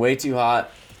 It's been way too hot.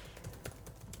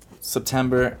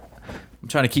 September. I'm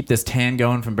trying to keep this tan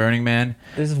going from Burning Man.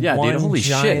 There's Yeah, one dude. Holy shit.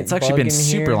 giant It's actually bug been in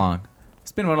super here. long.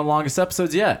 It's been one of the longest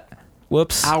episodes yet.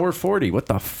 Whoops. Hour 40. What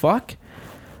the fuck?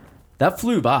 That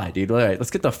flew by, dude. All right, let's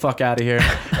get the fuck out of here.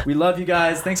 We love you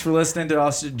guys. Thanks for listening to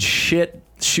us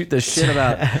shoot the shit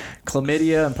about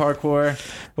chlamydia and parkour.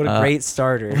 What a great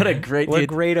starter. What a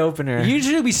great opener.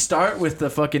 Usually we start with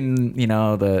the fucking,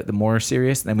 the more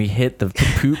serious, and then we hit the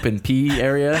poop and pee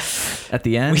area at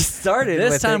the end. We started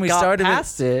this with time. it, We got started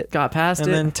past it, got past and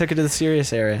it, then took it to the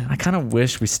serious area. I kind of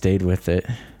wish we stayed with it.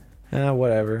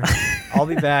 Whatever. I'll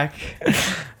be back.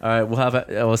 All right,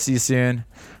 we'll see you soon.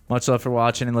 Much love for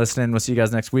watching and listening. We'll see you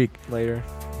guys next week. Later.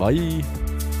 Bye.